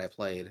like what I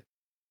played.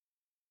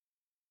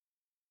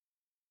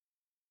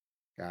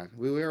 God,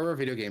 we're a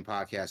video game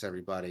podcast,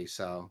 everybody.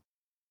 So,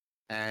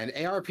 and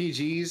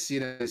ARPGs,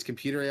 these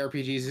computer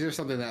ARPGs, these are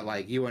something that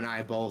like you and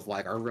I both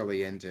like are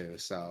really into.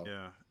 So,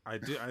 Yeah, I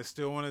do. I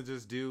still want to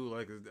just do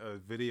like a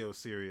video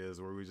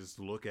series where we just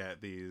look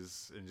at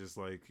these and just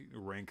like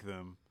rank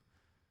them.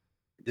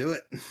 do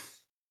it.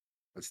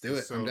 Let's do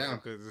Just it. I'm so down.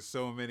 because there's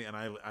so many, and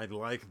I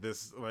like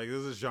this. Like this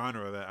is a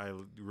genre that I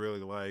really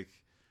like.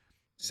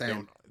 And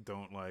Same.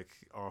 don't like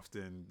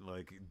often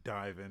like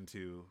dive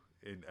into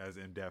as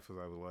in depth as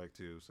I would like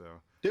to. So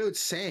Dude,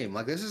 same.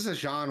 Like this is a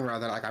genre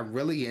that like I'm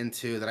really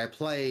into that I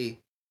play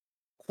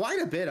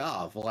quite a bit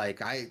of.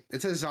 Like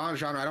it's a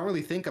genre I don't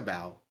really think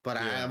about, but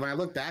yeah, when I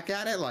look back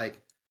at it, like,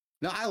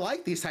 no, I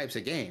like these types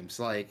of games.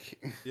 Like,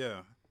 yeah.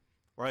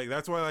 Like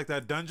that's why like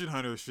that Dungeon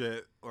Hunter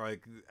shit,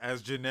 like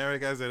as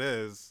generic as it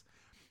is,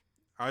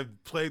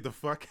 I've played the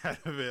fuck out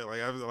of it.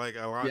 Like I've like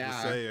a lot to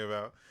yeah, say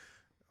about.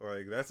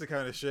 Like that's the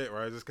kind of shit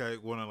where I just kind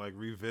of want to like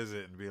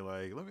revisit and be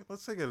like,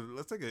 let's take an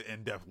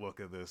in depth look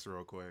at this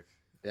real quick.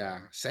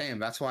 Yeah, same.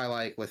 That's why,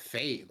 like, with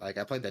Fate, like,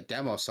 I played the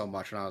demo so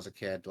much when I was a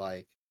kid.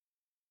 Like,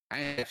 I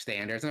didn't have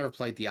standards. I never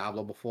played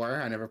Diablo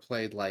before. I never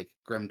played like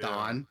Grim Yeah.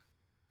 Dawn.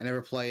 I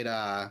never played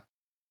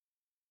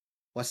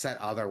what's that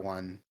other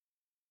one?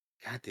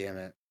 God damn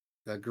it.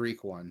 The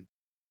Greek one.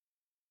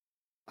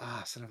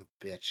 Ah, son of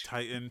a bitch.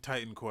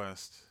 Titan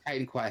Quest.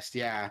 Titan Quest,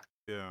 yeah.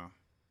 Yeah.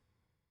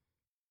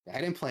 I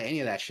didn't play any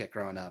of that shit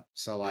growing up.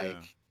 So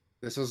Yeah.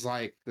 this is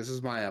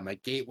my my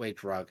gateway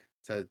drug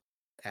to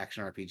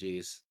action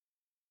RPGs.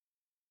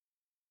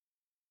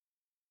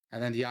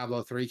 And then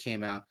Diablo 3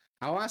 came out.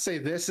 I want to say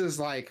this is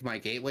like my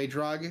gateway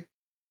drug,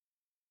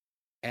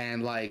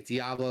 and like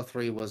Diablo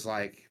 3 was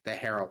like the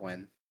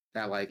heroin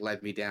that like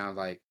led me down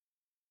like,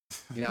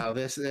 you know,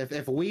 this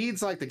if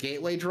weed's like the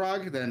gateway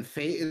drug, then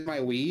Fate is my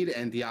weed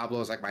and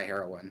Diablo is like my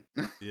heroin.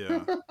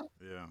 Yeah.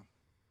 Yeah.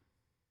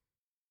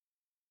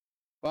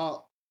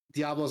 Well,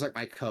 Diablo's like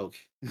my coke.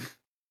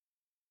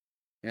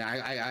 Yeah,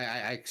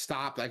 I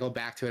stop. I go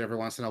back to it every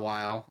once in a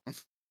while.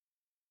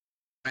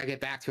 I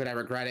get back to it, I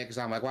regret it because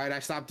I'm like, why did I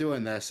stop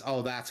doing this?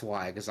 Oh, that's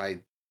why, because I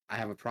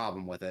have a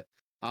problem with it.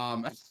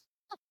 Yeah.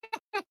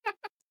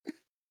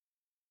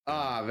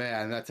 Oh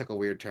man, that took a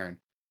weird turn.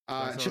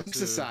 Shouts out Jokes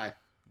to aside,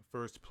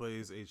 First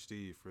Plays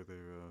HD for their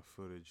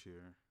footage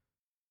here.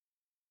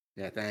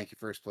 yeah, thank you,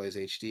 First Plays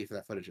HD, for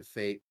that footage of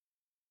Fate.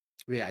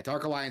 But yeah,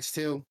 Dark Alliance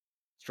 2,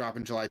 it's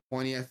dropping July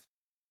 20th.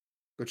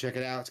 Go check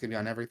it out. It's gonna be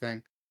on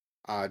everything.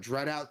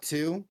 Dread Out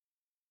 2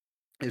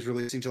 is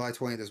releasing July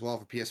 20th as well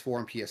for PS4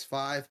 and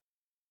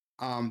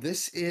PS5.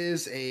 This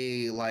is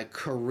a like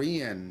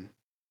Korean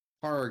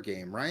horror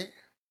game, right?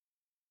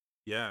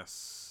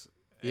 Yes.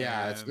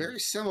 Yeah, it's And very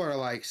similar to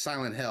like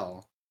Silent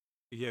Hill.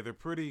 yeah, they're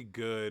pretty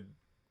good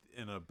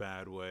in a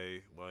bad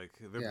way. Like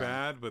they're Yeah.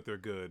 bad, but they're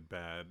good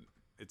bad.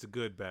 It's a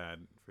good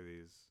bad for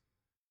these.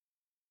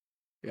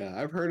 Yeah,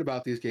 I've heard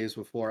about these games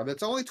before.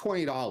 That's only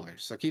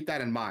 $20, so keep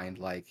that in mind.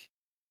 Like,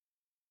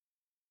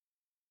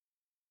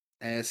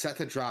 and it's set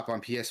to drop on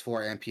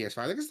PS4 and PS5.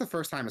 I think it's the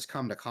first time it's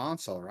come to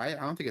console, right?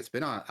 I don't think it's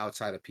been on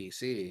outside of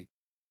PC.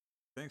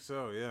 I think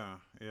so. Yeah.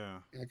 Yeah.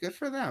 Yeah, good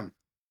for them.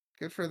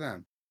 Good for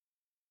them.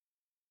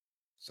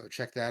 So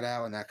check that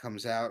out, and that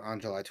comes out on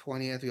July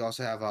 20th. We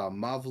also have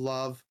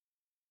Muv-Luv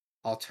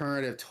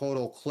Alternative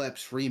Total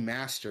Clips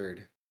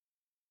Remastered.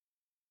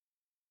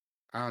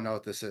 I don't know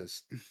what this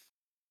is.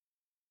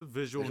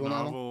 Visual Visual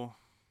novel?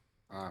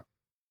 novel.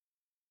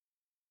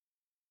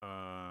 Uh,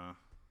 Uh,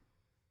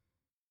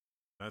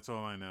 that's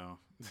all I know.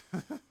 yeah,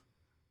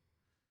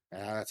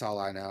 that's all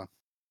I know.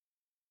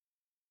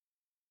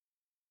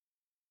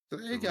 So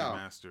there The you go.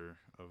 remaster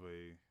of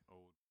a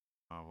old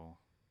novel.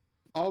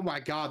 Oh my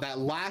god,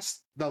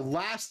 the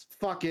last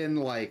fucking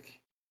like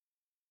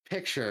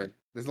picture,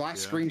 this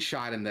last Yeah.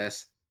 screenshot in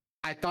this,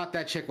 I thought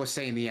that chick was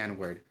saying the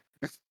N-word.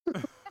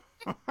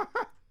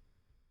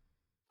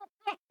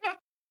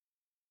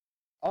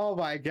 Oh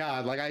my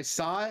god, like I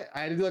saw it,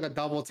 I had to do like a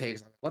double take.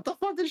 What the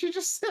fuck did she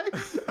just say?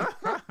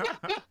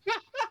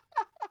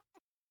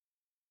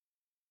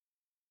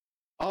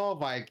 Oh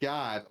my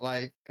god,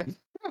 like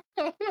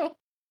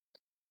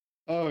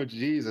oh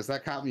Jesus,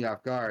 that caught me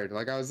off guard.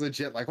 Like I was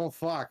legit like, oh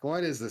fuck,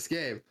 what is this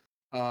game?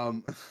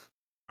 Um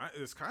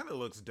This kind of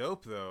looks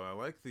dope though. I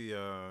like the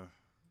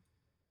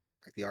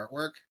like the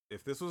artwork.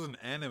 if this was an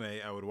anime,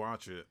 I would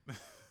watch it.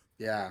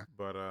 Yeah,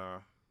 But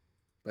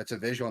but it's a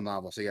visual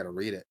novel, so you gotta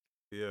read it.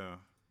 yeah.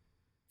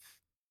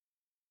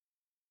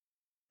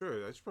 Sure,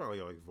 that's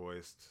probably like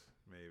voiced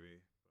maybe.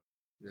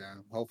 Yeah,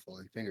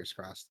 hopefully. Fingers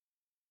crossed.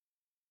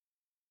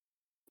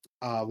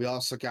 We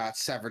also got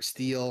Severed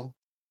Steel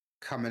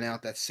coming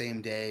out that same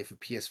day for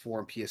PS4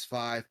 and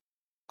PS5.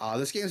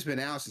 This game's been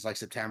out since like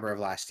September of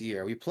last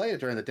year. We played it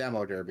during the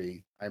demo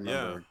derby. I Yeah.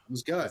 remember. It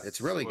was good. It's It's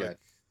really like good.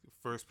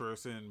 first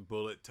person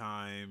bullet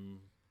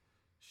time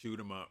shoot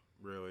 'em up,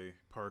 really.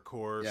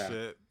 Parkour Yeah,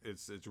 shit.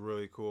 It's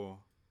really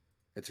cool.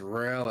 it's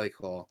really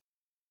cool.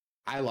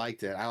 I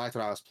liked it. I liked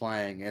what I was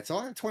playing. It's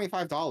only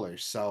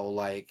 $25, so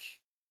like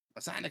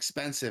it's not an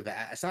expensive.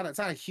 It's not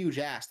a huge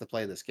ask to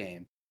play this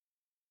game.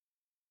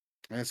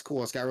 And it's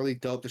cool. It's got really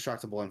dope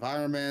destructible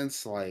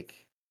environments.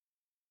 Like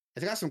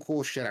it's got some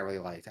cool shit I really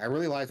liked. I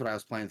really liked what I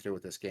was playing through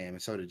with this game,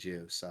 and so did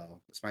you. So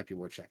this might be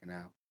worth checking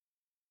out.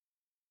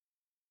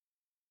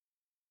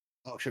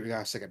 Oh shit, we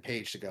got a second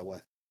page to go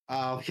with. We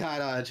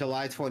got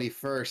July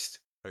 21st.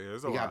 Oh, yeah,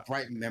 there's a We got lot.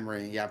 Bright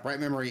Memory. Yeah, Bright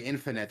Memory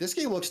Infinite. This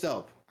game looks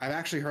dope. I've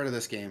actually heard of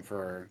this game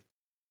for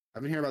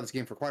I've been hearing about this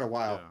game for quite a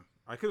while. Yeah.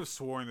 I could have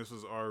sworn this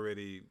was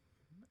already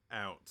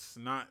out.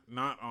 Not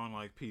on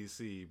like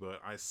PC, but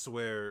I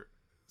swear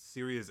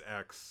Series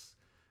X,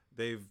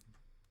 they've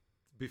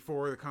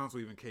before the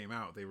console even came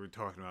out, they were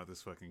talking about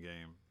this fucking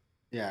game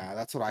Yeah,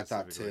 that's what I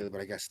thought specifically. too,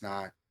 but I guess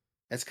not.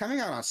 It's coming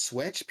out on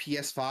Switch,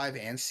 PS5,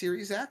 and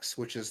Series X,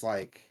 which is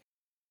like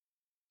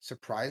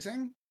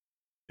surprising.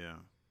 Yeah.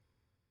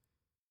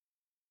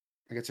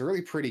 Like it's a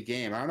really pretty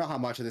game. I don't know how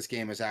much of this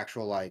game is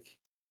actual like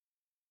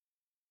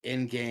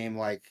in-game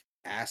like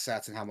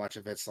assets and how much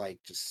of it's like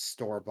just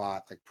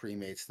store-bought like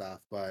pre-made stuff,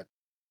 but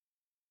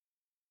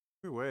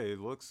Either way, it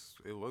looks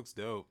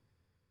dope.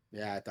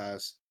 yeah, it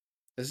does.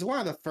 This is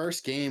one of the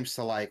first games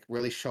to like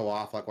really show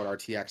off like what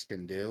RTX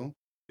can do.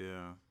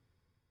 Yeah.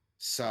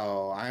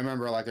 So I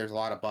remember like there's a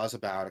lot of buzz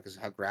about it because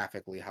how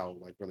graphically how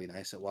like really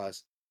nice it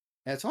was.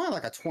 And it's only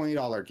like a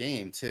 $20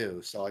 game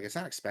too, so like it's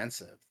not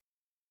expensive.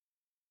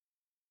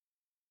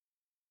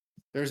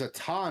 There's a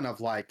ton of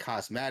like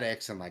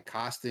cosmetics and like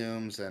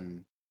costumes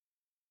and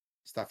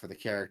stuff for the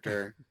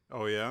character.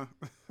 Oh yeah.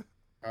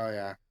 Oh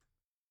yeah,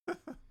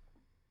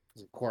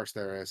 of course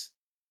there is.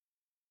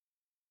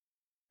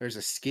 There's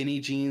a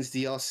Skinny Jeans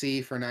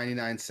DLC for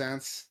 99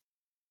 cents.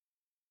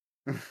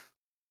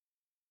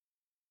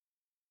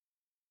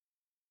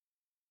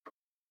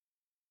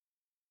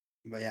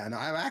 But yeah, no,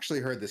 I've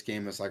actually heard this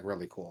game is like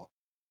really cool.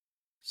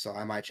 So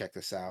I might check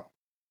this out.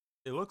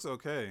 It looks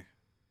okay.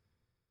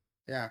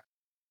 Yeah.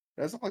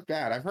 It doesn't look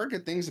bad. I've heard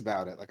good things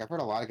about it. Like I've heard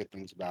a lot of good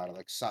things about it.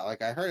 Like so,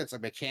 like I heard it's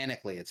like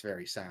mechanically it's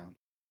very sound.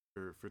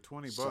 For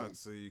 20 So bucks,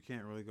 so you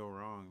can't really go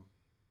wrong.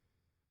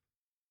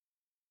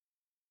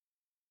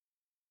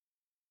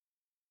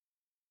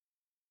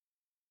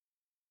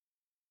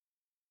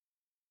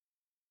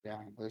 yeah,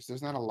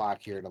 there's not a lot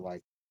here to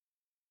like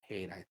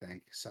hate, I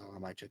think. So I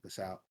might check this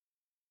out.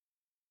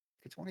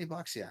 For 20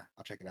 bucks, yeah,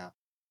 I'll check it out.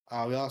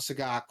 We also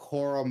got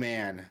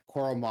Coromon.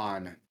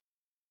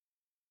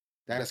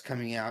 That is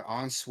coming out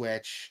on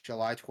Switch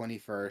July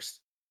 21st.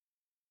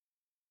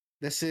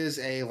 This is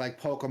a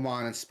like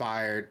Pokemon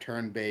inspired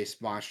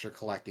turn-based monster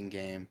collecting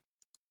game.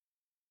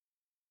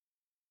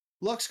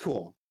 Looks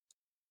cool.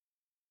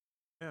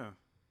 Yeah.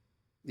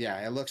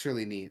 Yeah, it looks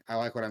really neat. I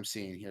like what I'm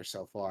seeing here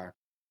so far.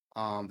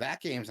 That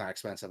game's not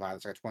expensive either.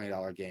 It's like a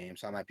 $20 game,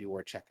 so that might be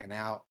worth checking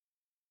out.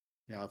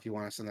 You know, if you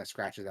want something that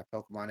scratches that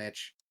Pokemon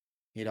itch,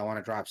 you don't want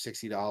to drop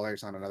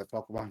 $60 on another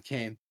Pokemon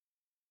game.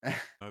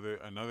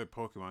 Another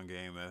Pokemon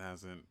game that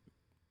hasn't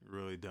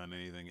really done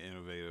anything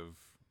innovative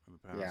in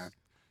the Yeah, past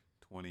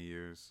 20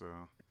 years. So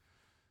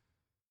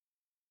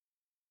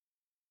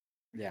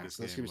yeah.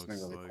 So this game's something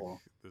really cool.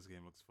 this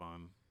game looks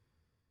fun.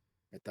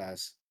 It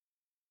does.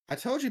 I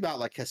told you about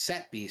like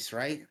Cassette Beast,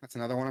 right? That's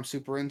another one I'm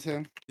super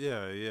into.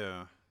 Yeah,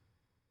 yeah.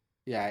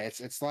 Yeah,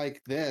 it's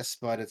like this,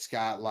 but it's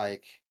got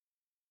like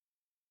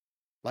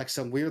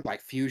some weird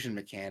like fusion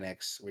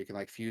mechanics where you can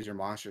like fuse your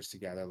monsters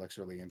together. It looks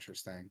really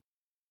interesting.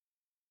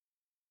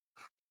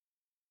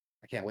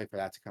 I can't wait for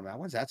that to come out.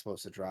 When's that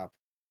supposed to drop?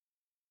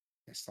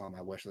 It's still on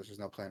my wish list. There's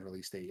no planned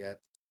release date yet.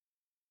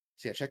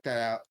 So yeah, check that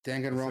out. This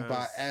Danganronpa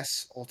has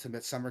S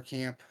Ultimate Summer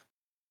Camp.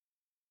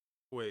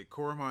 Wait,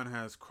 Coromon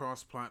has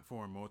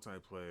cross-platform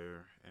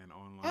multiplayer and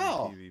online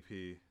Oh,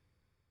 PvP.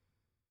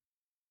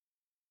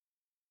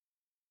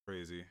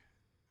 Crazy.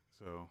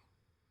 So,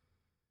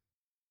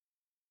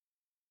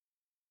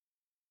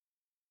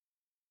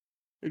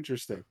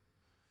 interesting.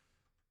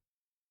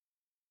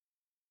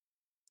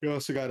 We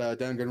also got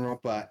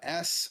Danganronpa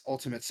S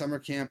Ultimate Summer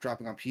Camp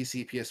dropping on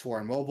PC, PS4,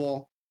 and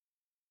mobile.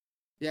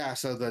 Yeah,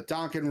 so the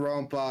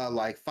Danganronpa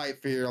like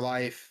fight for your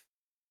life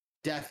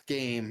death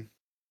game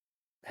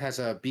has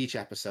a beach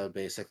episode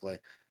basically.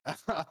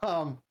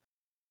 um,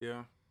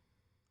 yeah.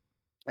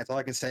 that's all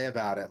I can say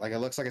about it. Like it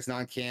looks like it's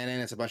non-canon.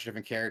 It's a bunch of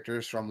different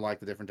characters from like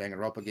the different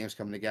Danganronpa games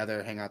coming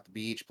together, hang out at the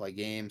beach, play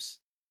games.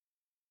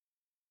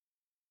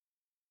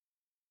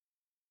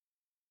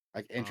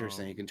 Like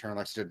interesting. You Um can turn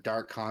like such a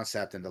dark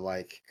concept into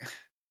like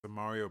the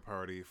Mario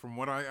Party. From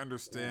what I yeah.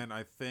 understand,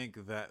 I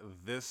think that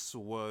this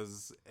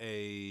was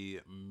a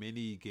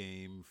mini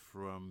game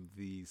from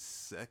the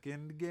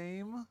second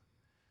game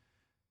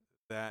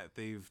that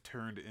they've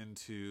turned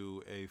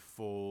into a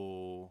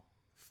full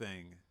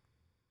thing.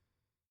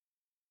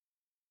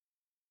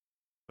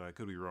 But I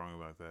could be wrong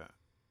about that.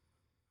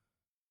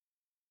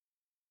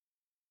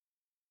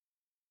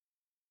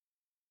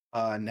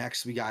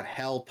 Next we got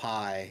Hell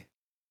Pie.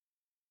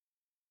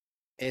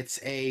 It's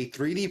a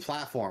 3D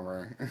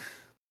platformer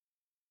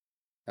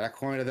that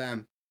according to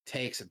them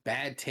takes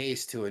bad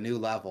taste to a new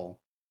level.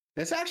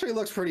 This actually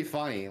looks pretty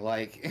funny.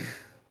 Like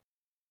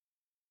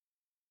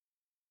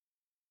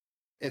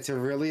it's a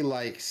really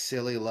like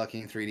silly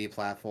looking 3D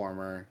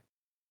platformer.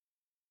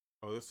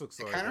 Oh, this looks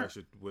It like kind I of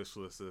should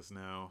wishlist this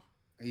now.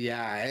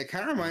 yeah, it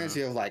kind of reminds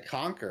Yeah. me of like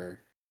Conquer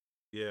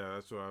Yeah,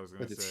 that's what I was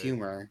gonna with its say.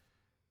 humor.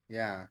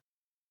 Yeah,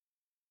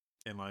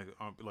 And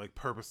like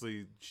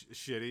purposely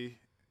shitty.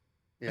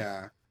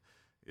 yeah.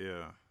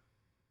 Yeah.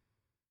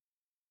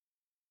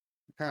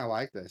 I kind of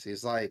like this.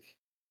 He's like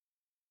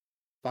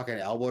fucking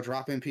elbow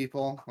dropping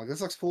people. Like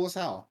this looks cool as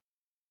hell.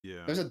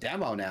 Yeah. There's a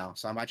demo now,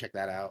 so I might check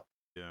that out.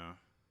 Yeah.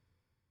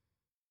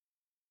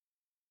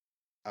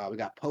 We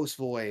got Post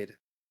Void.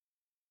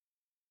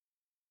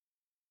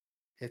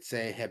 It's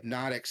a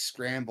hypnotic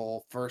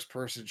scramble first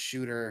person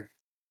shooter.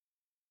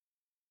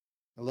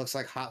 It looks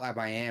like Hotline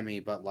Miami,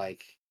 but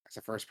like it's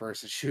a first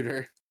person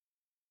shooter.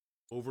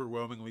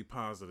 Overwhelmingly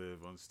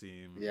positive on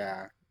Steam.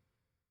 Yeah,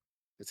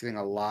 it's getting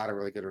a lot of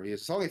really good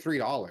reviews. It's only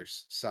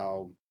 $3,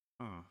 so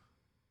Huh.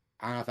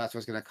 I don't know if that's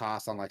what's going to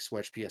cost on like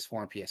Switch,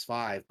 PS4, and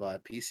PS5,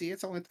 but PC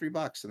it's only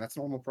 $3, and that's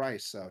normal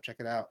price. So check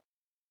it out.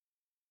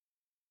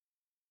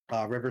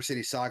 River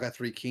City Saga: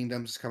 Three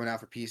Kingdoms is coming out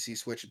for PC,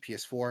 Switch, and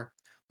PS4.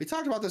 We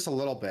talked about this a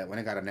little bit when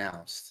it got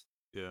announced.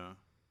 Yeah.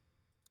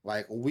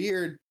 Like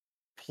weird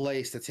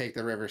place to take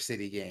the River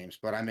City games,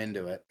 but I'm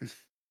into it.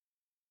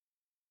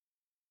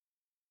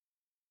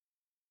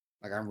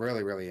 Like I'm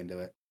really, really into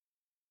it.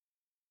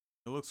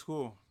 It looks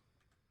cool.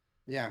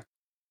 Yeah.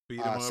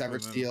 Beat 'em up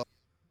Severed and then Steel.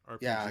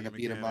 Yeah, like RPG a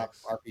beat 'em up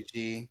mechanics.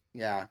 RPG.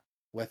 Yeah.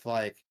 With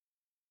like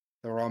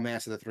the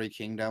Romance of the Three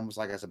Kingdoms,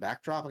 like as a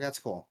backdrop. Like that's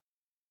cool.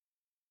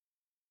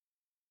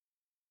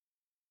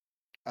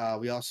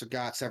 We also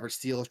got Severed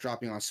Steel is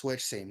dropping on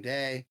Switch same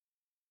day.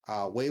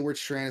 Wayward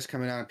Strand is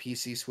coming out on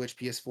PC, Switch,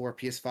 PS4,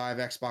 PS5,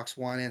 Xbox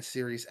One, and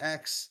Series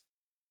X.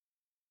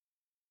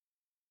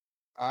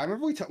 I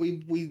remember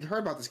we heard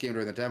about this game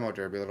during the demo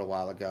derby a little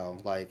while ago.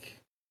 Like,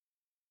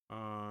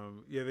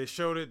 Yeah, they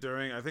showed it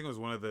during. I think it was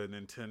one of the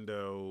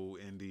Nintendo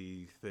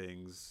indie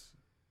things.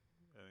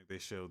 I think they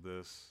showed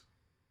this.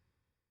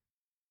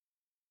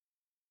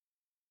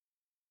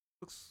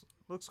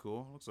 Looks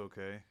cool. Looks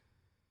okay.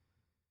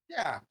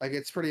 yeah, like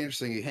it's pretty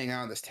interesting. You hang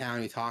out in this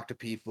town, you talk to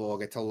people,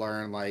 get to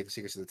learn like the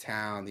secrets of the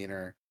town, the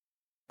inner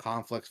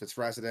conflicts of its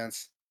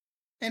residents.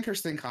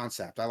 Interesting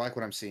concept. I like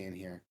what I'm seeing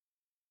here.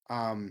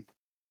 Um,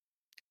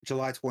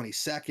 July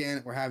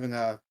 22nd, we're having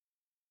a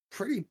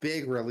pretty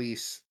big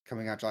release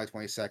coming out July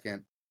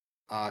 22nd.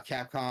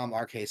 Capcom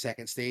Arcade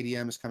Second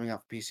Stadium is coming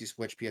out for PC,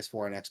 Switch,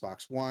 PS4, and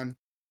Xbox One.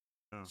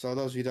 Oh, So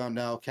those of you who don't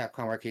know,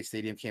 Capcom Arcade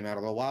Stadium came out a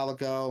little while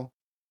ago,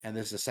 and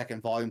this is a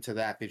second volume to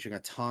that, featuring a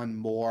ton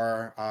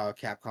more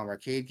Capcom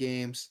arcade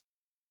games.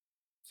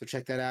 So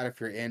check that out if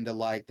you're into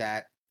like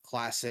that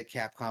classic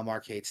Capcom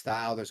arcade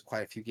style. There's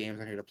quite a few games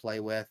on here to play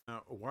with.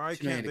 now why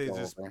Too many can't to they go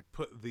just over.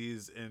 put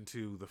these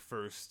into the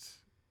first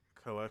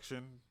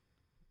collection?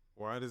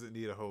 Why does it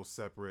need a whole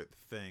separate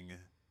thing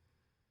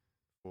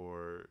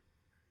for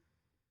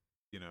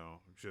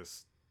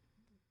just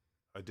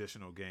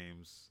additional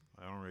games?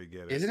 I don't really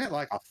get it. Isn't it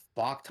like a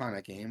fuck ton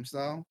of games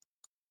though?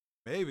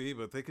 Maybe,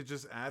 but they could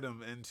just add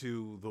them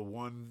into the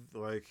one,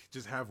 like,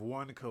 just have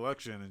one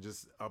collection and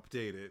just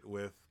update it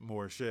with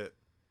more shit.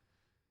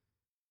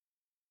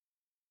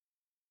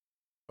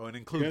 Oh, and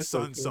include Yes,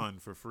 Sun okay. Sun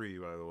for free,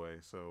 by the way.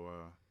 So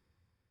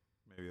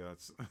maybe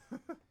that's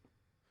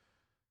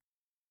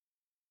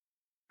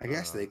I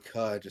guess uh they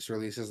could just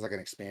release this as like an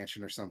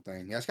expansion or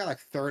something. Yeah, it's got like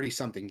 30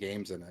 something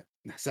games in it.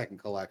 The second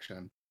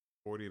collection.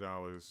 $40.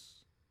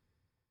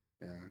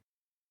 Yeah.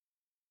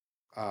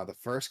 The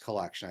first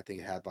collection, I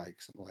think it had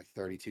like something like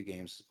 32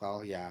 games as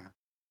well. Yeah.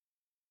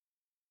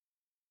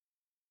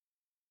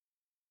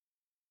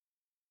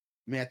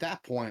 I mean, at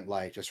that point,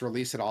 like just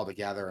release it all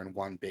together in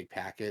one big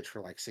package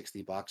for like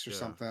 $60 or Yeah.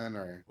 something,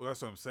 or Well,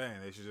 that's what I'm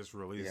saying. They should just yeah,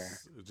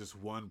 release just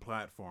one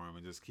platform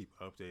and just keep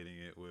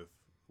updating it with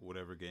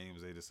whatever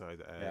games they decide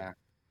to add. yeah.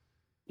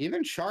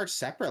 Even charge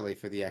separately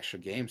for the extra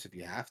games if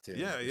you have to.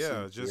 Yeah, It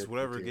yeah. seems Just weird to me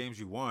whatever too. games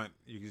you want.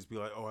 You can just be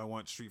like, oh, I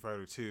want Street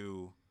Fighter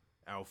 2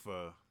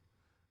 Alpha,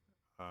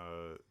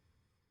 uh,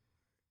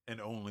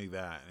 and only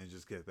that, and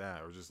just get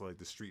that, or just like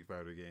the Street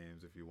Fighter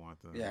games if you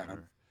want them. Yeah,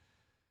 Or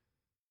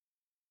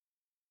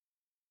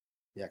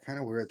yeah, kind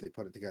of weird they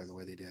put it together the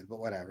way they did, but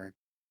whatever.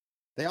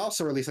 They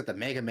also released like the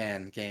Mega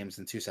Man games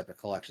in two separate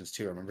collections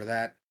too. Remember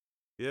that?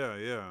 yeah,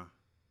 yeah,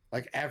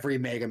 Like every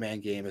Mega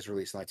Man game is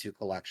released in like two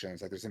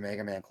collections. Like there's a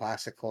Mega Man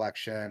Classic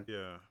collection,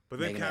 yeah. But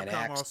then Mega Man X.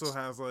 Capcom also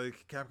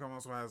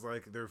has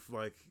like their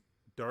like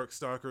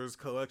Darkstalkers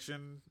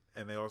collection,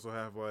 and they also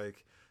have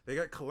like they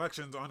got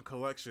collections on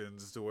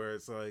collections to where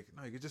it's like,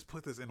 no, you could just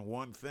put this in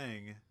one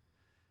thing,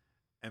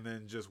 and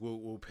then just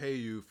we'll pay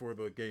you for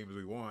the games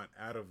we want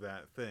out of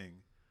that thing.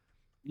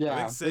 I think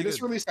Yeah, they Sega,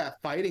 just released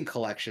that fighting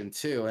collection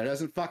too, and it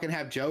doesn't fucking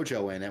have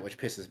JoJo in it, which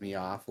pisses me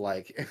off.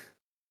 Like,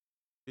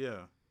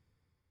 yeah,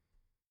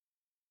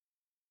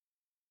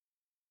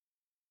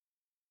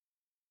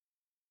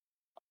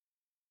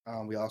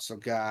 we also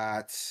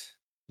got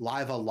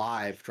Live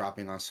Alive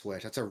dropping on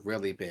Switch. That's a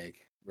really big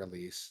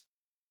release.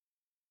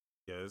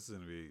 yeah, this is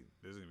gonna be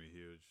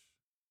huge.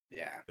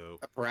 Yeah.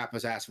 Dope.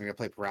 Parappa's asking me to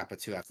play Parappa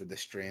 2 after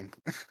this stream.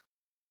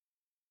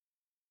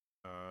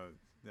 Uh,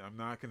 I'm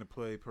not gonna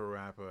play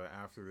Parappa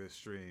after this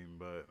stream,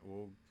 but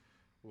we'll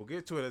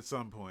get to it at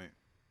some point.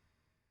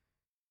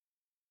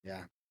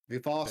 Yeah. If you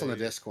follow us on the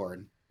Hey,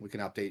 Discord, we can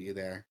update you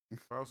there.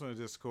 follow us on the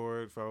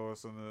Discord. Follow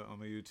us on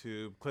the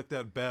YouTube. Click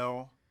that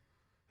bell.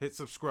 Hit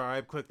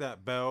subscribe. Click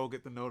that bell.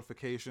 Get the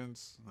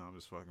notifications. No, I'm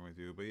just fucking with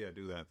you, but yeah,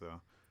 do that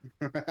though.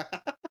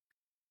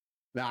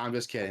 No, I'm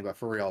just kidding, but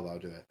for real though,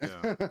 do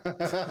Yeah.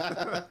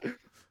 it.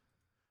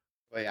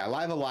 But yeah,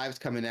 Live Alive's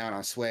coming out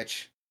on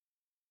Switch.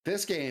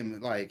 This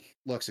game like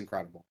looks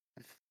incredible.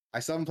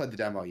 I still haven't played the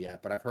demo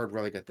yet, but I've heard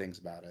really good things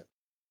about it.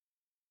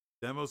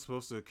 Demo's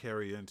supposed to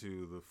carry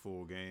into the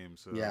full game,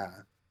 so Yeah,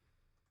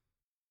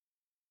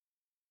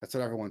 that's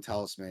what everyone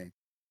tells me.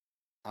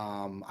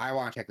 I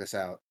want to check this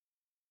out.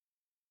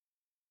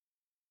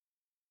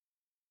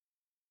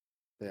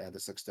 Yeah,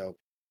 this looks dope.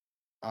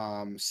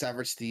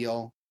 Severed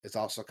Steel is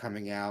also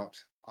coming out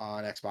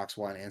on Xbox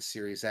One and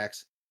Series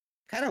X.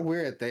 Kind of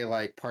weird they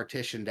like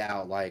partitioned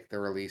out like the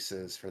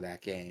releases for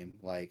that game.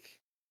 Like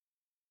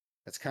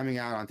It's coming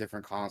out on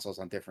different consoles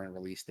on different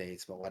release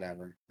dates, but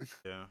whatever.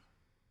 Yeah.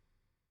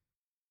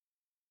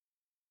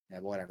 Yeah,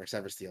 whatever.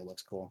 Sever Steel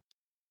looks cool.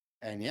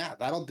 And yeah,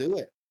 that'll do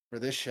it for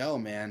this show,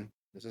 man.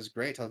 This is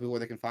great. Tell people where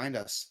they can find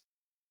us.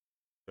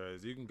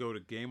 Guys, you can go to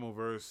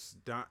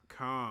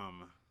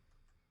gameoverse.com.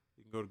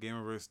 You can go to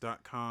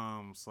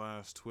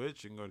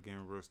gameoverse.com/Twitch. You can go to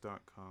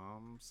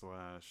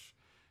gameoverse.com/YouTube.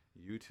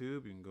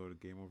 You can go to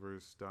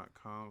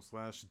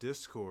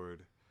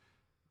gameoverse.com/Discord.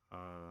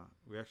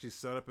 We actually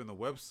set up in the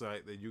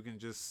website that you can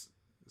just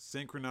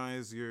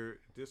synchronize your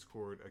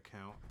Discord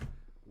account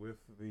with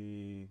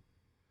the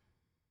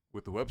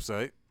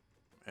website,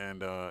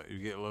 and you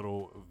get a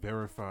little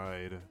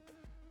verified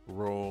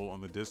role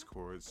on the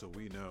Discord, so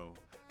we know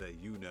that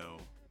you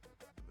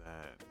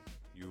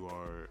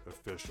are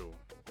official.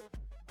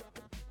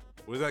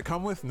 What does that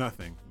come with?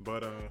 Nothing,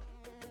 but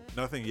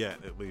nothing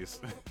yet, at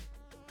least.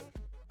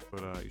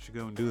 But you should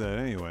go and do that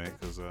anyway,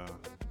 because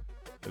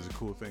it's a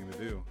cool thing to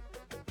do.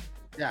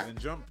 Yeah, And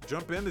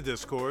jump into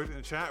Discord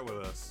and chat with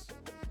us.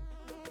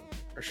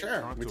 for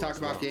sure. We talk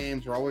about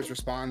games. We're always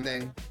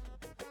responding.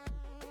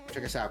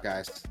 Check us out,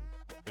 guys.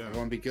 Yeah.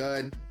 Everyone be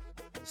good.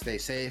 Stay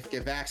safe.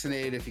 Get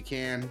vaccinated if you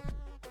can.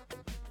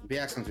 Be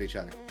excellent to each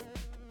other.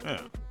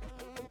 Yeah.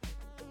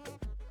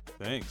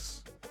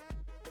 Thanks.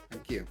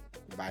 Thank you.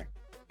 Bye.